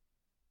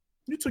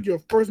 You took your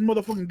first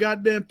motherfucking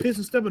goddamn piss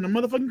and step in the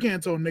motherfucking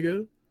canto,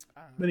 nigga.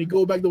 Then he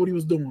go back to what he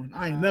was doing.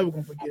 I ain't never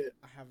gonna forget.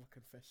 I have a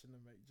confession to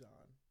make, John.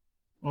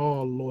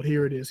 Oh Lord,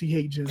 here it is. He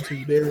hate Gen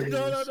 2. There it is.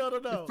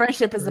 No.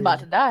 Friendship is about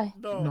to die.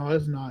 No,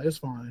 it's not. It's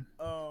fine.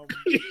 I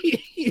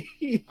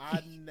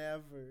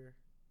never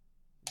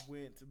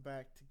went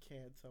back to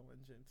Kanto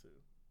and Gen 2.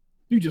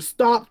 You just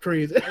stopped,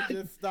 crazy. I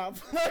just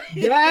stopped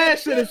playing. That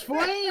shit is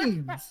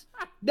flames.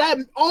 That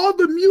all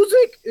the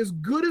music is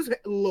good as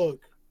look.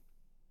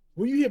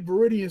 When you hit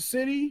Viridian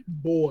City,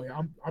 boy,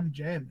 I'm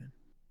jamming.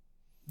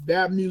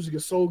 That music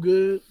is so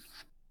good,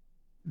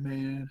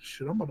 man.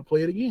 Shit, I'm about to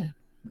play it again.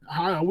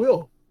 I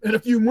will in a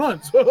few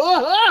months.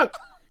 I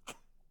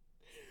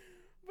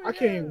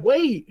can't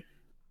wait.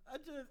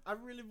 I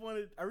really want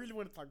to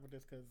talk about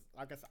this because,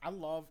 like I said, I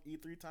love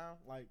E3 time.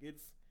 Like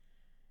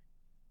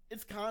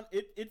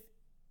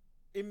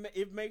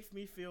it makes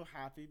me feel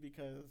happy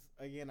because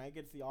again I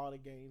get to see all the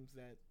games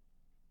that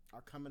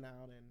are coming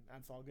out and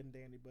that's all good and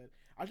dandy. But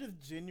I just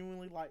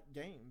genuinely like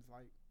games.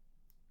 Like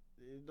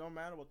it don't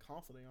matter what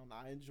console they're on.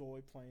 I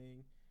enjoy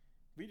playing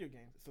video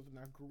games. It's something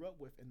I grew up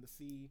with, and to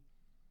see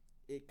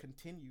it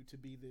continue to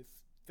be this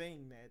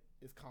thing that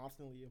is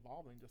constantly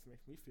evolving just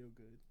makes me feel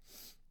good.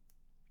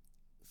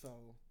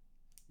 So,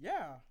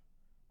 yeah.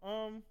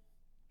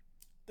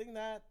 Think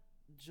that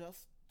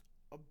just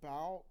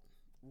about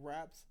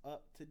wraps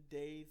up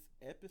today's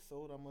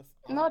episode.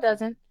 No, it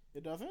doesn't.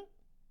 It doesn't?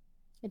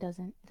 It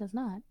doesn't. It does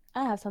not.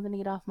 I have something to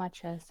get off my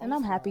chest, and Oh,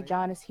 I'm it's happy alright.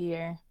 John is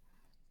here.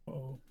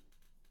 Oh,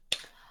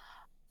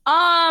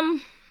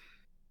 Um,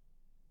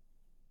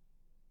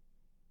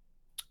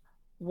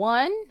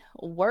 one,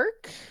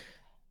 work.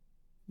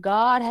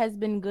 God has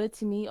been good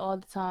to me all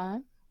the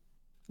time.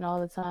 And all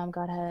the time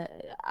God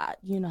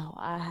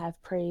I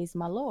have praised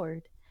my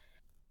Lord.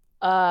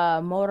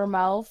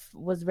 Motormouth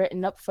was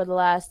written up for the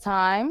last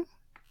time.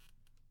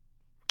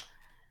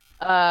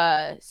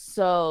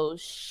 So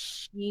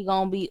she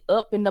gonna be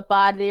up and up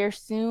out of there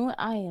soon.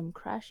 I am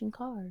crashing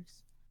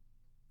cars.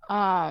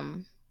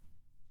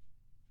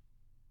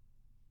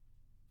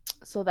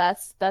 So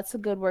that's a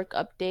good work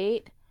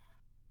update.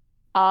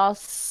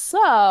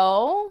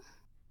 Also,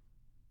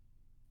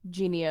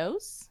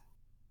 Genios.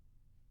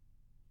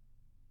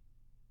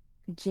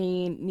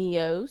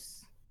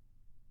 Genios.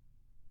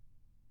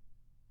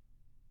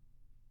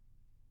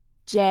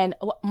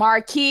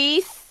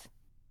 Marquise.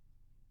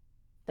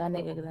 That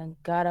nigga then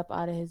got up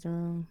out of his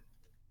room.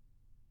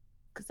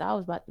 Cause I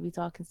was about to be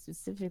talking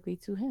specifically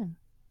to him.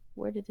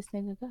 Where did this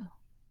nigga go?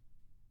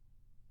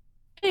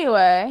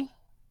 Anyway,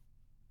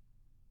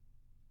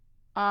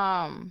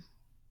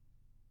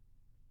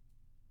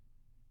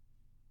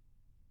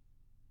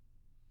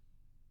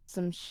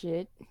 some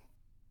shit,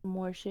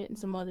 more shit, and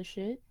some other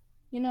shit.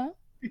 You know.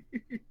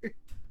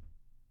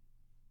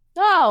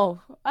 Oh,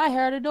 I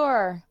heard a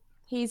door.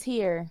 He's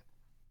here.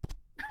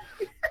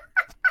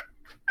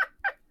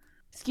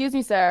 Excuse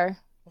me, sir.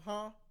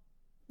 Huh?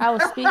 I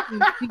was speaking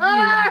to you,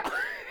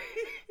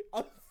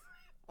 I'm,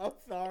 I'm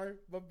sorry,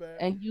 my bad.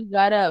 and you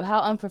got up. How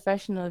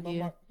unprofessional of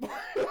you.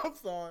 I'm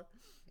sorry.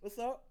 What's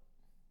up?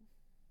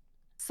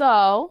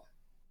 So,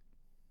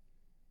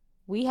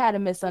 we had a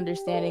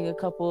misunderstanding a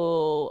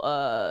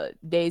couple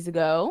days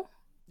ago.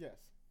 Yes.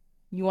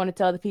 You want to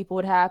tell the people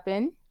what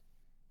happened?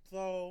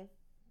 So,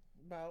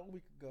 about a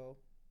week ago,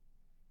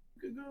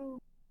 good go.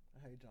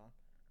 hey John,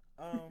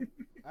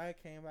 I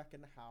came back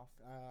in the house.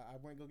 I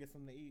went to go get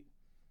something to eat,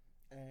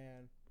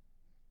 and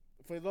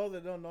for those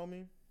that don't know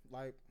me,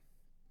 like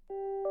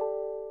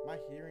my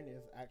hearing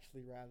is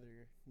actually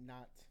rather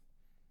not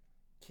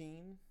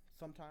keen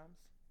sometimes.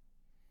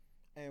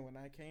 And when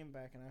I came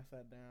back and I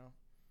sat down,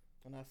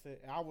 and I said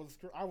I was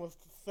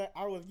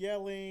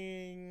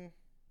yelling.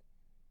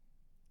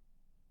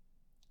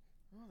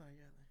 What was I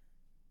yelling?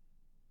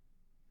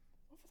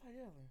 What was I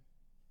yelling?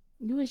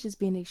 You was just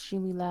being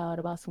extremely loud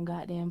about some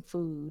goddamn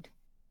food.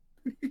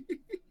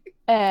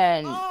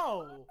 And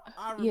Oh,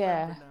 I remember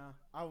yeah, now.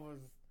 I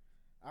was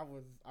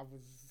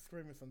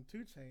screaming some 2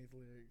 Chainz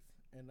lyrics,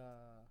 and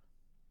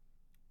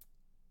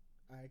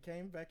I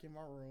came back in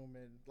my room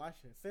and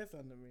Lasha said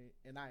something to me,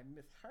 and I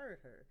misheard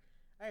her.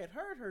 I had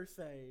heard her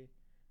say,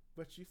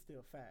 "But you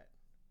still fat."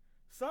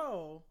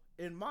 So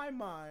in my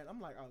mind,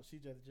 I'm like, "Oh, she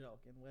just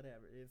joking,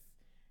 whatever." It's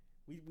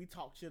we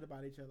talk shit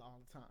about each other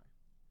all the time.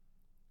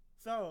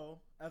 So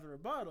as a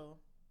rebuttal,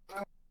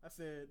 I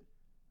said,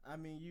 "I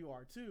mean, you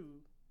are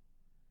too."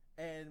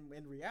 And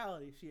in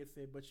reality, she had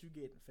said, "But you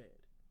getting fed."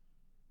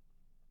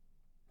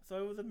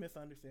 So it was a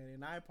misunderstanding,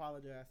 and I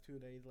apologized 2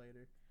 days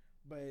later.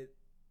 But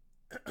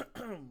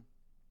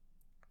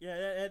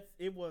yeah,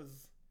 it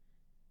wasn't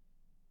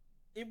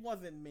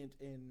meant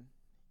in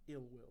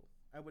ill will.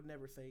 I would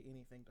never say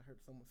anything to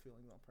hurt someone's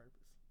feelings on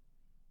purpose.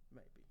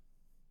 Maybe.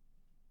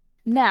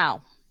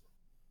 now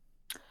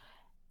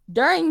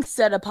during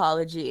said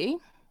apology,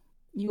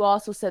 you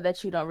also said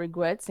that you don't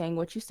regret saying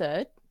what you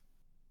said.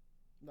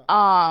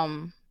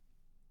 No.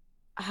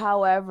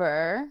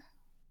 However,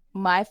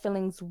 my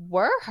feelings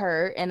were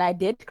hurt, and I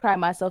did cry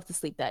myself to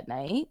sleep that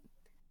night.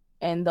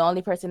 And the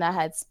only person I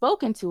had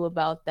spoken to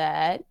about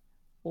that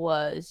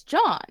was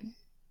John.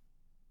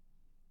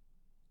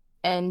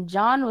 And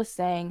John was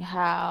saying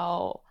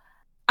how,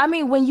 I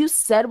mean, when you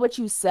said what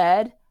you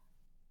said,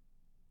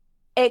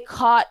 it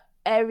caught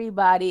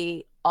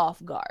everybody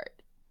off guard.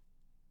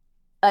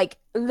 Like,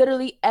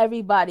 literally,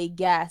 everybody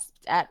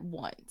gasped at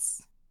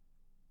once.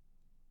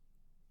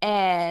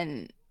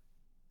 And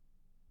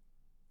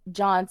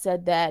John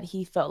said that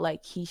he felt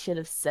like he should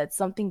have said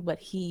something, but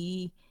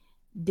he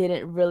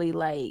didn't really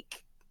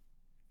like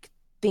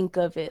think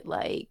of it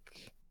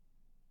like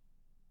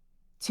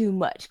too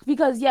much.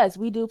 Because yes,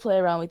 we do play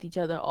around with each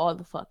other all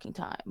the fucking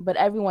time, but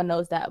everyone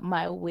knows that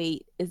my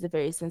weight is a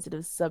very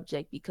sensitive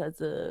subject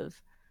because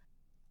of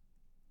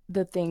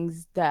the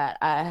things that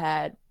I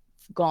had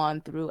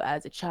gone through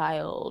as a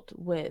child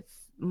with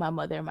my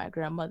mother and my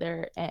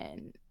grandmother,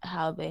 and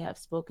how they have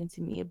spoken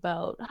to me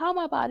about how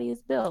my body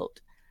is built.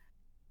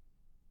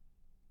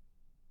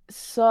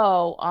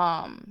 So,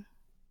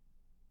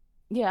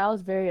 yeah, I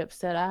was very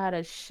upset. I had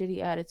a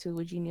shitty attitude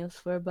with Genius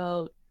for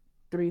about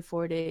 3,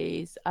 4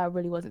 days. I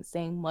really wasn't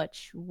saying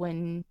much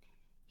when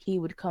he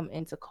would come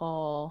into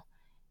call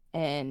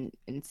and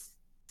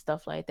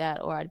stuff like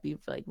that, or I'd be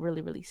like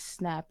really, really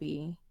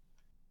snappy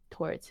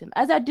towards him,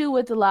 as I do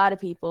with a lot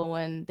of people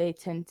when they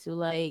tend to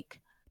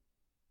like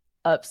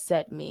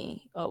upset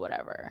me or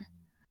whatever.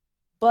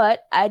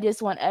 But I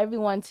just want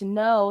everyone to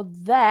know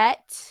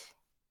that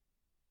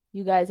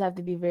you guys have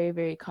to be very,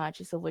 very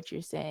conscious of what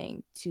you're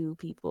saying to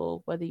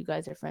people, whether you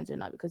guys are friends or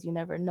not, because you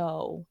never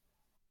know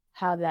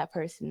how that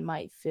person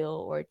might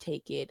feel or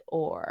take it,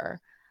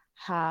 or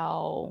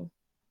how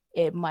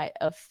it might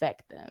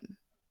affect them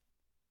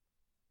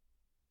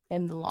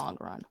in the long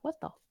run. What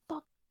the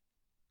fuck?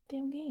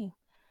 Damn game.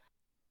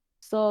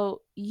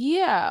 So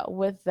yeah,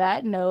 with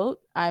that note,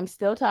 I'm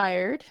still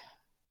tired.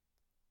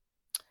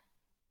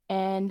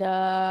 And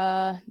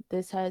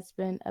this has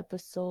been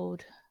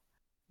episode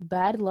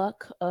bad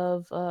luck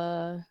of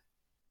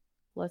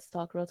Let's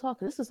Talk Real Talk.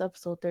 This is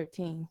episode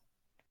 13.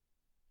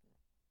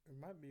 It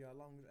might be our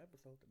longest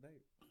episode to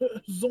date.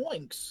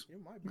 Zoinks.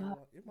 It might be.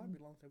 It might be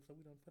the longest episode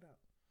we done put out.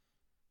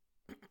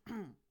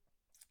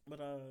 But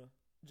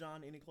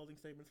John, any closing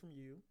statements from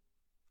you?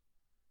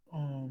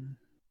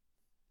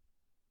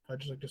 I'd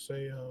just like to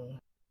say,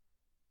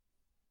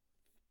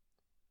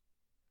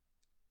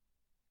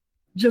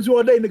 just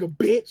all day, nigga,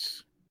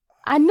 bitch.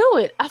 I knew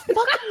it. I fucking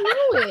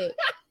knew it.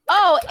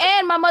 Oh,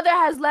 and my mother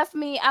has left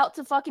me out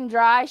to fucking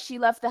dry. She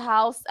left the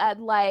house at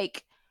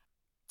like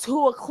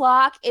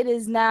 2:00. It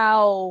is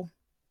now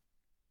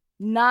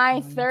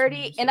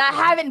 9:30, and I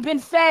haven't been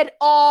fed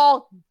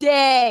all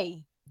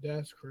day.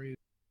 That's crazy.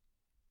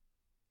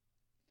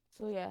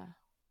 So yeah,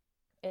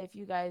 if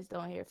you guys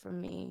don't hear from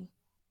me,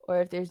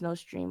 or if there's no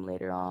stream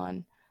later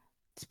on,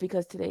 it's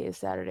because today is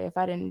Saturday. If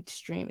I didn't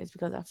stream, it's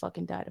because I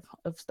fucking died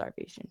of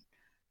starvation.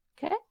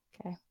 Okay?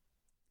 Okay.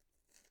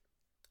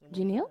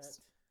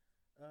 Genials?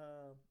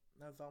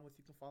 As always,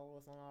 you can follow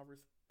us on our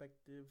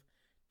respective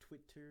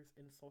Twitters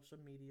and social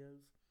medias.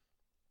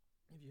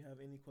 If you have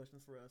any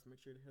questions for us, make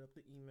sure to hit up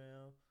the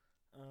email.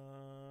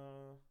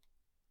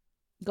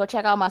 Go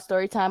check out my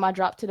story time I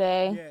dropped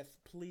today. Yes,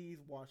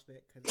 please watch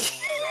that, because that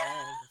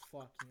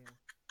was fucking...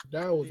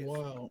 That was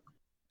wild.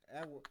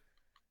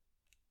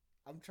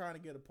 I'm trying to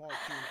get a part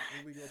 2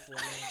 when we go to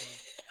Orlando.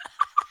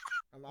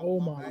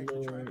 I'm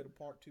actually trying to get a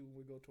part 2 when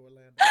we go to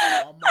Orlando.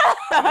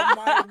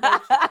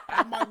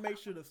 I might make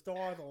sure the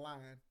stars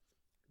align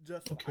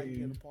just so I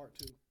can get a part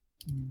 2.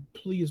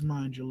 Please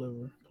mind your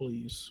liver,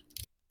 please.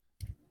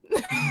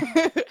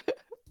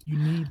 You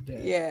need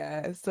that.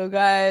 Yeah. So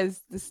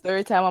guys, the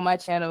story time on my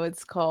channel,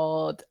 it's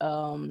called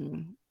I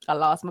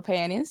Lost My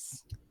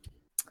Panties.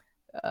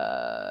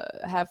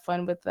 Have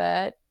fun with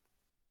that.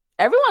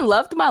 Everyone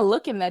loved my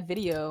look in that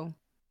video.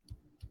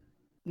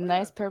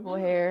 Nice purple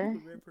hair.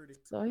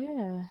 So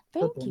yeah,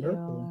 thank you.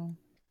 Purple.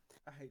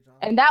 I hate John.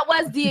 And that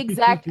was the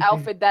exact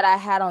outfit that I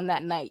had on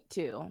that night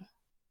too.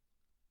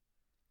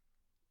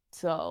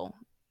 So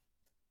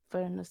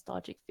for a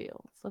nostalgic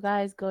feel. So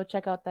guys, go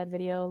check out that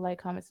video, like,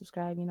 comment,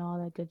 subscribe, all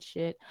that good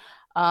shit.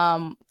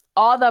 All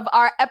of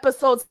our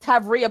episodes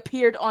have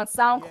reappeared on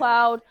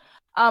SoundCloud.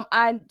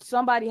 Yes.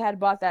 Somebody had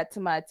brought that to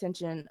my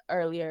attention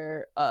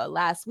earlier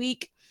last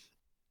week.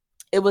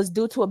 It was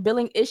due to a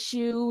billing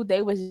issue.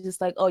 They was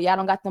just like, oh, y'all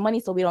don't got the money,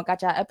 so we don't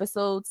got y'all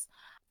episodes.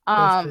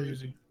 That's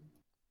crazy.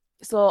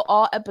 So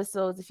all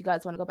episodes, if you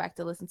guys want to go back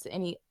to listen to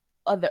any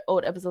other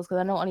old episodes, because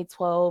I know only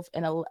 12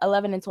 and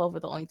 11 and 12 were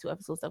the only 2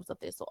 episodes that was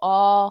up there. So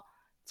all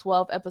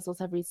 12 episodes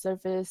have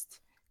resurfaced,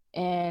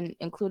 and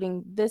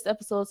including this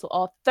episode. So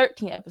all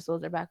 13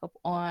 episodes are back up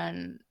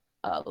on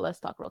Let's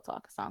Talk Real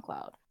Talk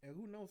SoundCloud. And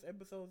who knows,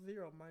 episode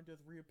 0 might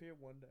just reappear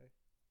one day.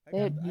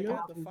 I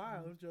got the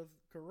file, it's just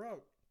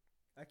corrupt.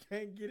 I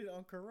can't get it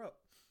on corrupt.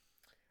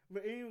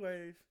 But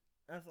anyways,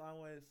 as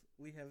always,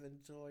 we have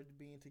enjoyed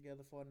being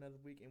together for another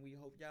week, and we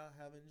hope y'all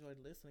have enjoyed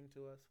listening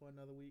to us for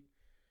another week.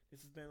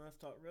 This has been Let's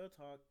Talk Real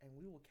Talk, and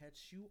we will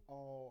catch you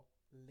all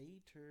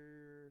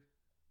later.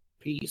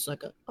 Peace.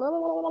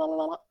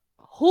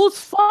 Whose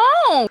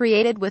phone?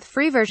 Created with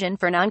free version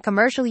for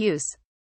non-commercial use.